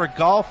day for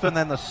golf, and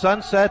then the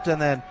sunset, and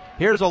then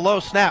here's a low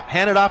snap.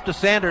 Handed off to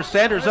Sanders.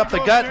 Sanders up the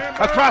gut,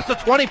 across the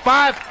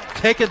 25.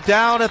 Taken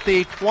down at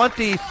the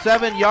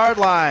 27-yard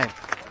line.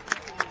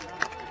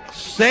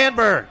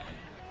 Sandberg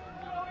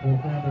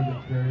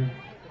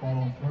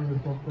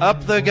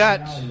up the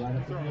gut.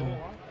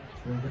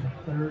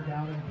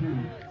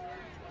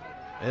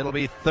 It'll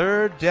be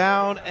 3rd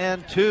down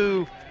and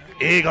 2.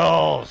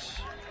 Eagles.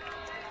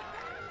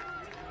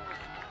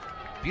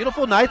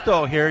 Beautiful night,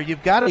 though, here.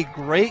 You've got a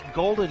great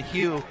golden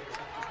hue.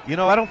 You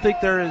know, I don't think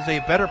there is a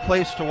better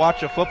place to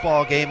watch a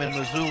football game in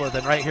Missoula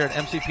than right here at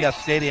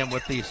MCPS Stadium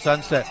with the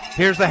sunset.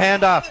 Here's the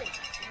handoff.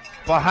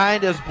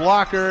 Behind his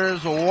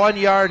blockers, a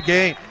 1-yard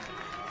gain.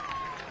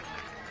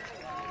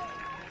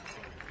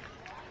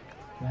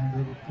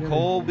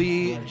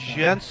 Colby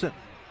Jensen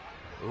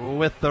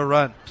with the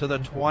run to the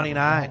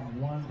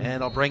 29. And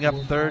it'll bring up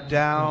 3rd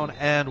down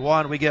and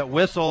 1. We get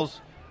whistles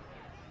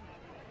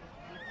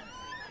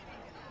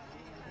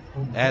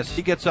as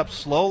he gets up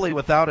slowly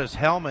without his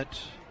helmet.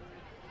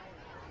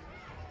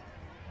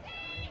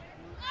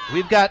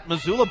 We've got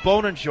Missoula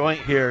Bone and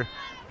Joint here,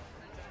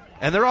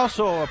 and they're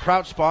also a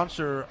proud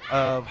sponsor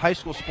of high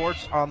school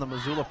sports on the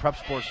Missoula Prep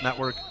Sports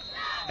Network,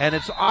 and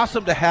it's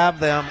awesome to have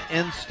them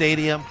in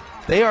stadium.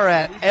 They are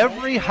at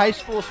every high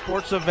school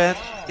sports event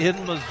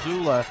in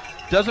Missoula.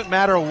 Doesn't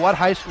matter what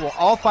high school,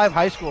 all 5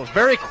 high schools.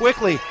 Very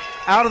quickly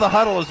out of the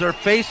huddle as they're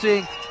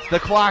facing the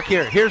clock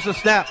here. Here's the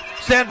snap.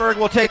 Sandberg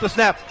will take the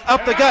snap.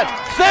 Up the gut.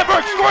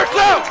 Sandberg squirts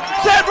out.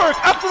 Sandberg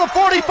up to the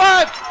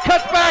 45.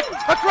 Cuts back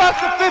across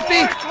the 50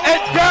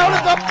 and down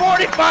at the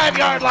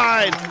 45-yard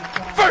line.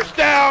 1st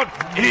down,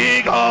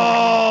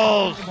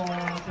 Eagles.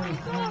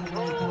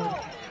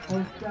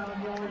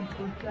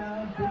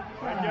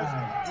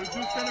 We're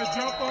just going to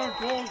jump on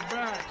Cole's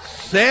back.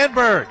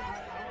 Sandberg.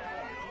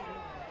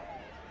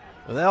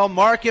 They'll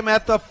mark him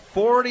at the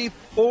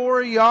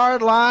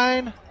 44-yard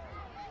line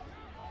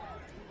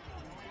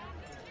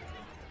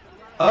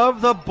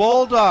of the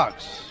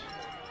Bulldogs.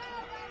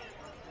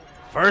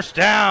 1st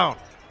down.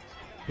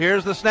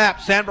 Here's the snap.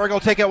 Sandberg will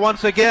take it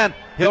once again.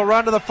 He'll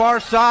run to the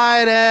far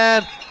side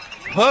and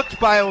hooked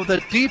by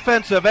the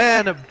defensive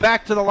end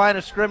back to the line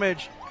of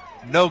scrimmage.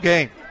 No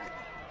gain.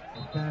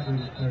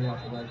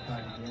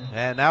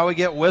 And now we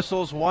get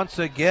whistles once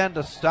again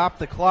to stop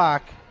the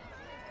clock.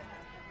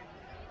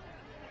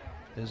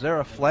 Is there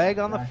a flag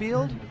on the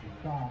field?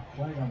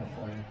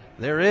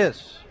 There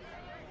is.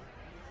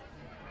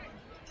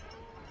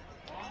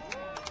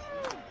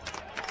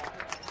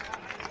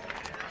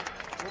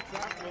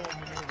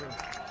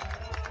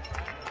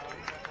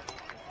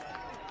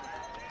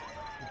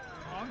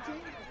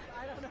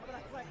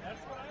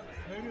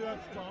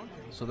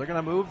 So they're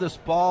going to move this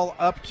ball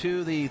up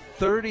to the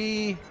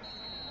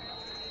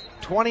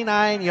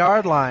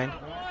 29-yard line.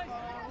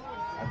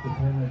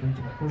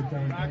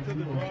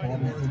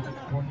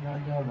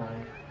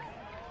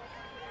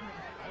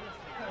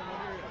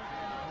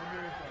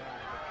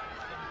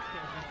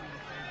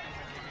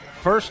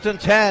 First and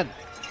 10.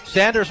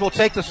 Sanders will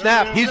take the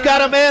snap. He's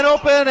got a man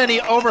open, and he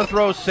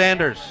overthrows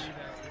Sanders.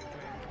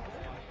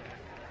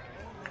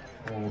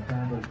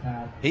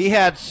 He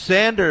had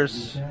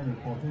Sanders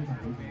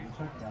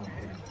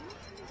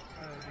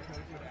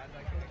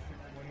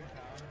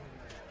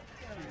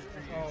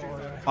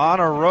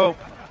on a rope.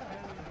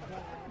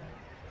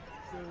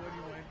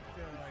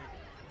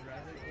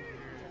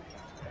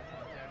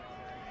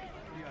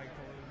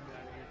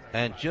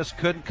 And just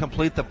couldn't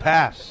complete the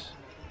pass.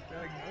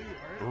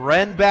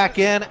 Wren back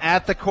in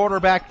at the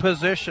quarterback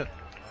position.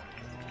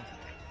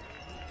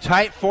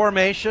 Tight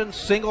formation,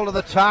 single to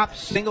the top,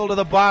 single to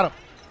the bottom.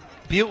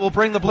 Butte will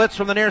bring the blitz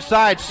from the near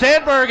side.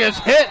 Sandberg is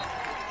hit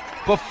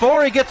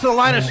before he gets to the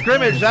line of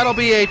scrimmage. That'll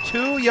be a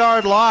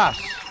 2-yard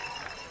loss.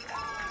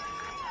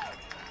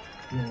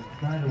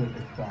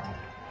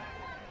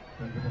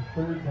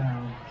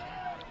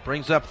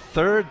 Brings up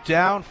 3rd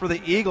down for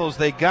the Eagles.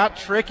 They got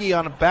tricky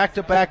on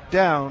back-to-back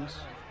downs.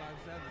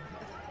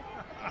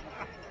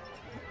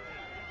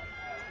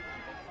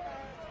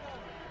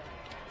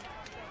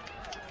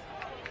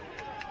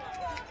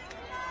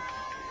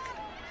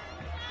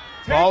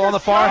 Ball on the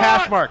far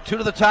hash mark. 2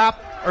 to the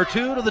top,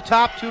 2 to the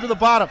top, 2 to the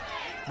bottom.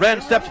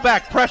 Wren steps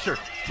back, pressure,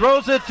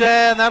 throws it,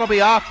 and that'll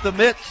be off the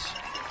mitts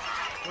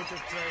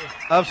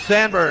of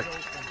Sandberg.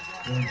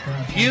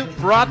 Butte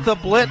brought the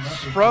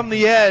blitz from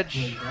the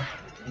edge.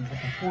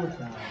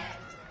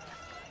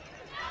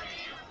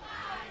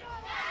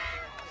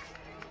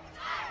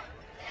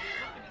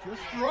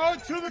 Just throw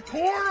it to the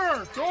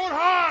corner. Throw it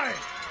high.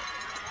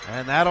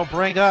 And that'll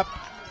bring up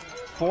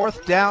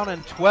 4th down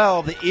and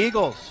 12. The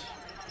Eagles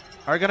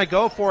are going to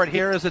go for it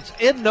here as it's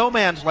in no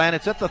man's land.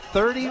 It's at the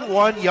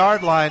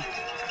 31-yard line.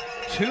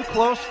 Too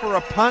close for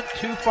a punt,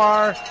 too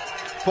far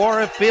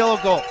for a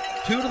field goal.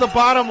 2 to the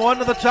bottom, 1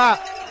 to the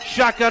top.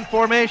 Shotgun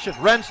formation.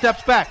 Wren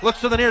steps back,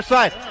 looks to the near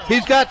side.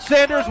 He's got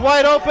Sanders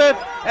wide open,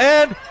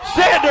 and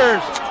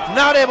Sanders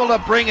not able to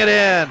bring it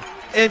in.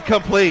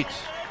 Incomplete.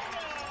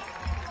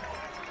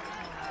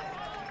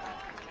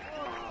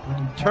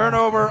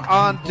 Turnover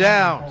on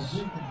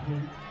downs.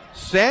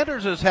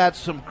 Sanders has had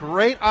some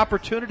great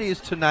opportunities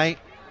tonight.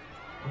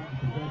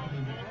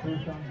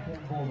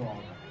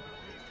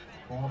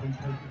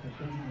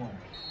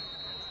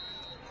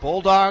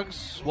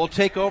 Bulldogs will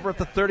take over at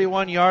the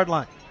 31-yard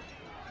line.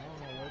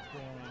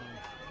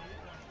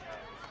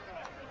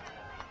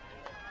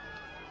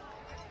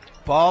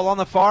 Ball on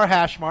the far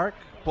hash mark.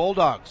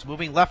 Bulldogs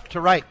moving left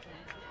to right.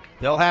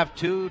 They'll have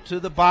 2 to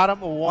the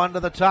bottom, 1 to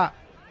the top.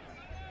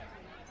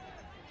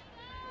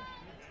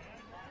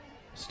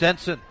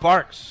 Stenson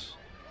barks.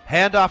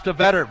 Handoff to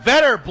Vetter.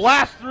 Vetter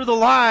blasts through the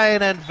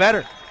line, and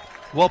Vetter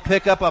will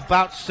pick up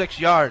about 6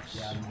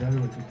 yards.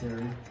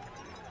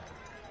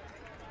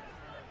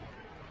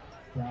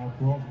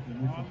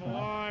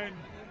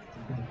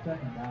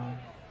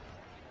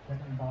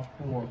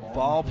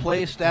 Ball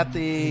placed at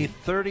the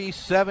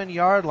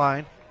 37-yard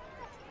line.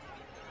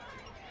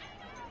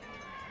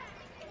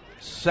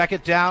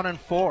 2nd down and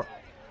 4.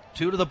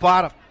 2 to the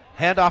bottom.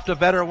 Handoff to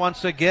Vetter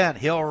once again.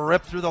 He'll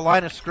rip through the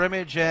line of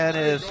scrimmage and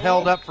is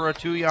held up for a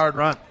 2-yard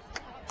run.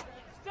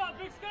 Stop,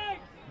 Big Sky!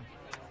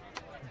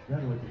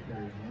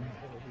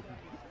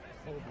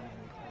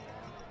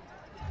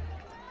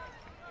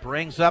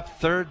 Brings up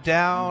 3rd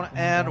down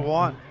and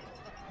 1.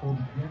 2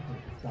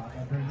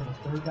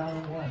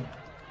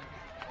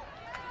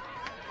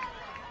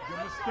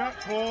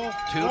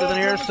 to the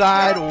near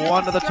side,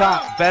 1 to the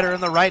top. Vetter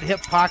in the right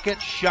hip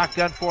pocket,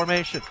 shotgun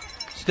formation.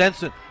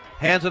 Stenson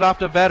hands it off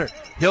to Vetter.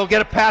 He'll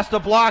get it past the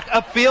block,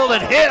 upfield,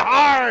 and hit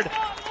hard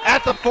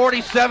at the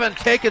 47,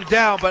 taken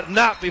down, but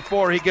not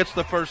before he gets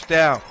the 1st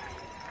down.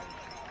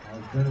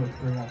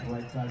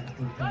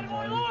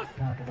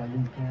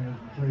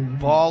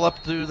 Ball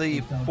up to the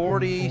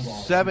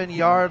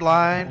 47-yard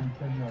line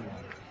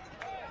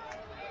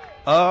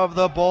of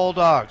the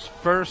Bulldogs.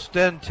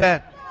 1st and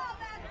 10.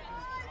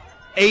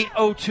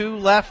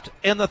 8:02 left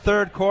in the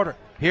 3rd quarter.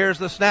 Here's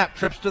the snap,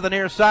 trips to the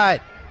near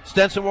side.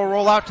 Stenson will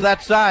roll out to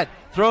that side.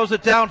 Throws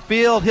it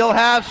downfield. He'll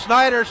have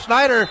Snyder.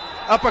 Snyder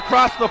up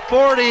across the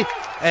 40,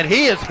 and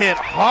he is hit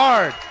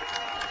hard.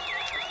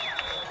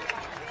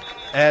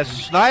 As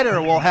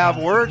Snyder will have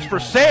words for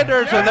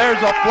Sanders, and there's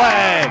a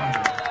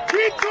flag.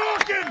 Keep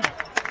talking.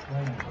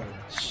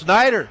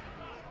 Snyder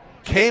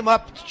came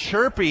up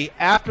chirpy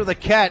after the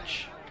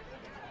catch.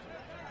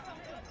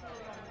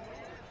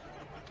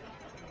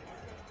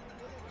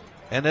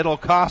 And it'll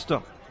cost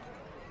him.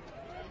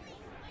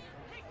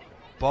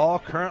 Ball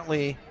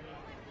currently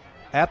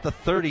at the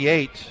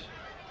 38.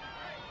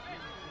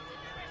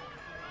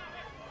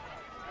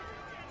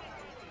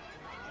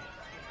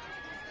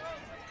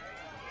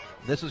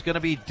 This is going to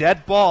be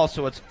dead ball,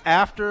 so it's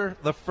after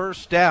the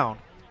 1st down.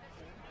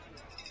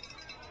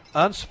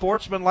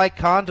 Unsportsmanlike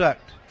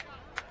conduct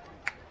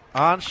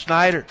on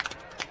Snyder.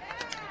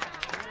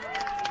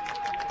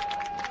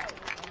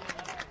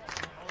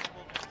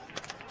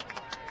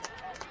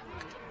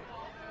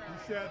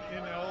 He said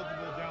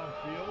ineligible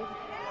downfield.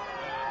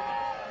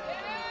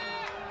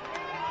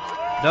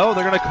 No,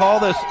 they're going to call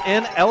this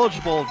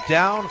ineligible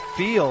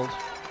downfield.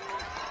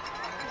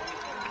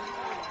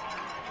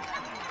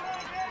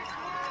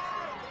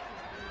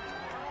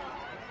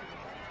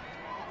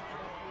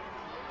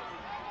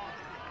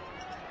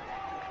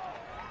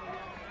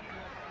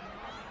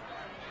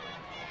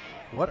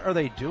 What are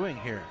they doing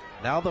here?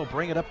 Now they'll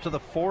bring it up to the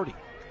 40.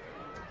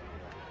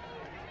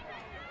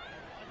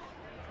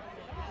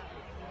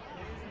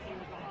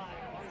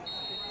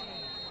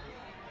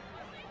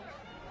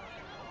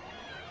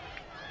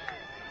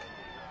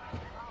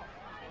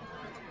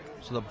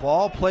 So the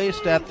ball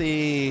placed at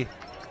the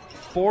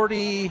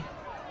 40. Who's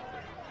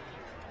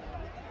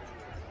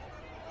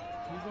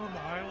on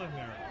the island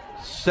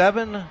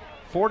there?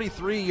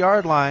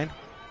 43-yard line.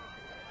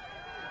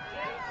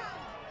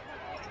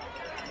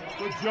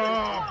 Good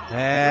job.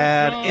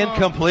 And Good job.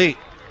 incomplete.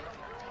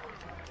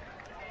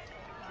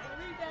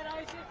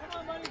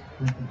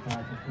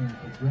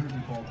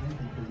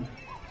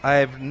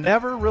 I've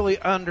never really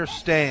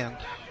understand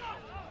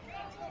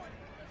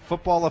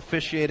football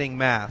officiating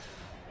math.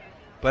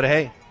 But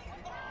hey,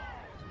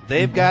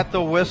 they've got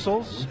the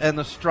whistles and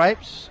the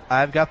stripes.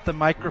 I've got the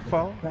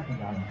microphone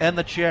and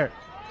the chair.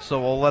 So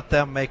we'll let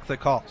them make the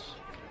calls.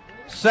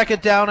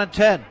 2nd down and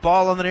 10.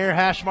 Ball on the near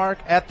hash mark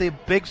at the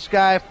Big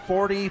Sky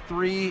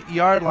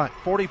 43-yard line,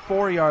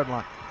 44-yard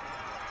line.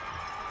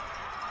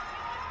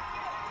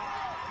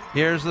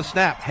 Here's the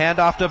snap.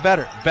 Handoff to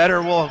Vetter.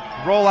 Vetter will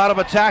roll out of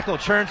a tackle,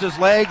 turns his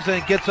legs,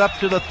 and gets up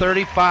to the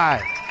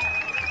 35.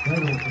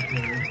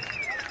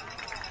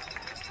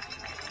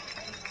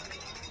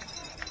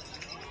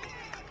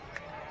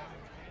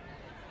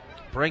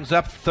 Brings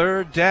up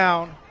third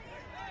down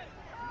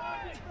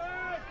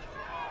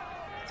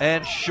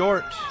and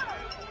short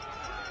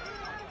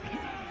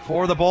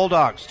for the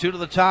Bulldogs. 2 to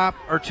the top,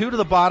 or 2 to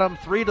the bottom,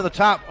 3 to the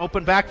top.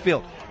 Open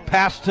backfield.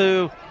 Pass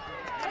to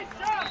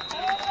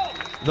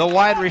the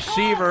wide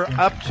receiver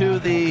up to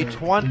the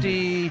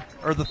 20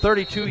 or the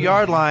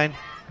 32-yard line,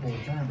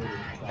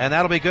 and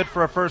that'll be good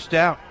for a first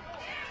down.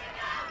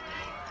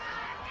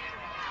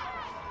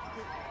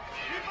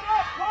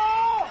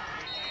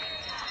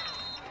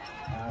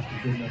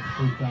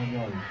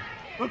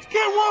 Let's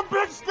get one,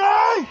 Big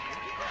Sky!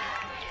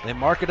 They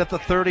mark it at the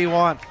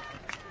 31.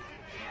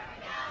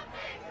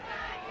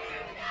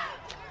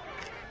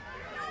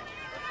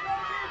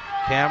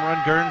 Cameron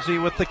Guernsey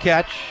with the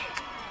catch.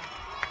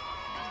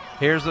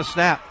 Here's the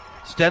snap.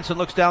 Stenson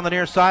looks down the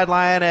near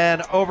sideline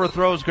and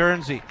overthrows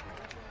Guernsey.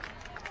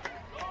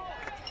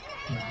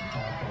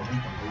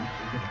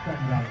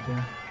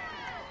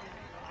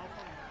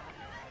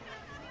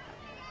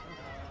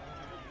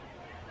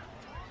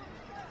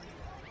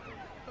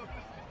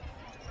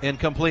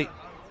 Incomplete.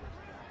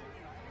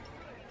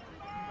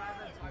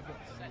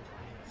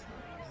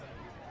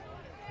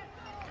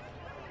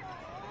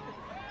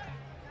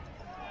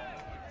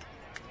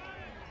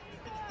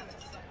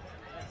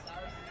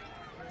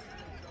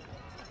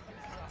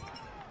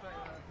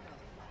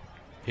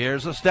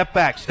 Here's a step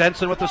back.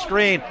 Stenson with the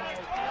screen.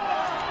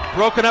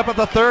 Broken up at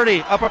the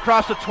 30, up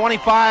across the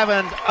 25,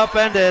 and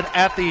upended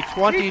at the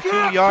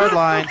 22-yard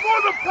line.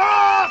 Before the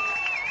pass!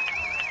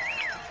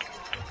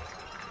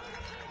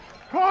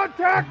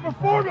 Contact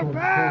before the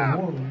pass!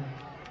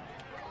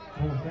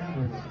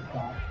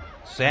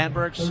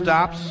 Sandberg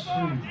stops.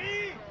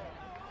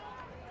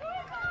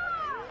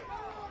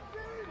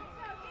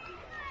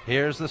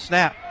 Here's the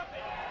snap.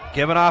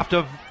 Given off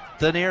to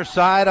the near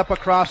side, up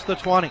across the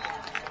 20.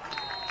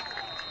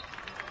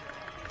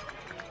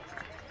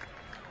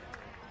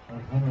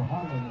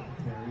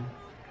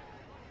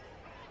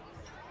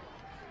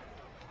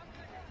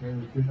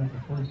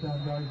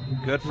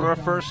 Good for a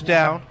first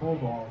down.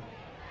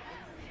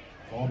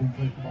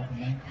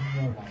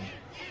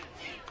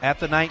 At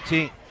the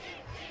 19.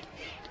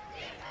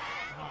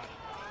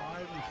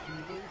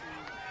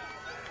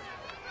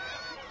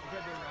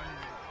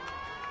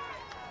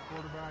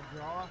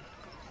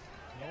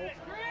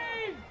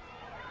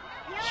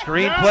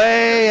 Screen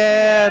play,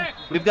 and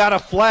we've got a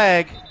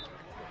flag.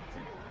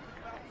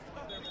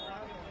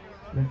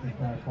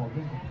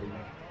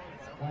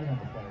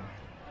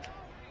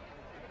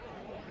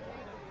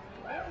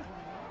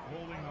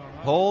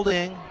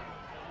 Holding.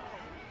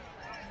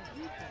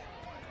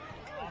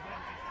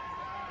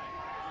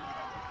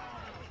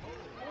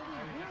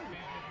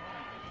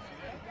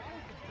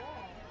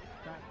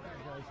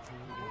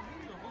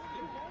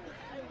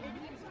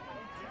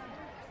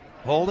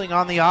 Holding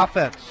on the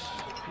offense.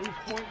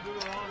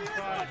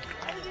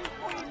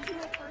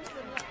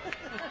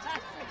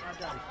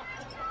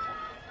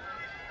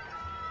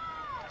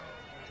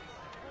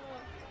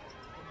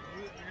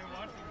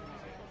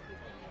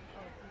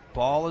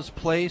 Ball is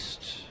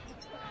placed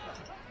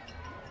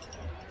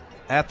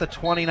at the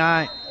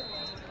 29.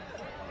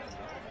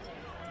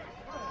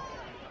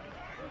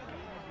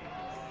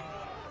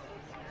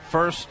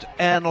 First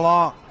and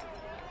long.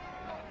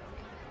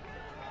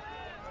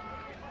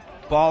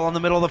 Ball in the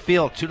middle of the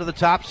field. 2 to the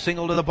top,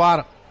 single to the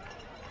bottom.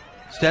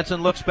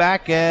 Stenson looks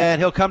back, and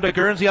he'll come to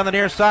Guernsey on the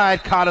near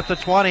side. Caught at the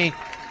 20,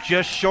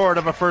 just short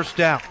of a first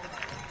down.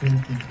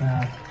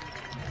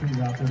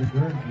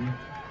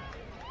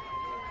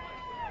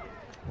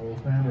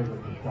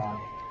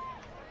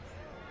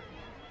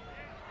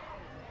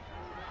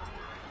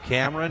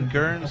 Cameron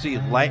Guernsey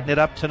lighting it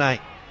up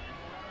tonight.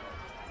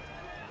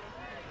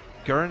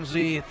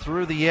 Guernsey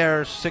through the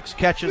air, 6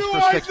 catches for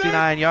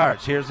 69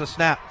 yards. Here's the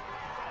snap.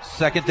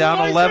 Second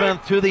down, 11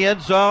 through the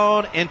end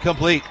zone,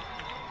 incomplete.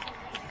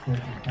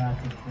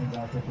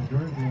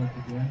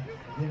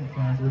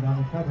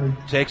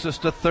 Takes us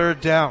to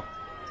third down.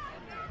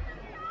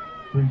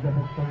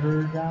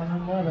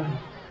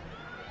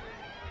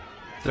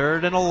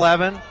 Third and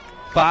 11,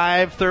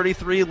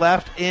 5:33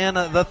 left in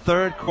the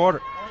third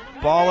quarter.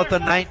 Ball at the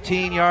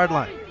 19-yard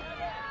line.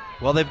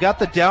 Well, they've got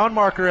the down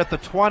marker at the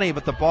 20,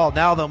 but the ball,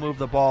 now they'll move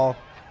the ball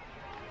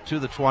to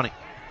the 20.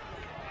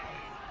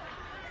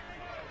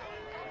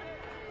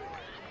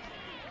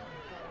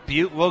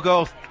 Butte will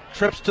go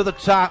trips to the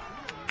top,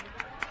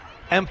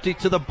 empty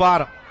to the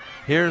bottom.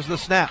 Here's the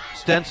snap.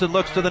 Stenson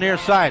looks to the near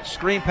side.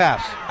 Screen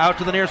pass out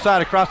to the near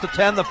side across the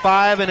 10, the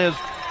 5, and is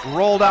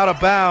rolled out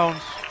of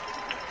bounds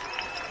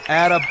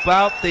at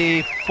about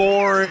the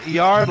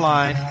 4-yard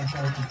line.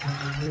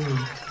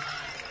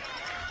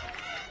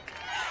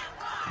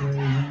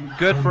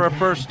 Good for a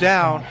first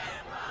down.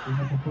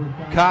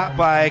 Caught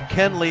by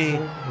Kenley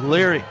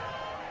Leary.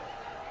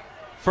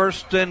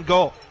 First and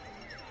goal.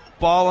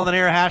 Ball on the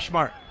near hash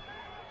mark.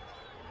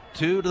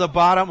 2 to the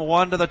bottom,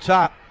 1 to the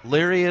top.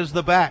 Leary is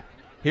the back.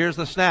 Here's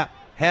the snap.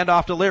 Hand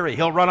off to Leary.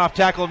 He'll run off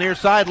tackle near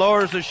side,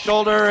 lowers his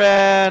shoulder,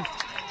 and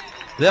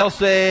they'll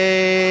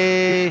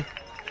say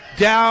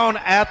down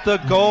at the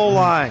goal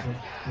line.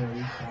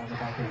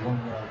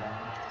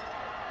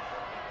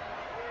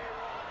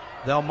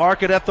 They'll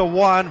mark it at the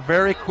 1,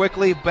 very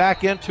quickly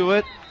back into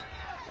it,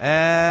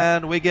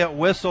 and we get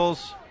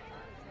whistles.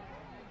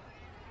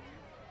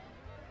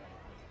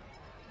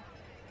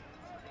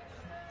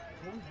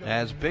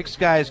 As Big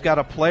Sky's got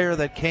a player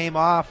that came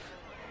off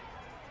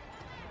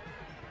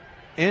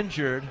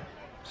injured,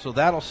 so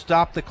that'll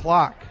stop the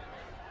clock.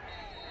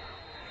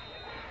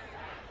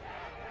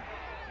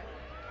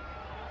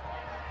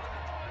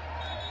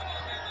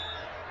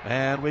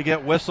 And we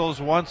get whistles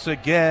once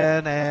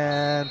again,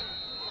 and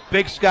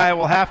Big Sky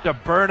will have to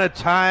burn a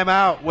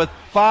timeout with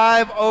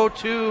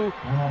 5:02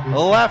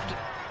 left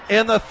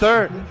in the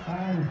third.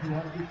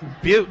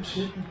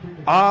 Butte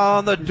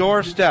on the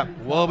doorstep.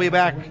 We'll be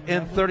back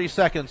in 30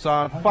 seconds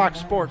on Fox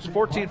Sports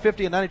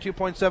 1450 and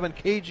 92.7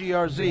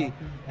 KGRZ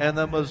and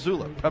the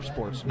Missoula Prep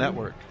Sports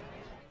Network.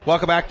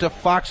 Welcome back to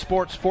Fox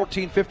Sports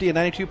 1450 and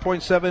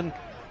 92.7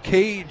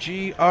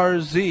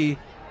 KGRZ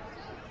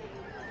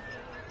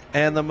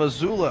and the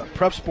Missoula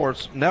Prep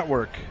Sports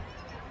Network,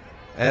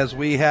 as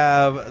we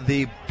have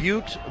the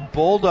Butte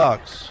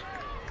Bulldogs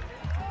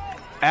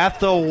at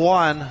the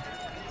 1,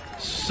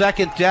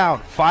 second down,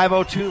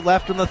 5:02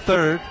 left in the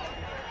third.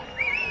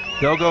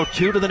 They'll go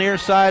 2 to the near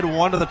side,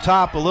 1 to the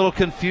top. A little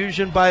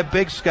confusion by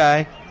Big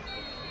Sky,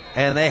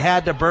 and they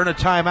had to burn a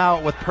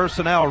timeout with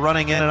personnel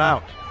running in and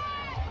out.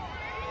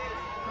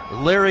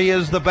 Leary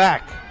is the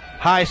back.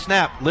 High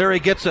snap. Leary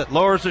gets it,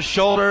 lowers his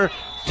shoulder.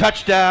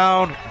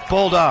 Touchdown,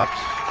 Bulldogs.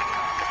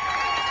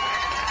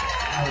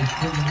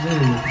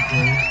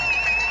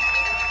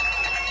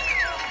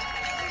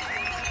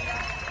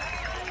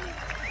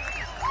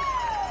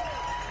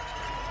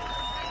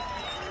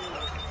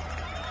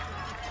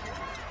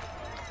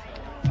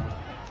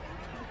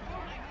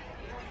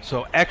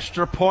 So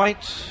extra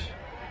points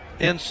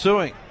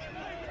ensuing.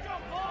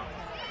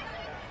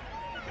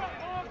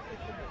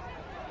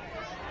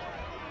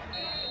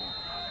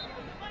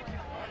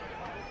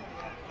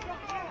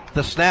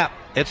 The snap,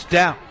 it's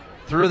down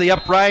through the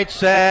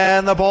uprights,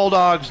 and the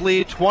Bulldogs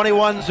lead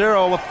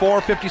 21-0 with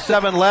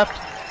 4:57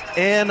 left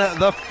in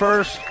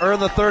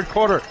the third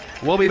quarter.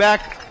 We'll be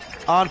back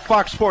on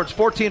Fox Sports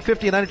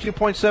 1450 and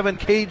 92.7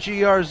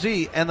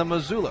 KGRZ and the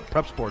Missoula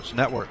Prep Sports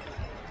Network.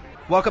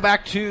 Welcome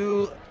back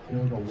to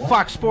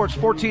Fox Sports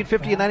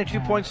 1450 and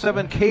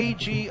 92.7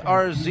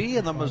 KGRZ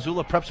and the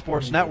Missoula Prep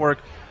Sports Network.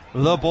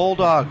 The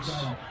Bulldogs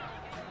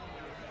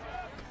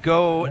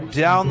go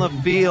down the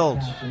field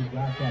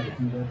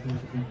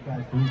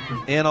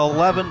in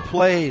 11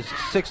 plays,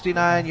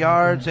 69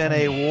 yards, and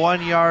a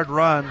 1-yard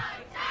run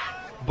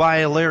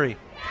by Leary.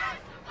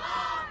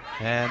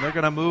 And they're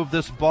going to move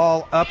this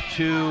ball up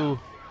to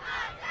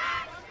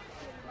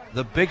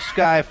the Big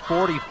Sky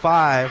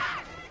 45.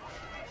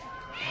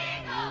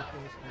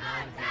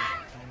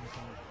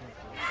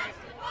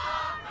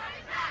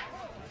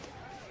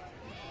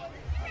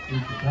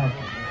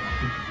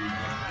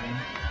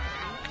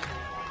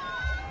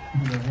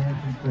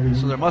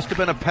 So there must have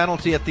been a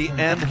penalty at the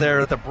end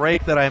there at the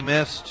break that I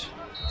missed,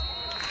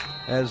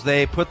 as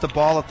they put the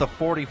ball at the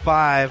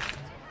 45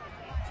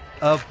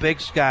 of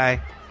Big Sky.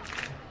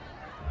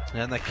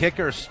 And the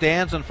kicker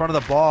stands in front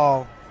of the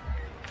ball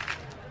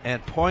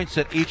and points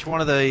at each one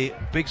of the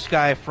Big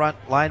Sky front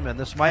linemen.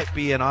 This might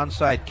be an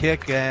onside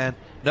kick, and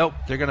nope,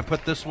 they're going to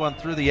put this one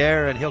through the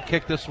air, and he'll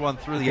kick this one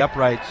through the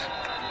uprights.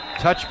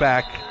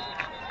 Touchback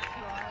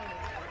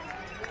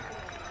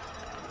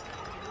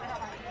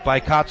by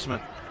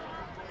Kotzman.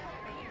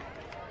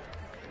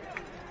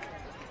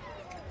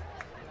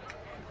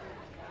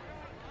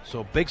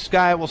 So Big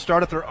Sky will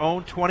start at their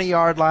own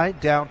 20-yard line,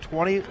 down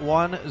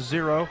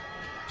 21-0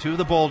 to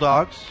the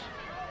Bulldogs.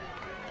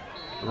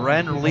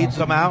 Wren leads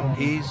them out.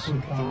 He's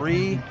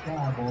 3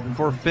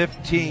 for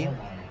 15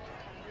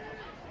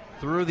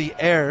 through the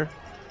air.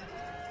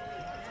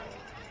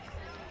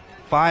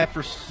 5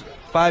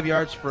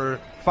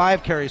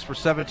 carries for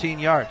 17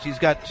 yards. He's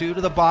got 2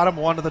 to the bottom,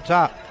 1 to the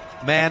top.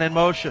 Man in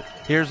motion.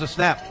 Here's the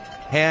snap.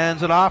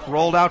 Hands it off.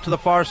 Rolled out to the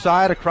far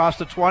side across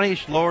the 20.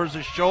 Lowers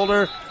his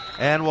shoulder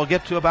and will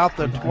get to about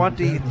the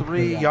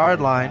 23-yard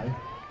line.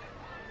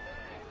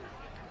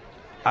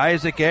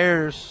 Isaac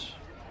Ayers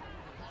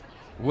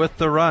with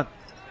the run.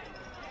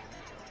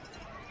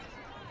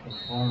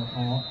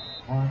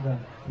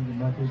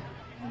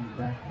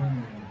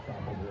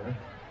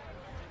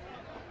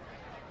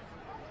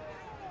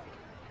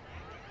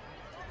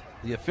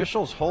 The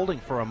official's holding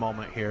for a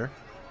moment here.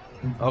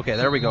 Okay,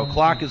 there we go.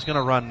 Clock is going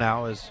to run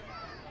now as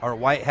our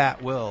white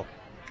hat will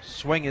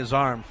swing his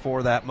arm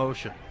for that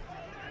motion.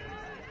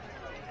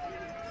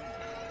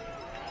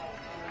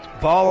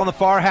 Ball on the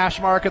far hash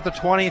mark at the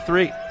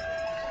 23.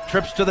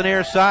 Trips to the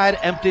near side,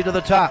 empty to the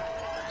top.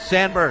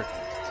 Sandberg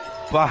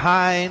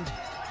behind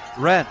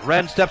Wren.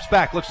 Wren steps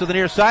back, looks to the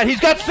near side. He's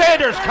got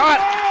Sanders caught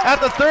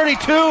at the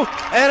 32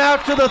 and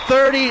out to the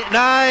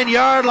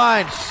 39-yard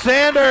line.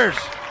 Sanders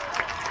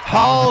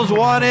hauls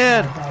one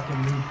in.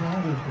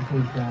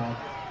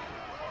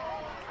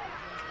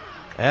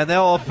 And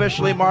they'll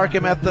officially mark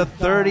him at the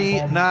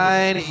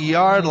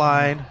 39-yard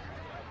line.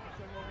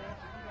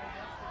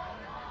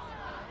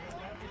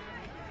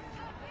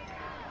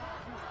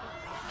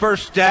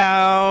 First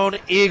down,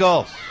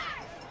 Eagles.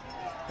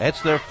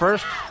 It's their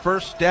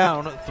first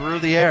down through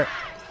the air.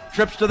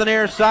 Trips to the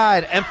near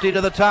side, empty to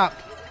the top.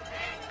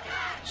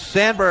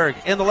 Sandberg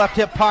in the left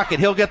hip pocket.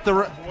 He'll get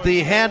the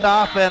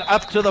handoff and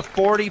up to the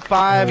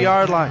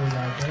 45-yard line.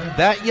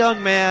 That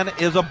young man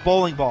is a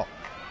bowling ball.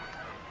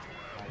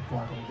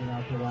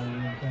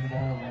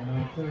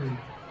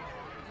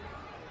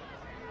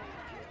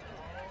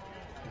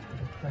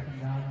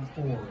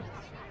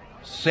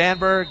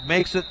 Sandberg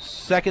makes it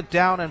 2nd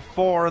down and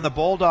 4, and the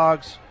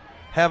Bulldogs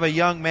have a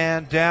young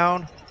man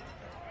down.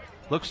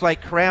 Looks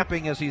like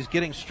cramping as he's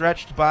getting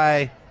stretched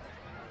by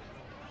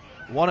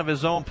one of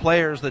his own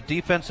players, the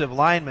defensive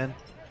lineman.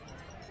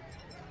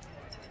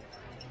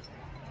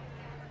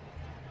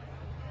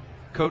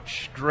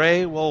 Coach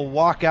Gray will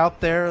walk out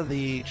there.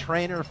 The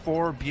trainer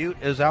for Butte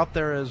is out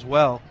there as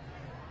well.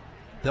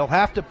 They'll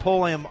have to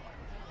pull him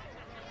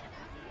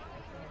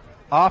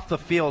off the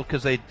field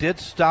because they did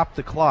stop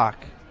the clock.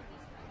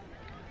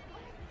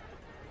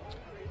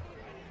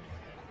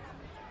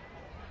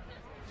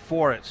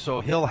 For it,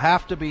 so he'll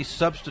have to be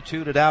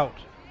subbed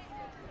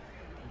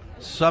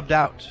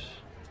out.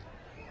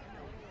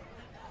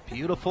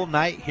 Beautiful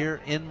night here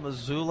in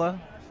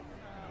Missoula.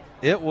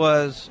 It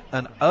was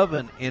an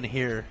oven in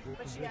here.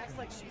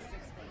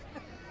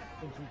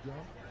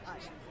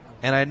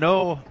 And I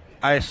know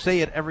I say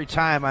it every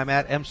time I'm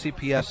at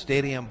MCPS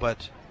Stadium,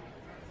 but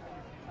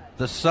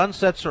the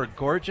sunsets are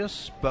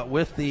gorgeous, but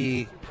with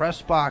the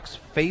press box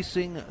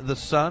facing the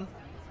sun,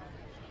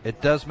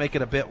 it does make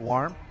it a bit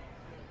warm.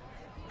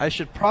 I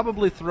should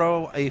probably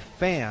throw a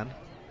fan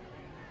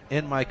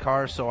in my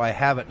car so I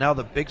have it. Now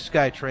the Big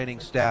Sky training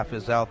staff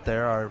is out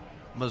there, our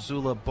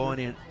Missoula Bone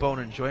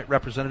and Joint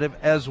representative,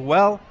 as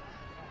well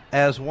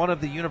as one of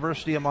the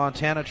University of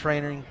Montana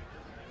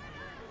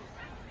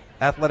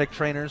athletic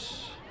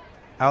trainers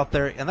out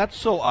there. And that's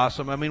so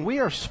awesome. I mean, we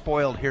are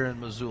spoiled here in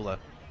Missoula.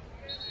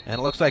 And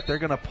it looks like they're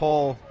going to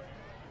pull.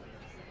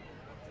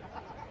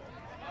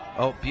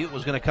 Oh, Butte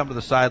was going to come to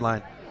the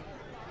sideline.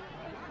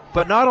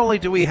 But not only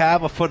do we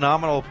have a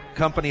phenomenal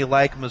company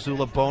like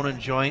Missoula Bone and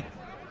Joint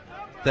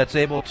that's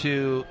able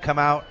to come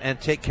out and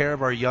take care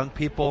of our young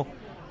people,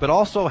 but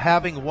also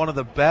having one of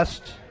the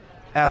best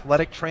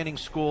athletic training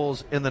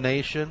schools in the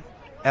nation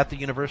at the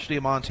University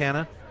of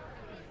Montana.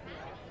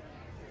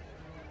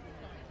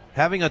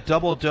 Having a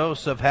double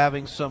dose of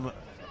having some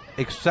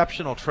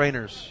exceptional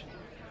trainers.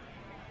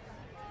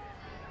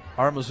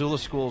 Our Missoula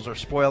schools are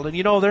spoiled. And,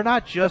 you know, they're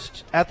not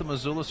just at the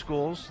Missoula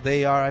schools.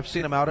 They are, I've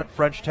seen them out at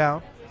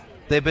Frenchtown.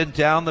 They've been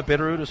down the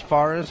Bitterroot as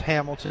far as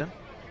Hamilton.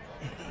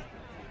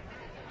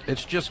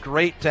 It's just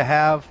great to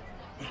have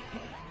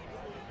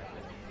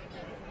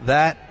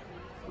that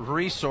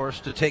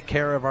resource to take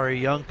care of our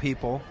young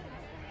people.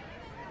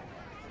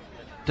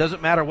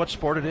 Doesn't matter what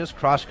sport it is,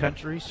 cross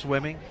country,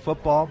 swimming,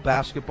 football,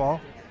 basketball.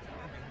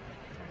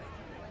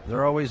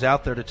 They're always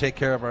out there to take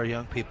care of our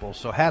young people.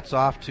 So hats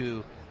off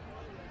to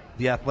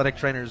the athletic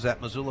trainers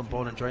at Missoula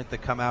Bone and Joint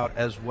that come out,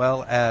 as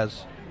well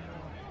as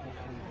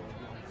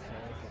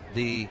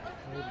the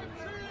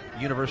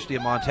University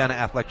of Montana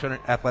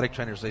athletic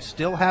trainers. They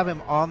still have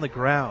him on the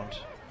ground,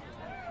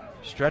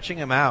 stretching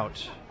him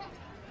out.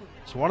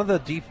 It's one of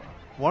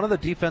the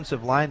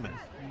defensive linemen.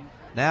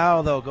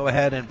 Now they'll go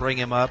ahead and bring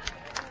him up.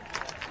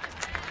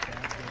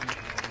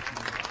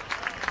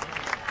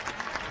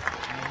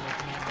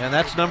 And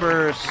that's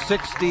number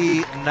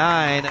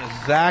 69,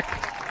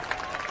 Zach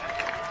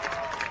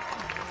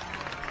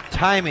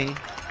Timey,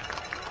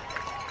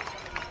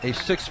 a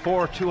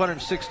 6'4",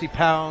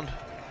 260-pound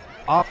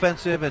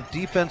offensive and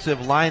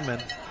defensive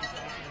lineman.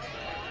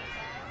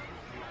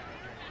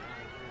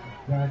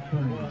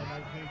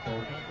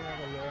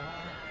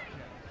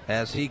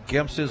 As he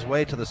gimps his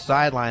way to the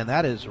sideline.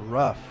 That is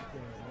rough.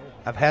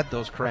 I've had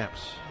those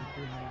cramps.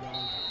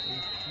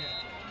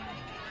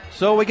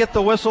 So we get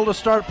the whistle to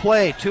start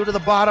play. 2 to the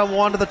bottom,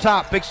 1 to the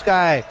top. Big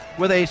Sky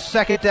with a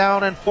 2nd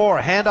down and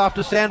 4. Handoff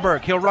to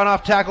Sandberg. He'll run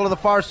off tackle to the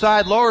far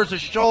side, lowers his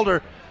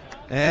shoulder,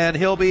 and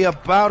he'll be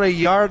about 1.5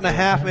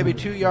 yards, maybe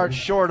 2 yards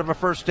short of a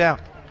first down.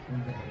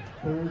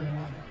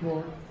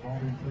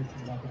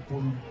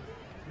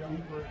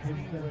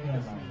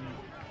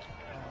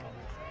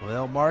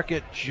 They'll mark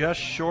it just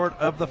short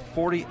of the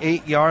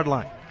 48-yard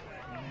line.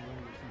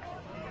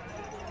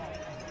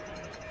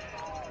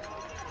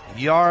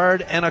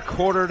 Yard and a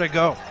quarter to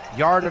go.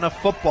 Yard and a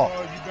football.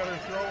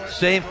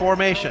 Same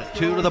formation.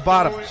 2 to the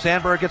bottom.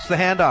 Sandberg gets the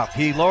handoff.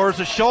 He lowers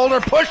his shoulder,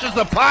 pushes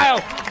the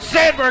pile.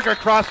 Sandberg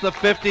across the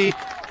 50,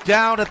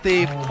 down at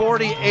the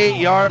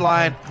 48-yard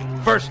line.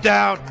 First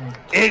down,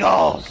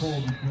 Eagles.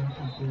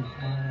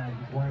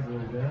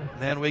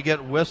 Then we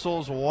get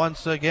whistles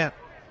once again.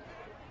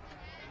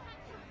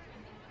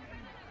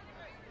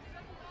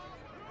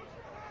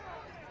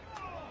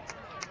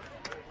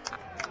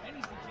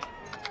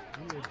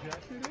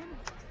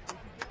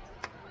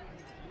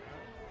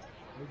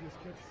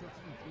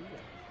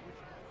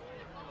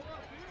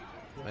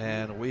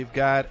 And we've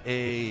got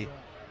a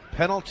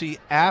penalty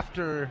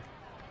after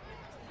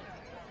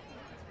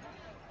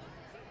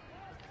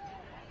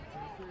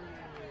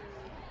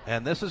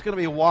And this is going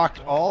to be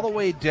walked all the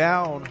way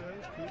down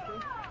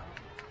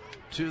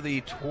to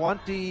the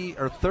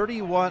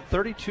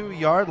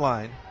 32-yard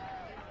line.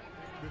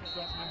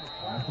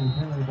 After the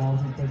penalty ball,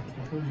 he takes it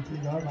to the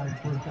 32-yard line.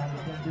 First down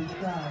and 10, Big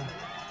Sky.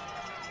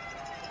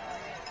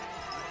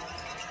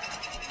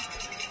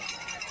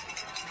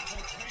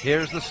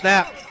 Here's the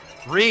snap.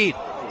 Reed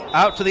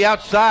out to the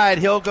outside.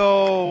 He'll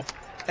go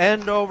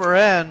end over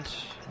end.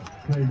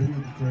 Trey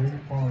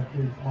Reed, ball is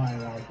Jay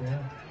Meyer out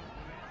there.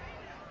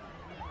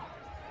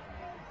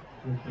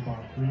 Just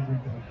about 3 to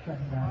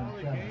second down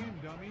and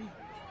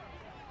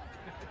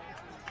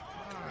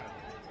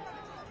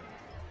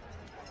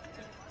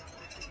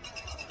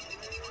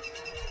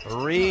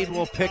 7. Reed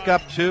will pick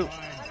up 2.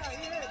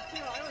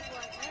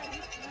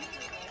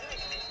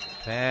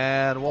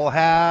 And we'll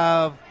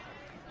have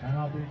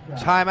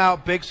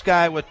timeout Big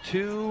Sky with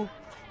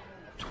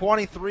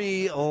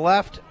 2:23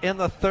 left in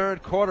the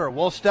third quarter.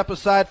 We'll step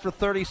aside for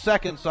 30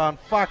 seconds on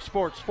Fox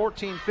Sports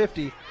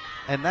 1450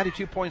 and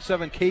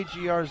 92.7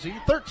 KGRZ,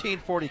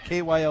 1340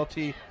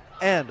 KYLT,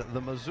 and the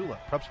Missoula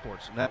Prep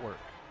Sports Network.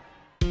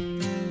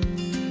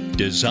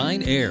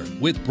 Design Air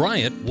with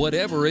Bryant,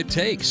 whatever it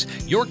takes.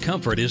 Your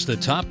comfort is the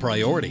top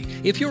priority.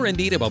 If you're in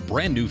need of a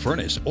brand new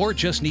furnace or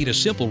just need a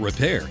simple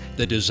repair,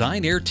 the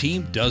Design Air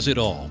team does it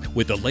all.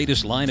 With the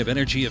latest line of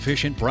energy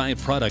efficient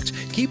Bryant products,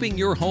 keeping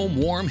your home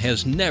warm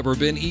has never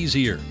been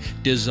easier.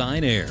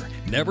 Design Air.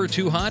 Never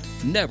too hot,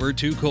 never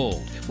too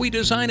cold. We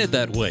design it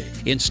that way.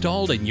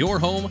 Installed in your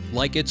home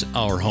like it's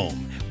our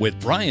home.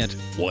 With Bryant,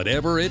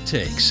 whatever it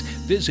takes.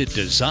 Visit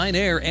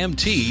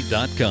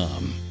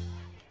designairmt.com.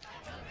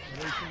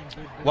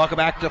 Welcome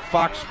back to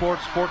Fox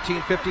Sports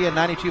 1450 and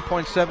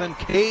 92.7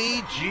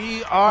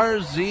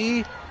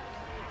 KGRZ.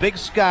 Big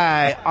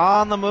Sky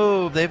on the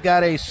move. They've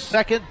got a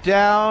second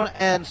down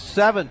and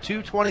 7.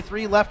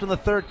 2:23 left in the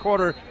third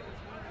quarter.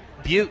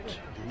 Butte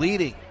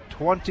leading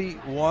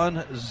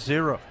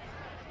 21-0.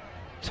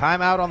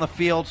 Timeout on the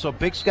field, so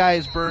Big Sky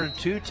has burned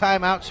 2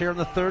 timeouts here in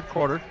the third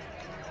quarter.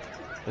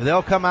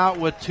 They'll come out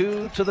with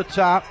 2 to the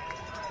top.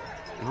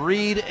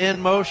 Reed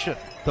in motion.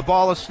 The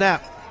ball is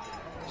snapped.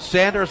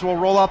 Sanders will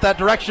roll out that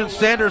direction.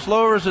 Sanders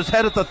lowers his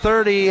head at the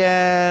 30,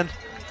 and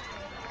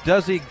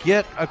does he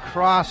get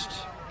across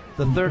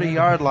the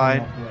 30-yard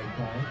line?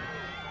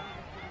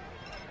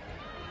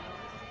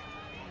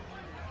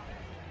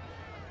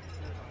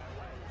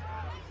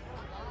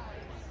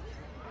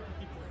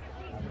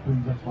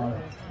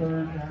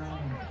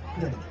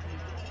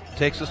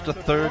 Takes us to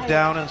 3rd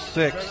down and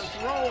 6.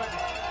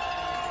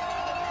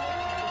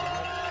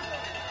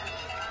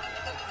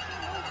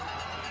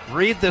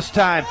 Reed this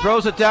time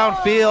throws it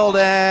downfield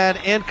and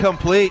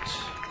incomplete.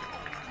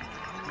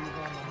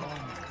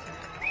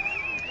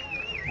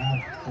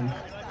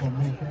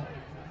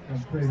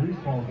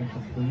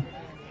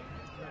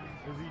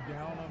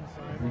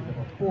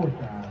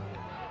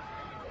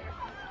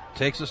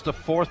 Takes us to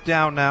 4th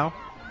down now.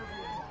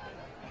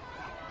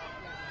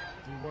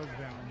 He was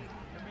down.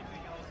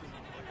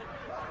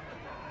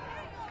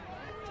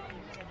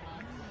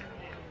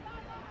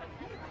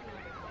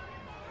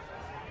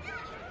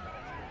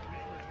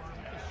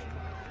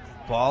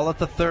 Ball at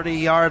the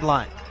 30-yard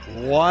line.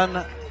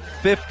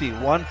 150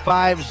 left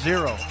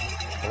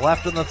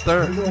in the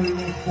third.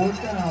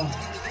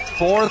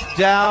 4th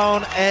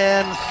down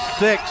and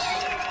 6.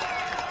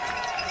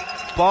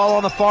 Ball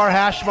on the far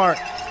hash mark.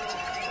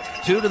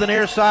 2 to the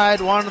near side,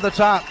 1 to the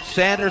top.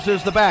 Sanders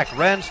is the back.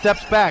 Wren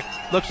steps back,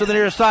 looks to the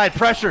near side,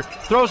 pressure,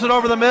 throws it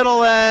over the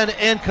middle and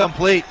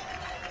incomplete.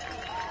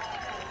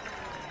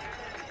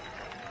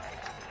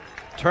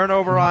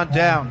 Turnover on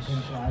downs.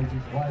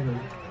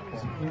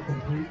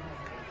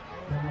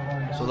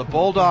 So the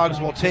Bulldogs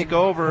will take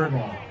over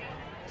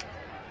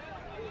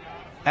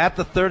at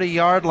the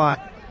 30-yard line.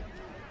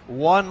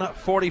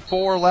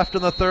 1:44 left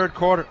in the third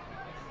quarter.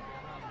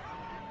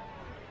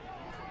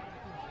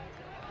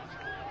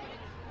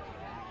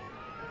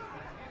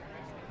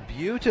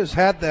 Butte has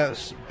had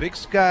this Big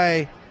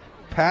Sky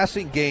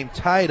passing game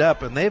tied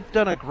up, and they've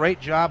done a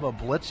great job of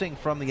blitzing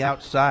from the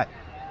outside.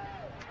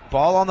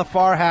 Ball on the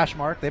far hash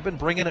mark. They've been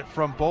bringing it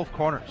from both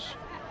corners.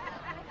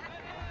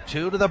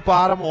 2 to the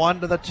bottom, 1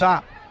 to the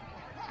top.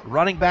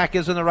 Running back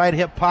is in the right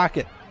hip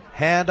pocket.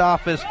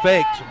 Handoff is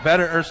faked.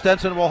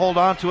 Stenson will hold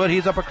on to it.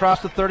 He's up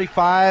across the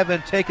 35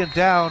 and taken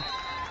down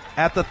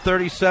at the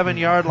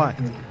 37-yard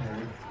line.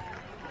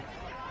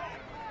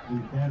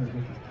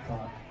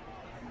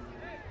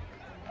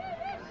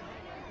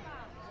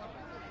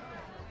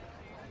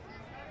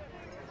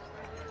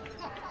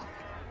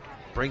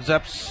 Brings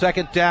up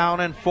 2nd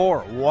down and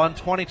 4.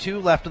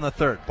 1:22 left in the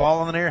third. Ball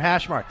on the near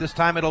hash mark. This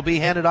time it'll be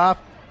handed off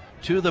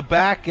to the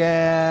back,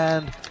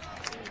 and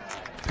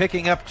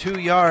picking up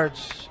 2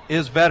 yards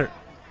is Vetter.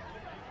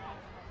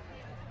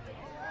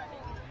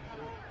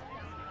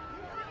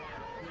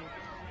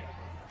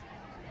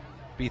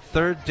 Be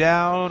 3rd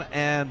down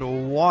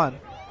and 1.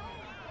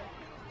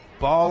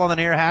 Ball on the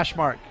near hash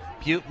mark.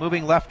 Butte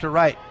moving left to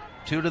right.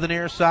 2 to the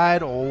near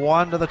side,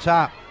 1 to the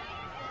top.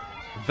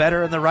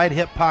 Vetter in the right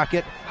hip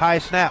pocket. High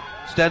snap.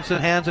 Stenson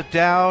hands it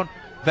down.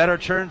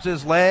 Vetter turns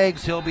his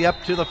legs. He'll be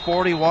up to the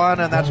 41,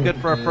 and that's good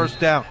for a first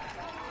down.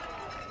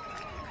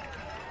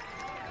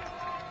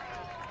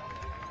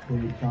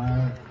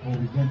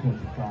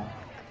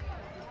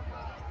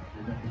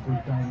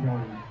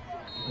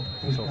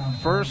 So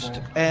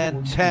first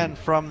and 10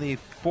 from the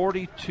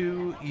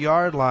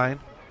 42-yard line.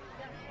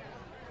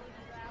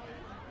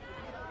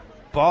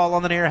 Ball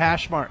on the near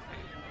hash mark.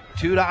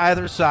 2 to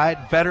either side.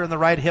 Vetter in the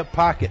right hip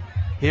pocket.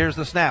 Here's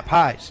the snap.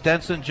 High.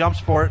 Stenson jumps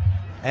for it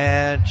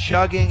and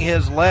chugging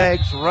his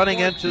legs, running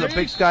into the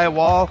Big Sky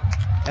wall,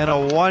 and a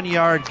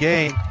 1-yard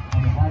gain.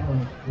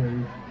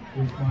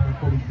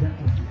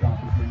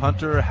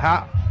 Hunter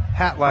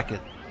Hatlacken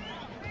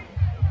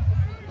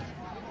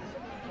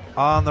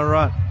on the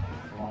run.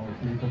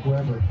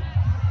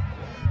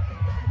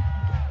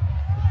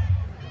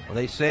 Well,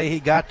 they say he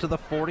got to the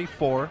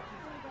 44.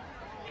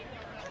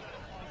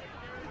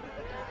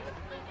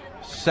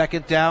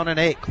 Second down and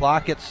 8.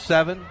 Clock at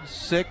 7,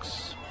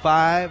 6,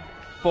 5,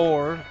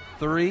 4,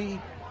 3,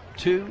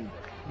 2,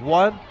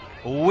 1.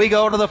 We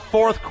go to the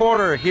fourth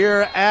quarter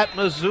here at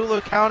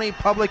Missoula County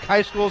Public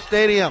High School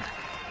Stadium,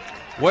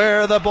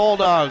 where the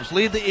Bulldogs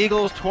lead the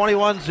Eagles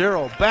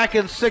 21-0. Back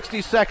in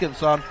 60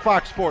 seconds on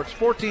Fox Sports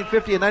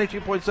 1450 and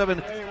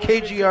 92.7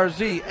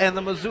 KGRZ and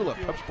the Missoula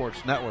Prep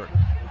Sports Network.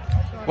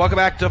 Welcome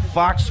back to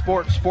Fox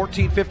Sports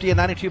 1450 and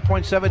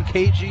 92.7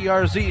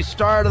 KGRZ.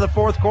 Start of the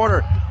fourth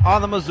quarter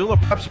on the Missoula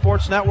Prep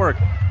Sports Network.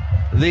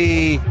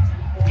 The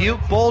Butte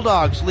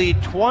Bulldogs lead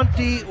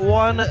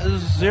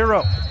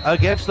 21-0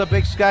 against the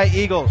Big Sky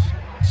Eagles.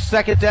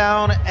 Second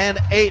down and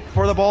 8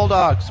 for the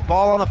Bulldogs.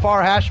 Ball on the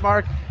far hash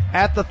mark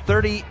at the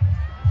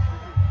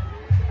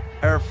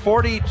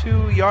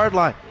 42-yard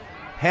line.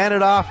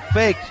 Handed off,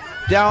 faked,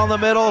 down the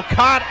middle,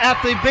 caught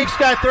at the Big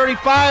Sky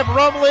 35,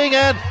 rumbling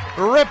and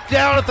ripped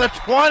down at the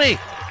 20.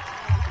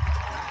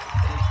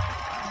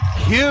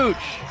 Huge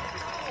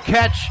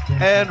catch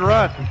and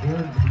run.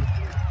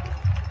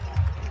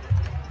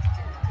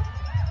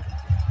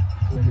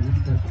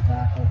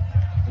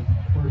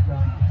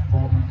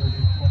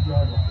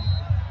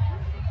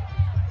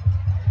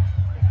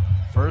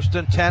 First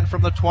and 10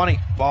 from the 20.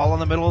 Ball in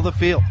the middle of the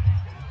field.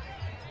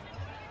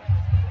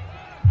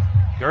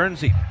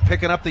 Guernsey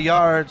picking up the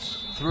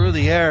yards through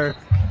the air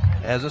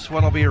as this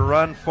one will be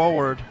run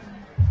forward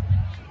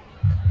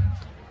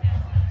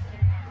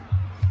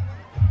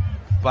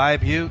by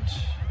Butte.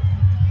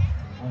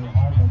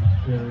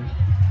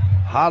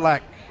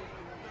 Halak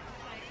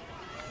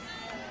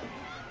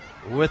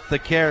with the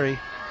carry.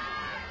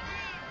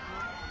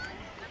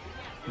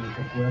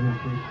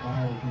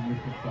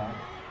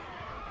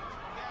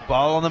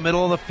 Ball in the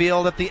middle of the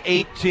field at the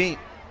 18.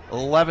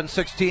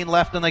 11-16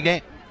 left in the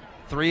game.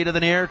 3 to the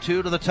near,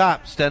 2 to the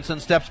top.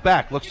 Stenson steps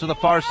back, looks to the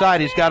far side.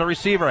 He's got a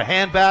receiver.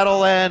 Hand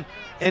battle and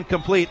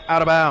incomplete,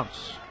 out of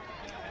bounds.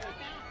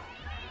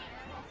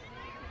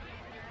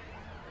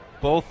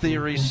 Both the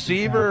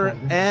receiver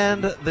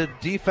and the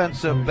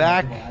defensive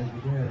back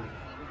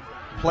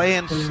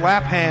playing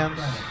slap hands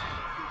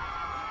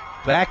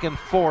back and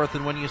forth.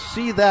 And when you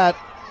see that,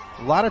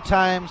 a lot of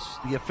times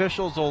the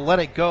officials will let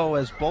it go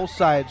as both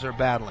sides are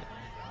battling.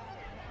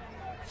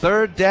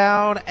 Third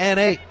down and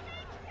 8.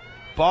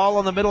 Ball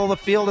in the middle of the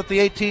field at the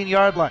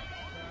 18-yard line.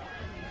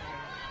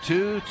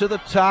 2 to the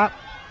top,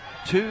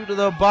 2 to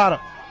the bottom.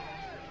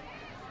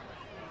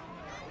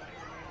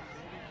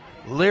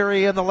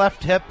 Leary in the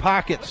left hip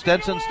pocket.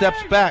 Stenson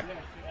steps back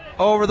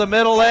over the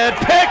middle and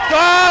picked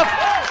off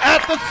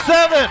at the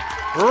 7.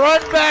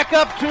 Run back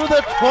up to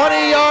the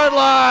 20-yard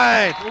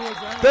line.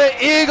 The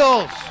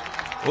Eagles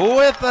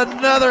with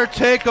another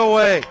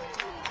takeaway.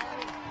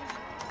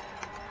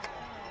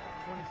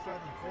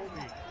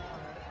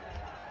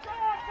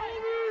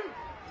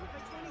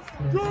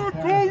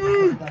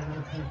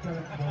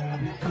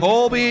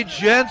 Colby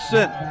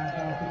Jensen.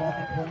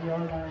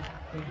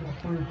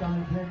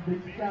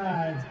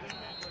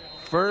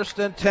 First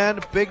and 10,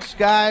 Big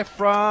Sky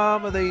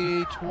from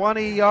the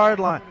 20-yard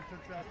line.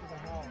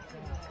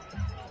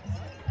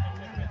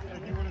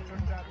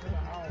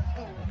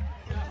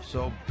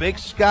 So Big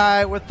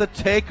Sky with the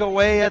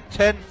takeaway at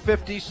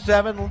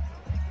 10:57,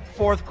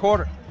 fourth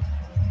quarter.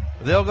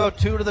 They'll go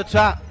 2 to the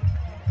top.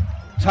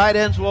 Tight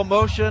ends will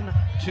motion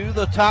to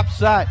the top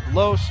side.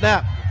 Low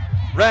snap.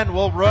 Wren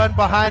will run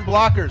behind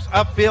blockers.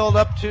 Upfield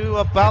up to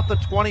about the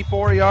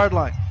 24-yard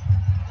line.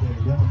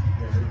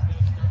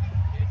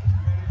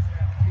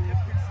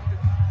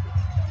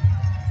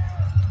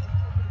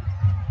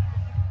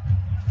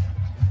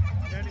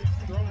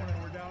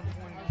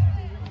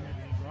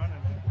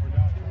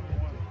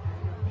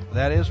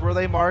 That is where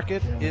they mark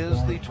it,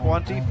 is the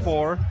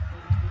 24.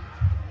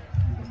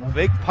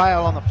 Big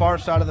pile on the far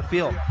side of the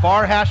field.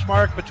 Far hash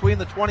mark between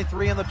the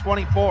 23 and the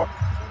 24.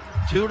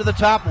 2 to the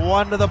top,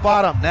 1 to the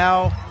bottom.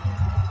 Now,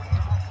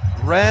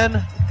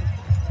 Wren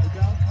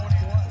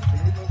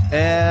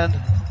and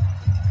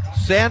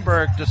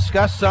Sandberg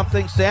discuss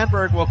something.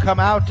 Sandberg will come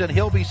out and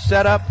he'll be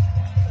set up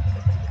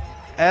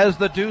as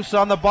the deuce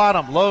on the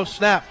bottom. Low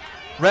snap.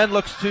 Wren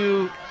looks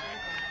to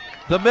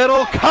the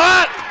middle.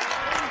 Caught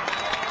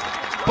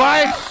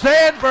by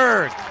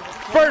Sandberg.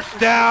 First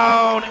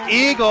down,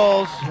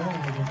 Eagles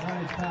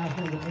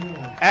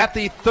at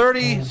the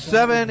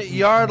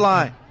 37-yard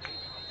line.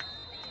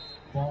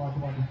 Ball at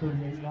about the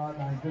 38-yard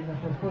line. Good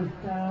enough for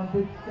first down,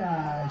 Big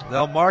Sky.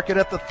 They'll mark it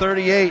at the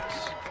 38.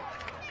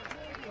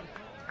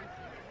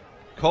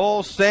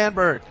 Cole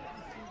Sandberg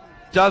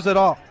does it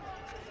all.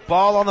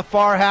 Ball on the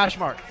far hash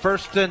mark.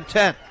 First and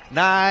 10.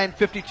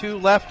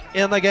 9:52 left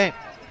in the game.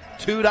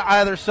 2 to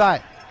either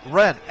side.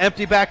 Wren,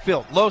 empty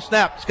backfield. Low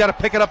snap. He's got to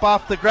pick it up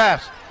off the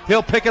grass.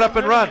 He'll pick it up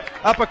and run.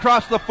 Up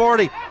across the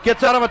 40.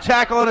 Gets out of a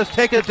tackle and is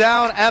taken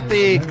down at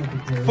the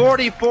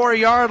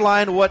 44-yard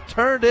line. What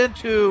turned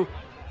into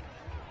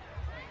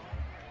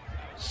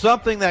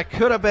something that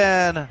could have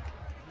been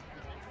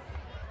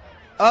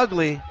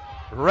ugly.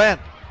 Wren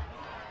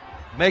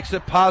makes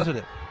it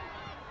positive.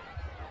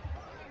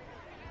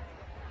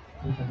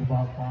 We took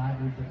about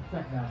 5. We took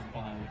second down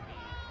 5.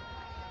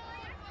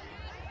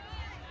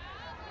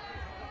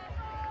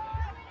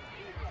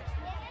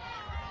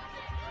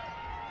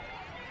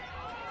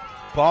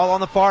 Ball on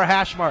the far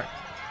hash mark.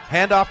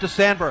 Hand off to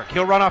Sandberg.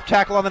 He'll run off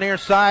tackle on the near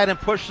side and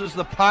pushes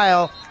the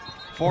pile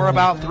for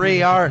about 3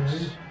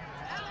 yards.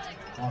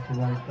 Off the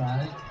right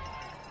side.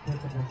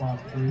 Picks up about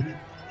 3.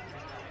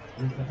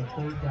 Brings up a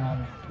third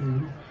down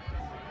and 2.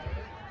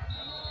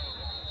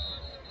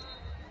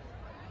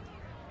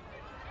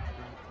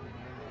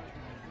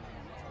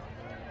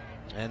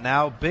 And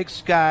now Big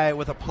Sky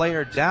with a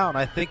player down.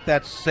 I think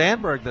that's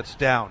Sandberg that's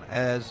down,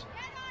 as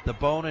the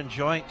bone and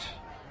joint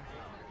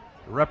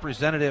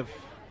representative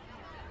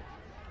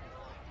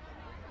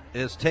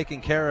is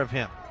taking care of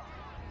him.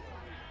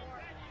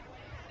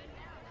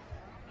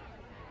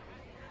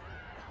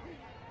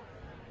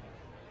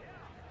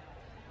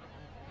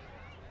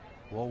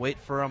 We'll wait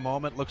for a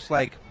moment. Looks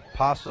like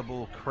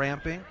possible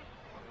cramping.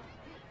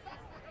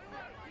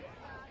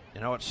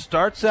 You know, it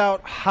starts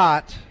out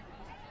hot,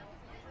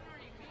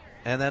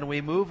 and then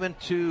we move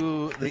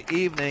into the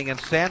evening, and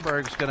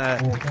Sandberg's going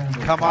to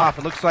come off.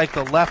 It looks like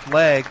the left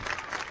leg.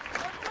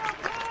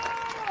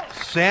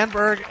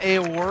 Sandberg, a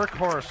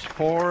workhorse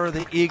for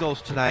the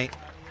Eagles tonight.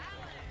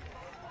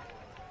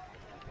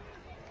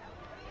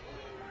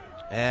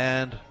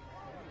 And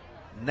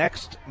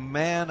next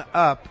man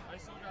up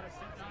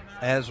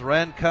as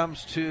Wren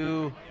comes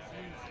to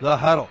the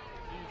huddle.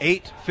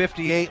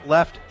 8:58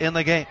 left in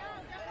the game.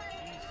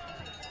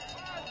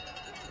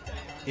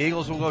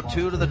 Eagles will go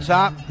 2 to the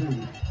top.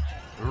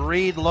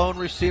 Reed, lone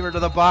receiver, to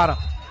the bottom.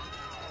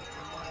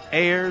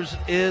 Ayers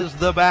is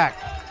the back.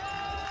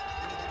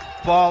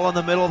 Ball in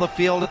the middle of the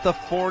field at the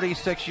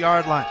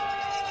 46-yard line.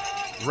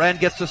 Wren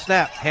gets the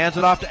snap, hands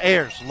it off to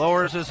Ayers,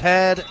 lowers his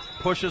head,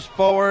 pushes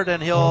forward,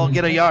 and he'll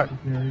get a yard.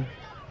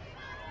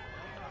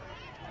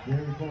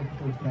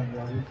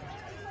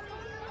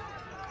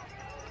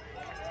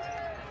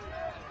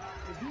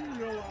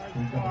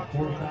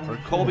 For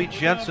Colby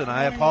Jensen,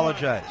 I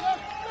apologize.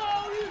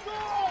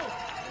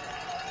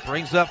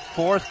 Brings up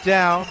 4th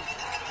down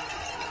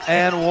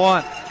and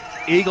 1.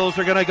 Eagles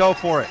are going to go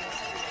for it.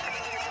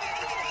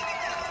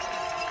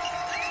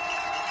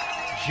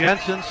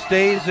 Jensen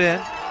stays in.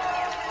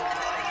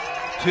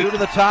 2 to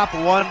the top,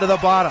 1 to the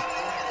bottom.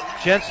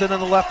 Jensen in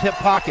the left hip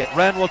pocket.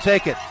 Wren will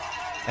take it.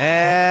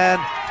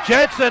 And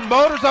Jensen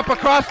motors up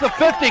across the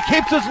 50,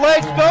 keeps his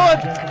legs going,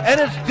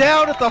 and is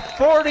down at the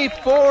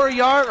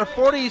 44-yard or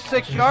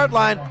 46-yard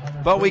line,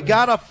 but we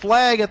got a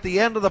flag at the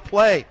end of the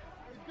play.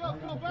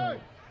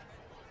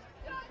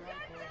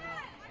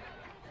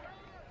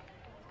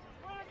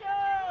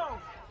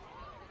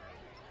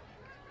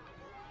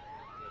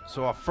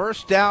 So a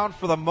first down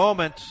for the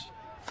moment.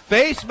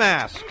 Face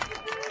mask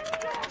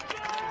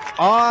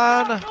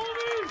on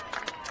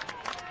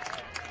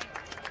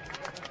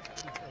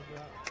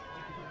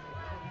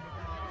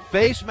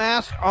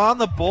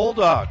the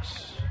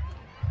Bulldogs.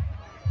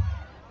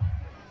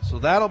 So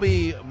that'll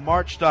be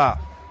marched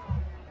off.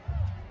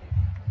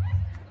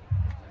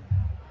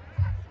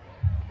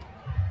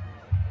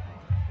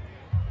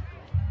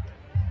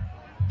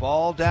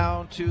 Ball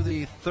down to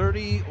the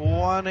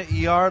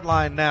 31-yard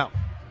line now.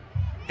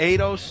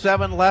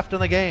 8:07 left in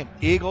the game.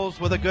 Eagles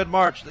with a good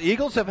march. The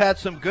Eagles have had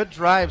some good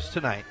drives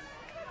tonight.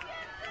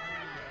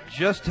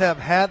 Just have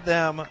had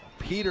them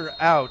peter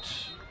out.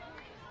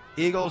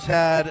 Eagles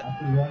had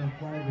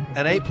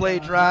an 8-play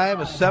drive,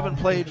 a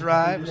 7-play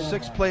drive, a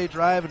 6-play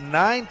drive, and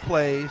 9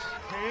 plays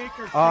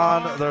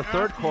on their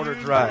third quarter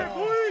drive.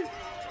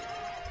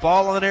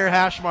 Ball on the near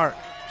hash mark.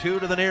 2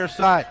 to the near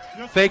side.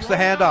 Fakes the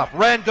handoff.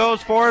 Wren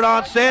goes for it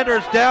on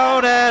Sanders.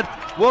 Down, and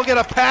we'll get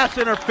a pass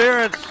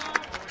interference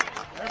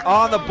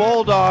on the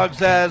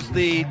Bulldogs as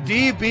the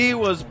DB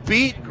was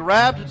beat,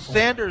 grabbed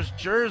Sanders'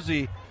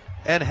 jersey,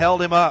 and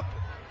held him up.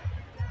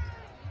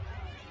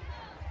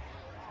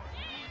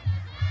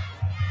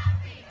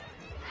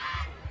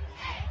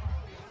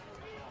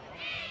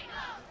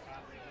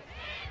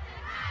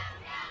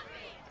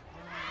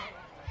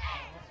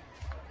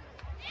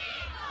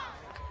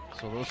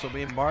 So this will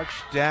be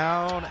marched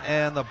down,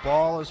 and the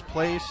ball is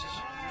placed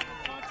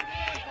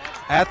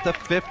at the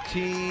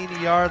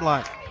 15-yard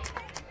line.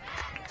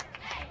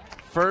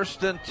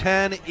 1st and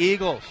 10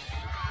 Eagles.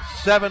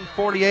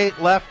 7:48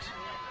 left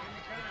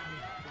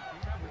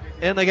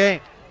in the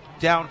game.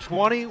 Down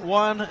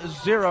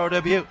 21-0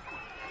 Dubuque.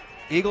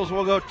 Eagles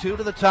will go 2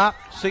 to the top.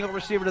 Single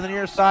receiver to the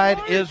near side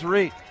is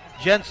Reed.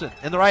 Jensen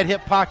in the right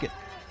hip pocket.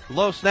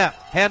 Low snap.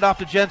 Hand off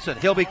to Jensen.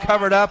 He'll be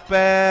covered up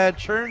and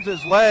churns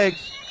his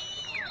legs.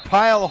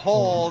 Pile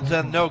holds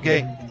and no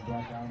gain.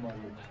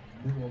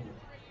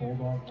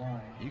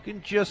 You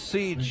can just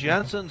see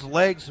Jensen's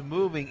legs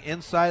moving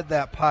inside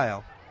that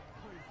pile.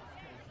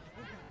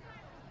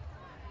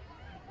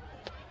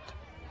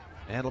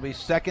 And it'll be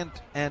 2nd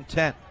and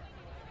 10.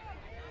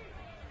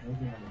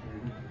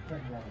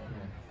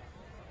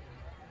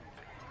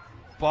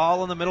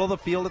 Ball in the middle of the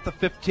field at the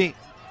 15.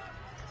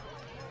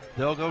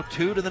 They'll go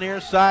 2 to the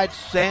near side.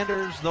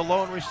 Sanders, the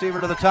lone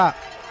receiver, to the top.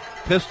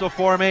 Pistol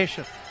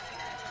formation.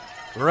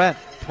 Wren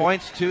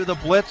points to the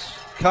blitz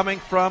coming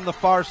from the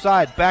far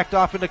side. Backed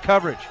off into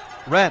coverage.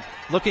 Wren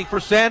looking for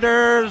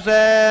Sanders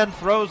and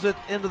throws it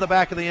into the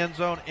back of the end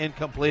zone.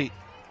 Incomplete.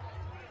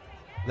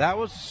 That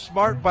was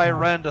smart by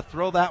Wren to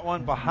throw that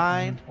one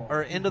behind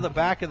or into the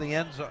back of the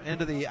end zone,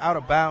 into the out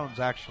of bounds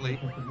actually,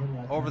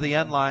 over the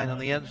end line in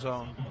the end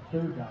zone,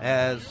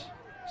 as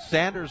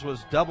Sanders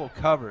was double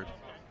covered.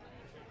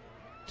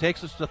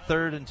 Takes us to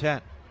 3rd and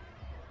 10.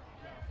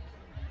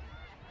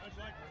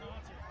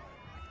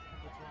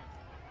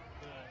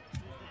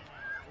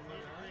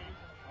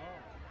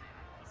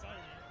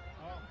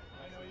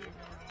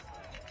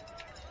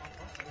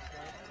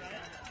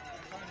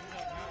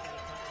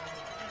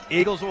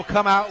 Eagles will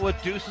come out with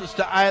deuces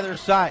to either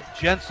side.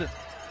 Jensen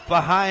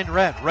behind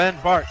Wren. Wren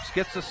barks,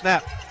 gets the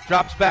snap,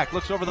 drops back,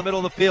 looks over the middle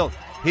of the field.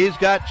 He's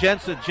got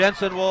Jensen.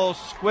 Jensen will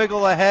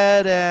squiggle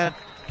ahead and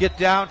get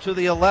down to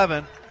the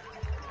 11.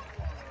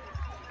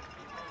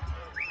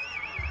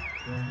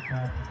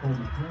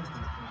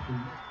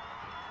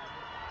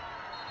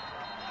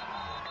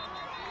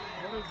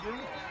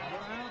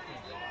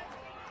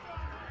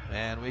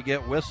 And we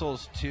get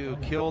whistles to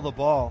kill the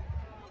ball.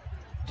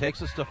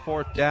 Takes us to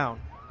 4th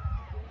down.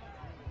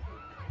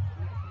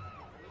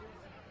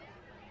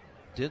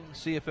 Didn't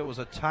see if it was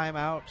a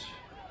timeout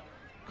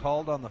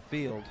called on the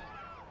field.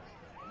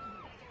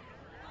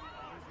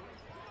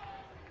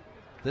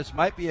 This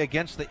might be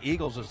against the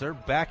Eagles as they're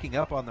backing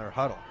up on their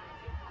huddle.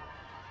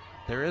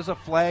 There is a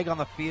flag on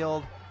the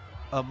field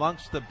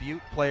amongst the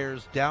Butte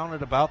players down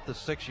at about the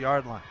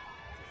 6-yard line.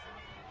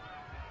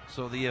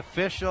 So the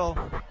official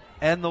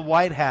and the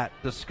white hat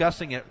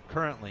discussing it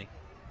currently.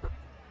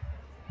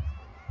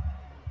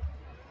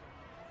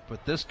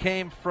 But this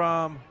came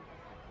from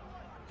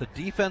the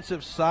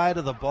defensive side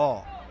of the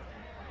ball.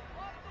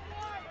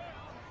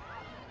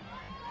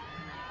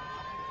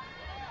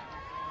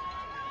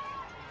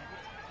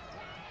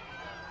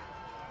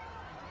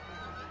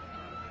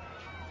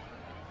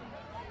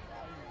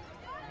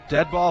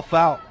 Dead ball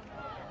foul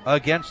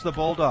against the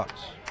Bulldogs.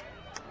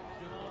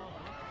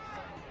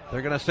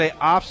 They're going to say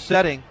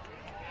offsetting,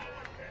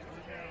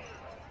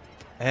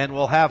 and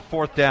we'll have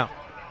 4th down.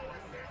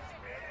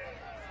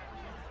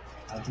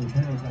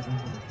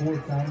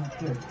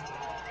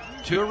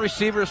 Two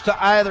receivers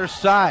to either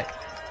side.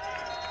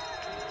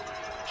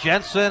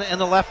 Jensen in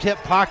the left hip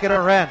pocket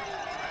of Wren.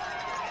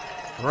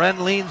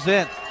 Wren leans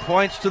in,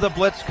 points to the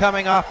blitz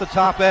coming off the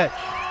top edge.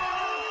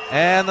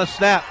 And the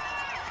snap.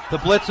 The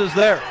blitz is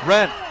there.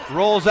 Wren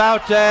rolls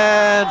out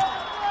and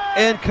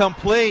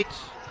incomplete.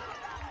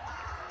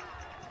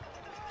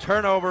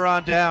 Turnover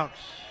on downs.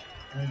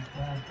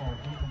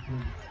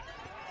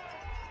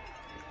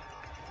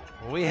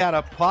 We had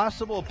a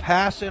possible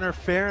pass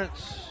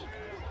interference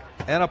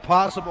and a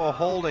possible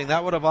holding.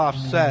 That would have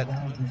offset.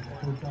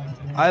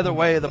 Either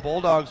way, the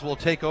Bulldogs will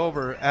take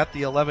over at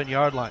the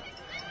 11-yard line.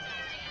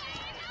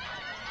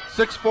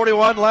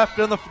 6:41 left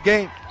in the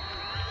game.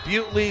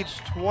 Butte leads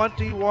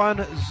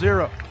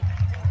 21-0.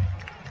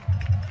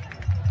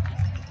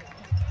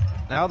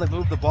 Now they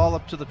move the ball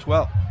up to the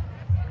 12.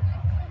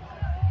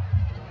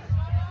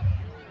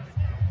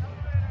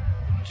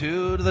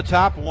 2 to the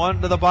top,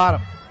 1 to the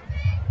bottom.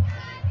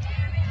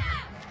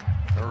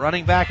 The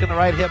running back in the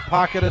right hip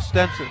pocket is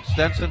Stenson.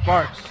 Stenson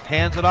barks,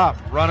 hands it off,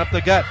 run up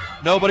the gut.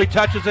 Nobody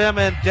touches him,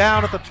 and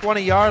down at the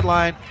 20-yard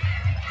line.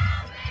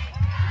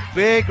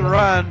 Big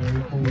run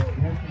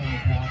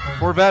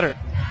for Vetter.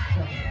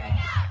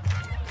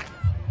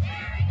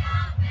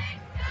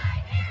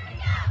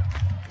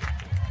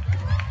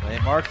 They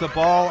mark the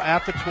ball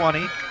at the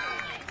 20.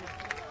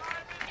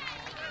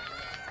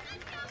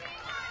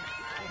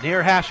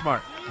 Near hash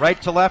mark. Right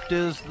to left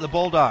is the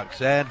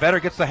Bulldogs. And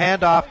Vetter gets the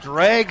handoff,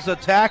 drags a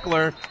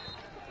tackler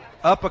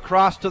up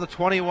across to the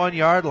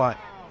 21-yard line.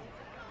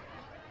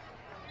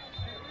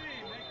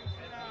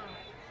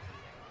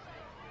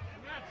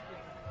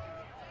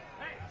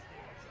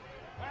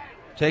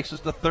 Takes us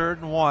to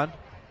 3rd and 1.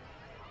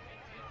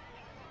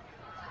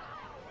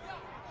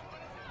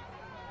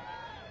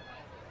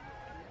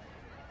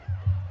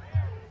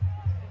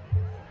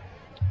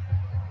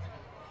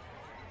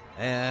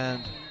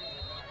 And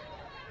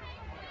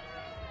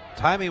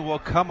timing will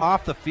come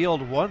off the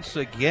field once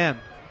again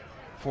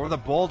for the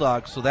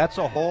Bulldogs, so that's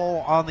a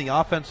hole on the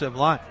offensive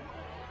line.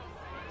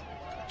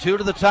 2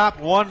 to the top,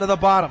 1 to the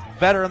bottom.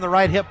 Vetter in the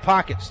right hip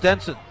pocket.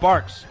 Stenson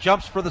barks,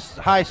 jumps for the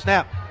high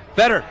snap.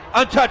 Vetter,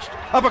 untouched,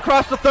 up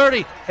across the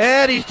 30,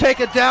 and he's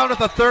taken down at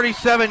the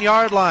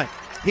 37-yard line.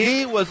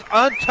 He was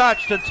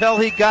untouched until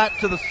he got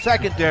to the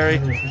secondary.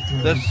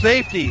 The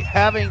safety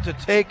having to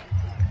take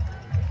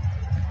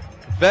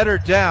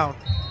Vetter down,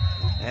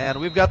 and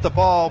we've got the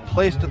ball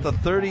placed at the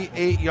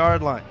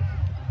 38-yard line.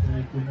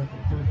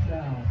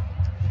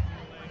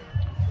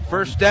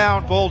 First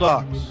down,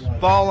 Bulldogs.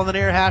 Ball on the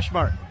near hash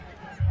mark.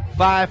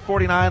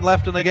 5:49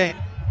 left in the game.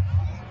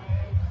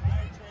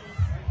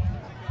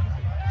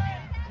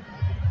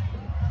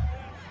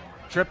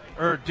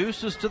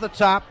 Deuces to the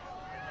top.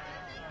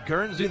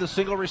 Guernsey, the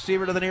single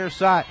receiver to the near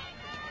side.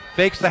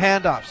 Fakes the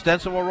handoff.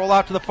 Stenson will roll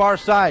out to the far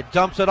side.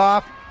 Dumps it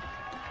off.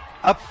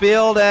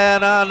 Upfield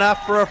and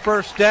enough for a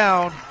first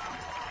down.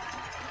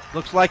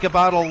 Looks like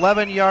about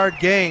 11-yard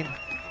gain.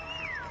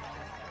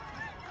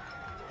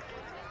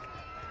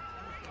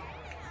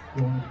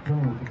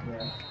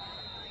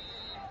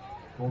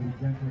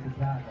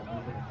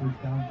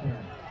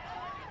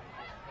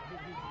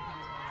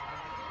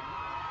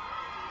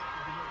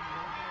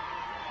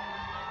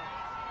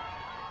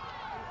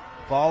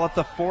 Ball at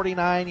the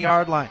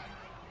 49-yard line.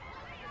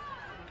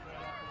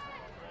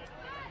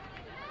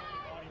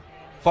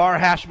 Far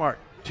hash mark.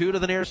 2 to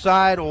the near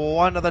side,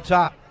 1 to the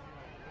top.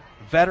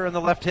 Vetter in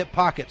the left hip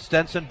pocket.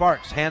 Stenson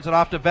barks, hands it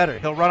off to Vetter.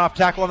 He'll run off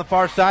tackle on the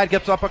far side,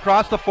 gets up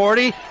across the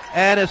 40,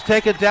 and is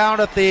taken down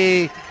at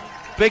the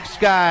Big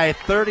Sky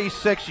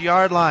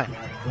 36-yard line.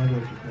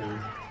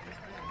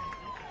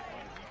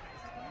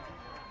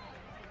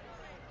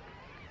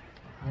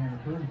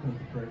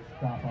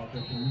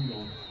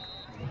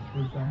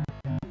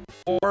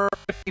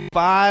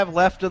 .455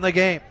 left in the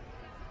game.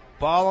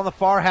 Ball on the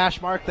far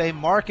hash mark. They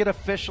mark it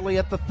officially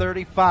at the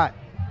 35.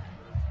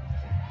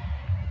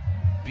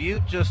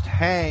 Butte just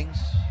hangs.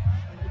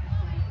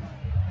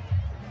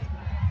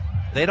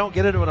 They don't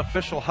get into an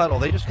official huddle.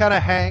 They just kind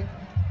of hang,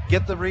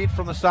 get the read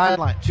from the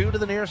sideline. 2 to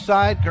the near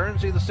side.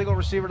 Guernsey, the single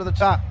receiver to the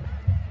top.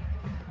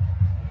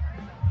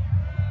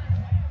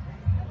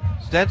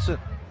 Stenson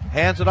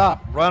hands it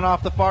off. Run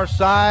off the far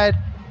side.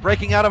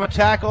 Breaking out of a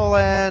tackle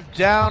and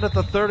down at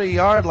the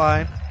 30-yard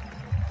line.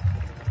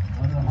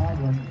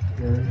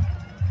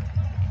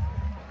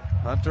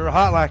 Hunter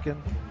Hotlacken.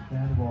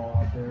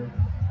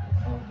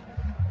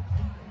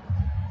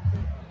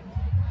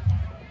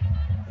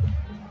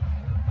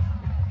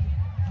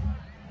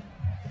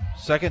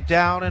 Second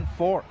down and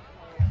 4.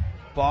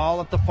 Ball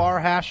at the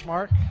far hash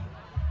mark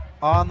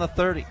on the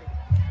 30.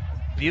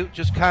 Butte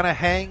just kind of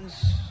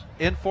hangs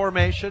in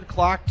formation.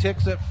 Clock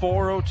ticks at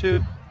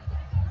 4:02.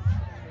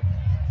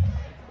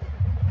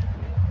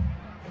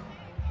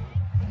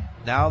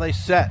 Now they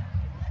set.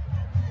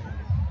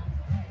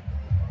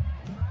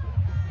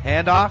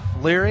 Handoff,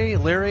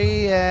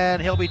 Leary,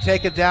 and he'll be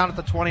taken down at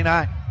the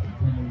 29.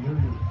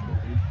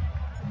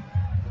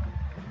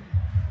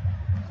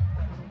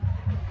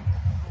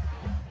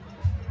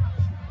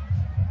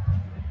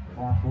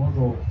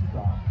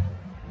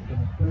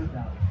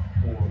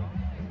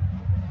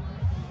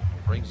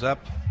 Brings up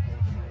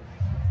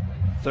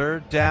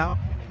third down.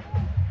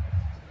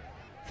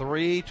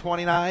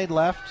 3:29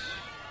 left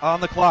on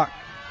the clock.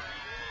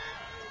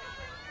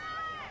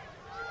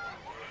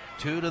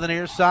 2 to the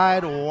near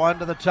side, 1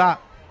 to the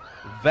top.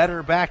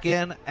 Vetter back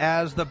in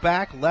as the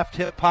back. Left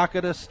hip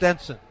pocket is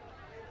Stenson.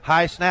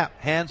 High snap,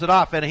 hands it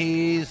off, and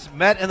he's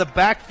met in the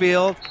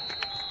backfield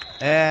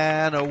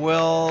and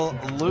will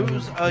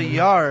lose a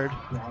yard.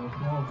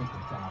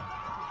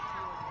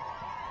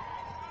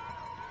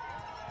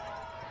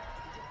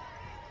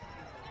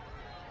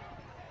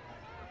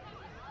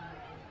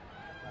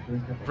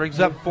 Brings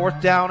up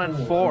fourth down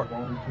and 4.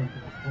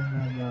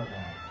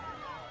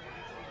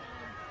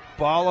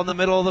 Ball in the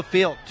middle of the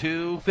field.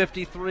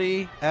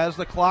 2:53 as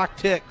the clock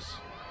ticks.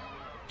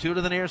 2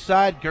 to the near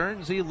side.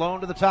 Guernsey lone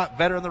to the top.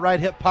 Vetter in the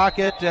right hip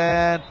pocket,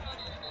 and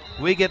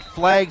we get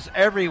flags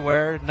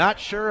everywhere. Not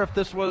sure if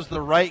this was the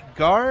right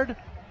guard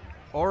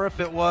or if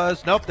it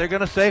was. Nope, they're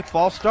going to say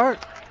false start.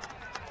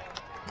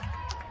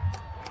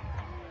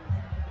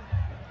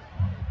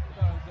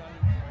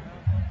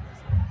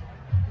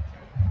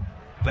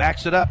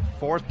 Backs it up.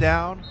 Fourth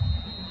down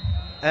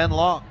and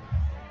long.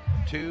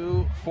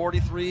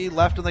 2:43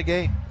 left in the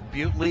game.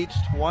 Butte leads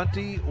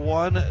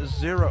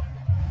 21-0.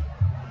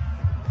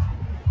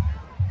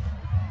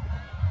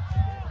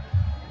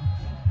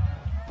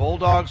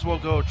 Bulldogs will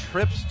go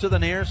trips to the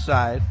near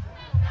side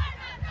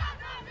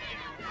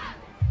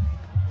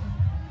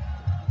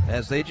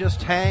as they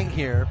just hang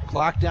here.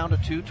 Clock down to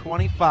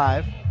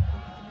 2:25.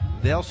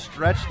 They'll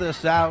stretch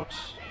this out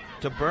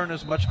to burn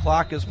as much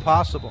clock as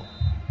possible.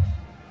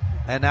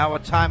 And now a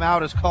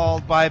timeout is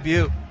called by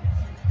Butte.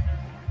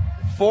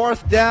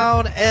 Fourth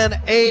down and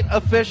 8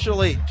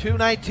 officially.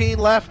 2:19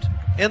 left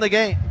in the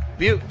game.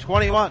 Butte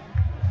 21,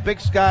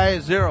 Big Sky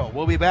 0.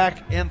 We'll be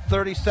back in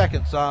 30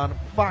 seconds on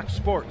Fox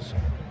Sports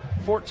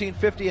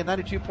 1450 and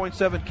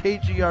 92.7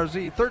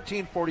 KGRZ,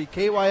 1340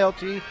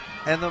 KYLT,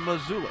 and the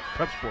Missoula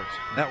Prep Sports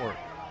Network.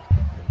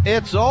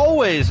 It's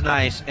always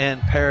nice in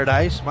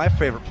Paradise, my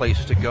favorite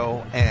place to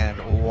go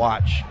and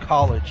watch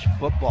college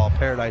football,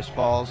 Paradise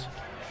Falls.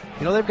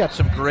 You know, they've got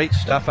some great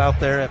stuff out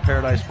there at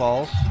Paradise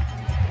Falls.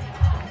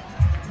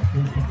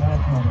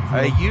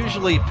 I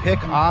usually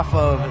pick off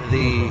of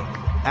the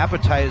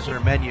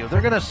appetizer menu.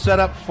 They're going to set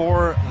up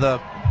for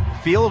the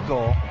field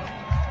goal.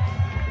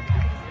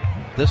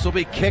 This will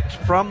be kicked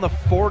from the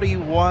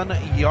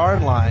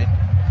 41-yard line.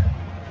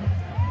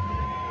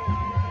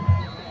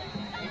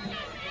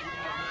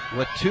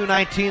 With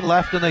 2:19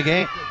 left in the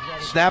game.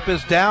 Snap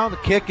is down, the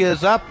kick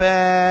is up,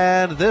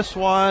 and this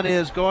one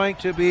is going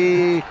to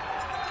be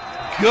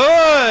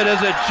good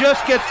as it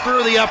just gets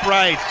through the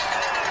uprights.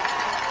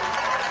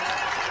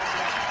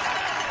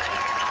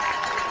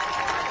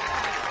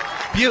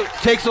 Butte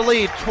takes a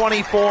lead,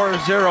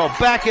 24-0.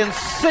 Back in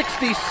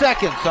 60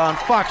 seconds on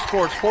Fox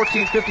Sports,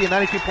 1450 and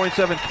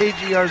 92.7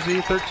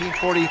 KGRZ,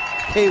 1340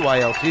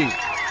 KYLT.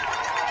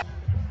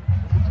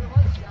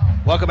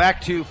 Welcome back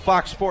to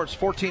Fox Sports,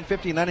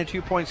 1450,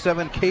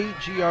 92.7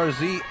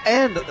 KGRZ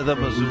and the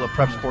Missoula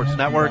Prep Sports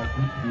Network.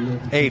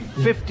 A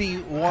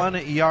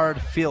 51-yard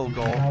field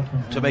goal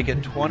to make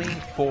it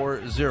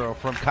 24-0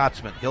 from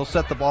Kotzman. He'll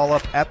set the ball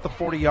up at the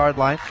 40-yard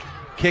line,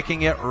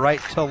 kicking it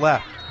right to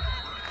left.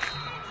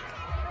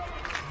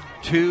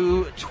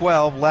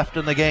 2:12 left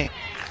in the game.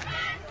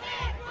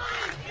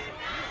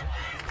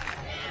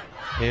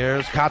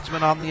 Here's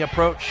Kotzman on the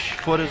approach.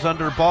 Foot is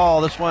under ball.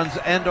 This one's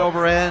end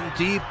over end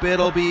deep.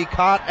 It'll be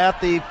caught at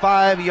the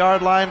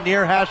 5-yard line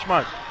near hash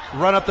mark.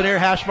 Run up the near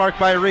hash mark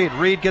by Reed.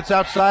 Reed gets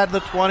outside the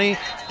 20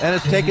 and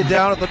is taken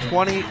down at the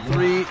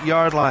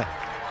 23-yard line.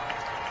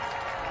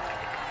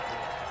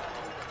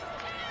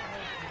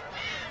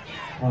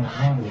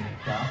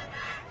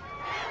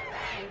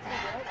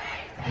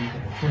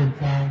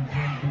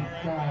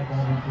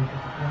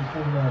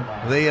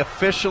 They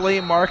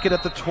officially mark it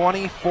at the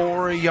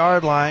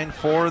 24-yard line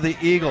for the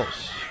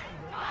Eagles.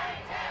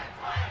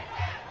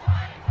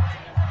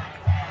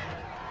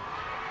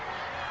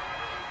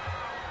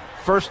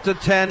 First and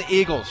 10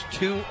 Eagles,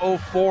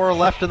 2:04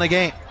 left in the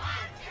game.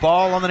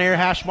 Ball on the near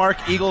hash mark.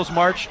 Eagles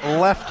march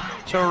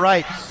left to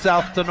right,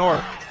 south to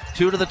north.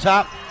 2 to the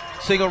top,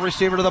 single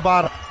receiver to the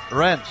bottom.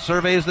 Wren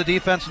surveys the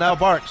defense, now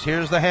barks.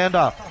 Here's the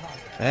handoff.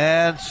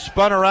 And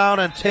spun around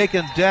and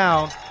taken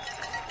down.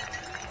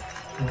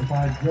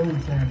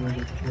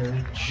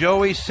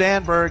 Joey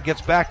Sandberg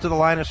gets back to the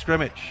line of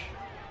scrimmage.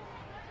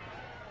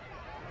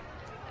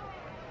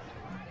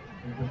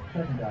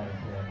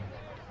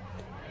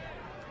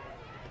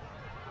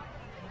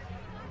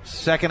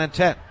 Second and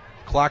 10.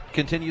 Clock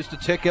continues to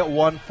tick at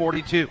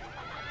 1:42.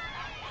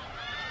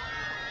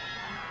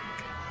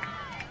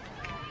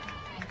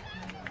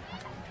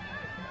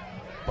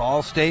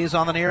 Ball stays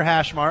on the near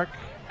hash mark.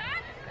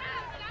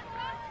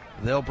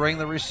 They'll bring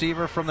the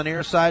receiver from the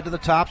near side to the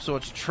top, so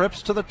it's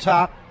trips to the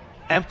top,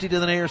 empty to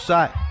the near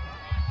side.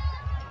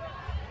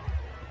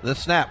 The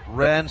snap.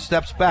 Wren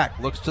steps back,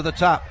 looks to the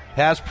top,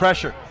 has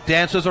pressure,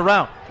 dances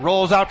around,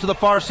 rolls out to the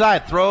far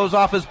side, throws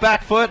off his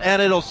back foot,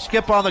 and it'll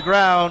skip on the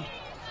ground.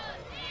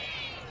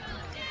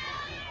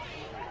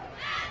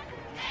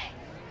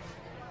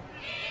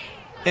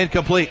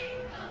 Incomplete.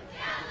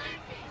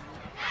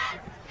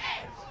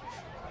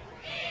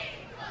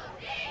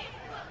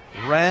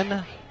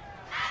 Wren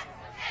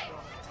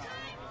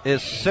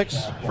is 6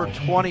 for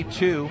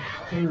 22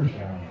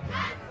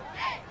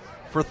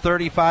 for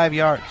 35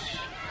 yards.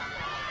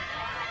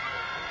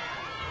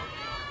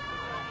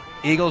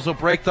 Eagles will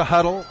break the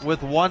huddle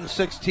with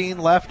 1:16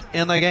 left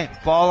in the game.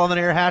 Ball on the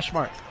near hash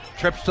mark.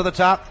 Trips to the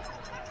top.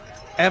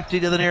 Empty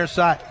to the near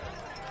side.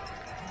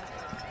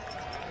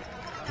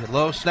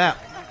 Low snap.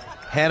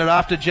 Hand it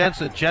off to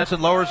Jensen.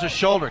 Jensen lowers his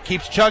shoulder.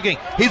 Keeps chugging.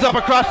 He's up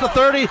across the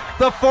 30,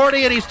 the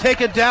 40, and he's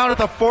taken down at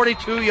the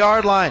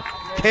 42-yard line.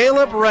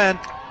 Caleb Wren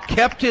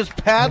kept his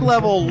pad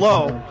level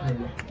low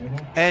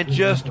and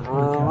just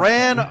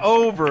ran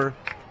over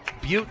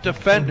Butte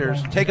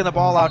defenders, taking the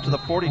ball out to the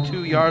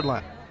 42-yard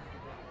line.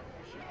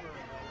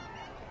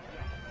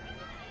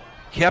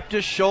 Kept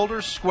his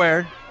shoulders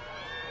square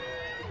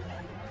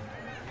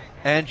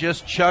and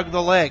just chugged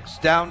the legs.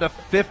 Down to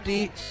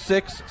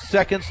 56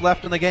 seconds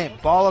left in the game.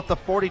 Ball at the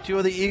 42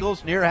 of the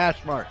Eagles, near hash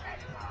mark.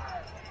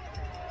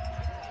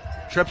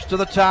 Trips to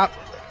the top.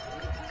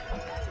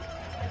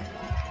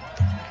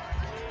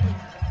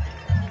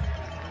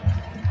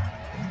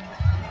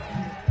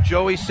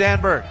 Joey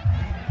Sandberg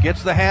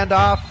gets the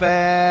handoff,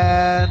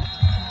 and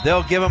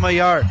they'll give him a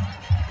yard.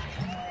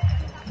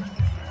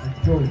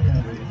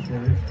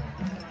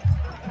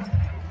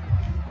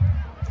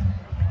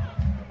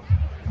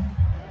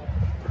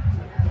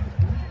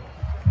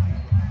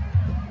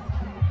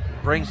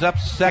 Brings up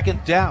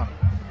second down.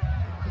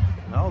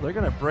 No, they're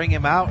going to bring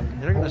him out.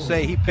 They're going to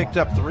say he picked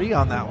up 3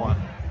 on that one.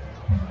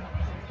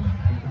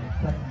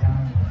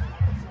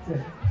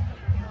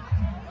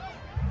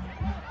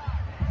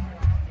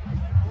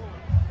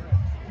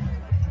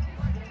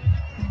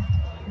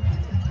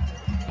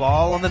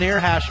 Ball on the near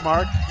hash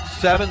mark.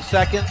 7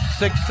 seconds,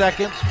 6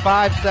 seconds,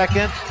 5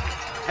 seconds,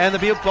 and the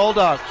Butte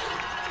Bulldogs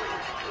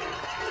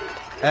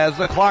as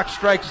the clock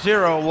strikes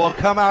 0, will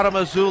come out of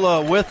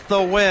Missoula with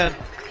the win,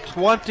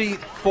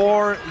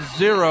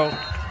 24-0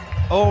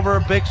 over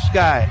Big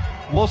Sky.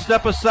 We'll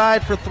step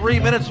aside for 3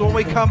 minutes. When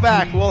we come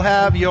back, we'll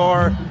have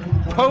your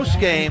post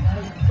game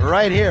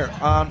right here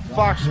on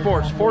Fox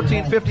Sports,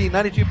 1450,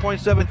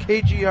 92.7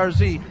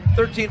 KGRZ,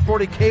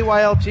 1340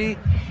 KYLT,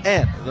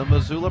 and the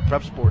Missoula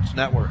Prep Sports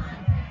Network.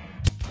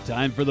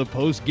 Time for the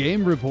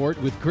post-game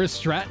report with Chris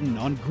Stratton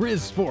on Grizz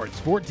Sports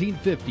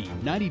 1450,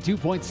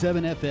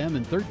 92.7 FM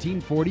and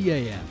 1340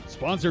 AM.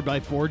 Sponsored by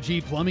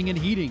 4G Plumbing and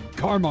Heating,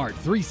 Carmart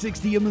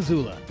 360 of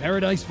Missoula,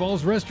 Paradise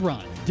Falls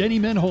Restaurant, Denny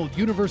Menhold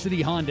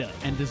University Honda,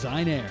 and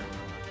Design Air.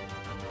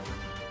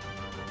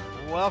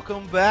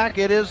 Welcome back.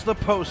 It is the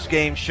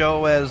post-game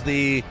show as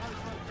the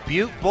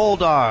Butte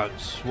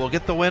Bulldogs will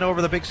get the win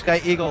over the Big Sky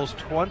Eagles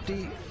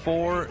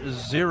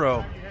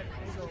 24-0.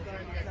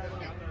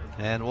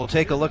 And we'll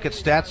take a look at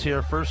stats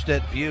here. First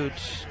at Butte,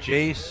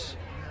 Jace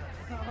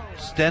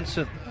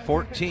Stenson,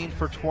 14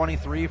 for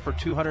 23 for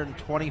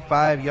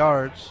 225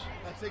 yards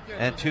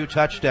and 2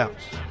 touchdowns.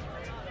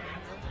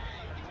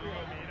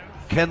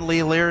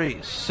 Kenley Leary,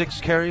 6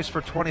 carries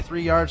for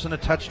 23 yards and a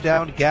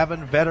touchdown.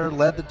 Gavin Vetter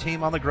led the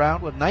team on the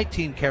ground with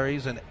 19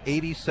 carries and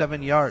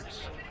 87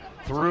 yards.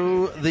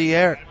 Through the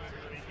air,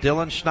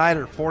 Dylan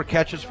Schneider, 4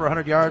 catches for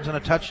 100 yards and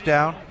a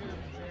touchdown.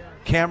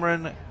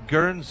 Cameron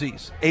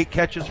Guernseys, 8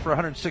 catches for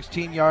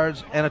 116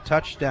 yards and a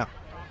touchdown.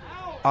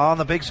 On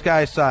the Big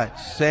Sky side,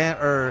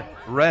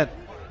 Wren,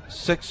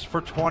 6 for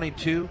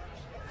 22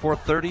 for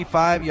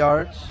 35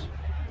 yards.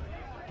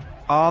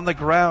 On the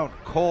ground,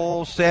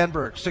 Cole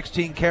Sandberg,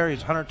 16 carries,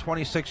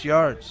 126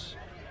 yards.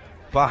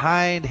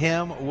 Behind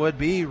him would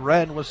be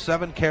Wren with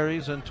 7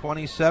 carries and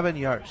 27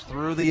 yards.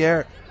 Through the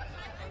air,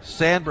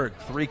 Sandberg,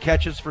 3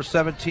 catches for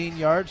 17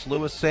 yards.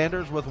 Lewis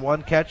Sanders with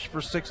 1 catch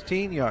for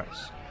 16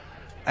 yards.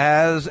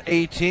 As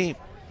a team,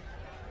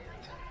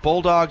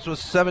 Bulldogs with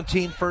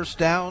 17 first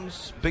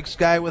downs, Big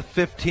Sky with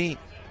 15.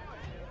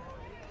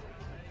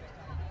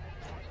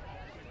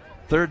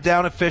 Third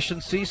down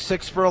efficiency,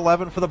 6 for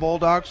 11 for the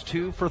Bulldogs,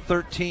 2 for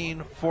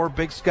 13 for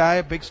Big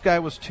Sky. Big Sky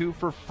was 2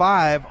 for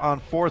 5 on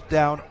fourth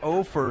down.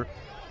 0 for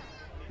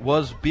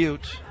was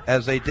Butte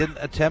as they didn't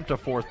attempt a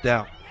fourth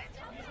down.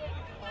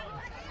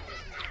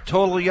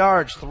 Total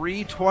yards,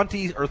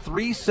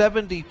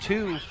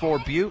 372 for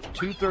Butte,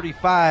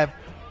 235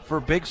 for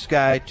Big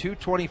Sky.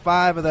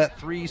 225 of that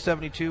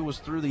 372 was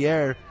through the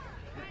air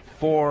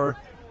for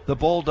the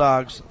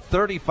Bulldogs.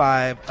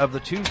 35 of the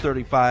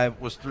 235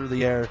 was through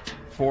the air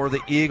for the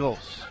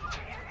Eagles.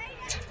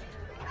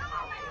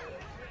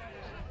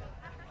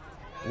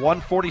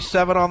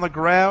 147 on the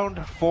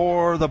ground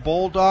for the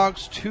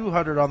Bulldogs,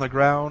 200 on the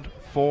ground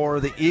for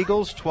the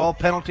Eagles. 12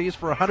 penalties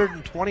for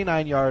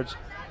 129 yards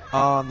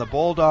on the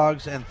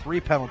Bulldogs and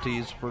 3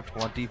 penalties for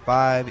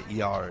 25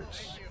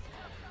 yards.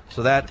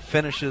 So that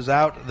finishes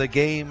out the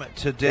game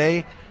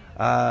today.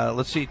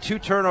 Let's see, 2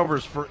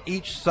 turnovers for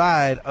each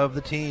side of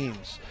the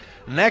teams.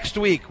 Next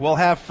week, we'll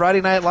have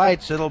Friday Night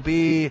Lights. It'll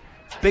be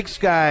Big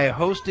Sky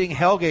hosting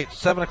Hellgate,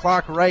 7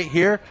 o'clock right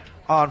here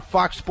on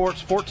Fox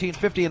Sports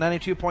 1450 and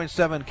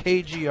 92.7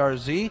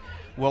 KGRZ.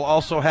 We'll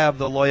also have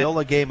the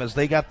Loyola game as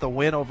they got the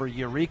win over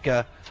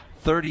Eureka,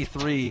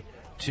 33-8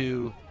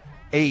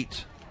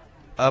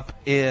 up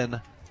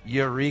in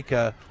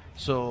Eureka.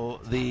 So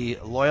the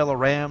Loyola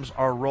Rams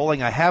are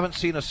rolling. I haven't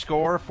seen a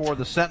score for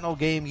the Sentinel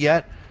game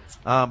yet,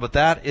 but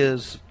that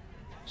is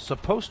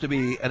supposed to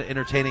be an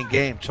entertaining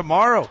game.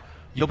 Tomorrow,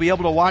 you'll be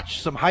able to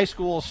watch some high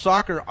school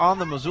soccer on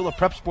the Missoula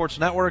Prep Sports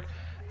Network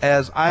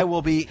as I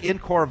will be in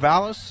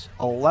Corvallis,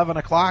 11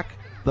 o'clock,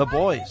 the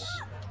boys,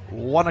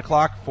 1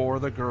 o'clock for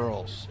the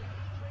girls.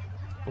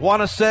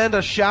 Want to send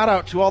a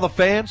shout-out to all the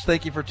fans.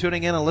 Thank you for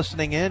tuning in and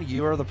listening in.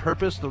 You are the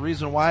purpose, the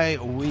reason why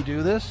we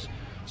do this.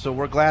 So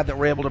we're glad that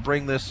we're able to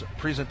bring this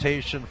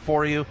presentation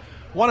for you.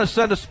 Want to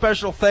send a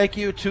special thank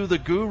you to the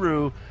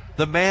guru,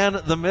 the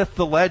man, the myth,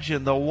 the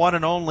legend, the one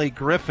and only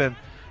Griffin.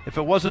 If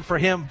it wasn't for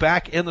him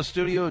back in the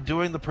studio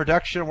doing the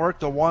production work,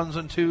 the ones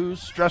and twos,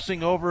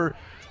 stressing over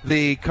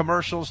the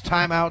commercials,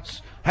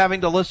 timeouts, having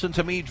to listen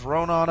to me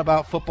drone on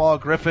about football,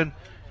 Griffin,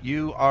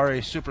 you are a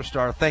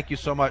superstar. Thank you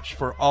so much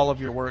for all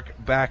of your work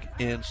back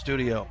in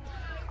studio.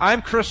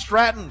 I'm Chris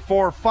Stratton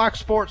for Fox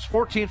Sports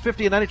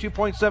 1450 and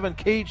 92.7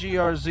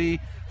 KGRZ,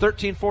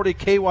 1340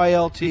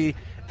 KYLT,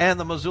 and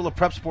the Missoula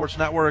Prep Sports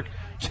Network.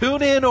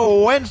 Tune in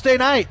Wednesday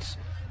nights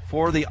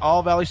for the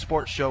All Valley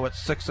Sports Show at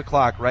 6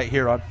 o'clock right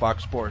here on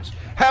Fox Sports.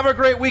 Have a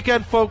great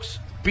weekend, folks.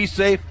 Be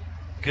safe.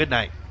 Good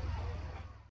night.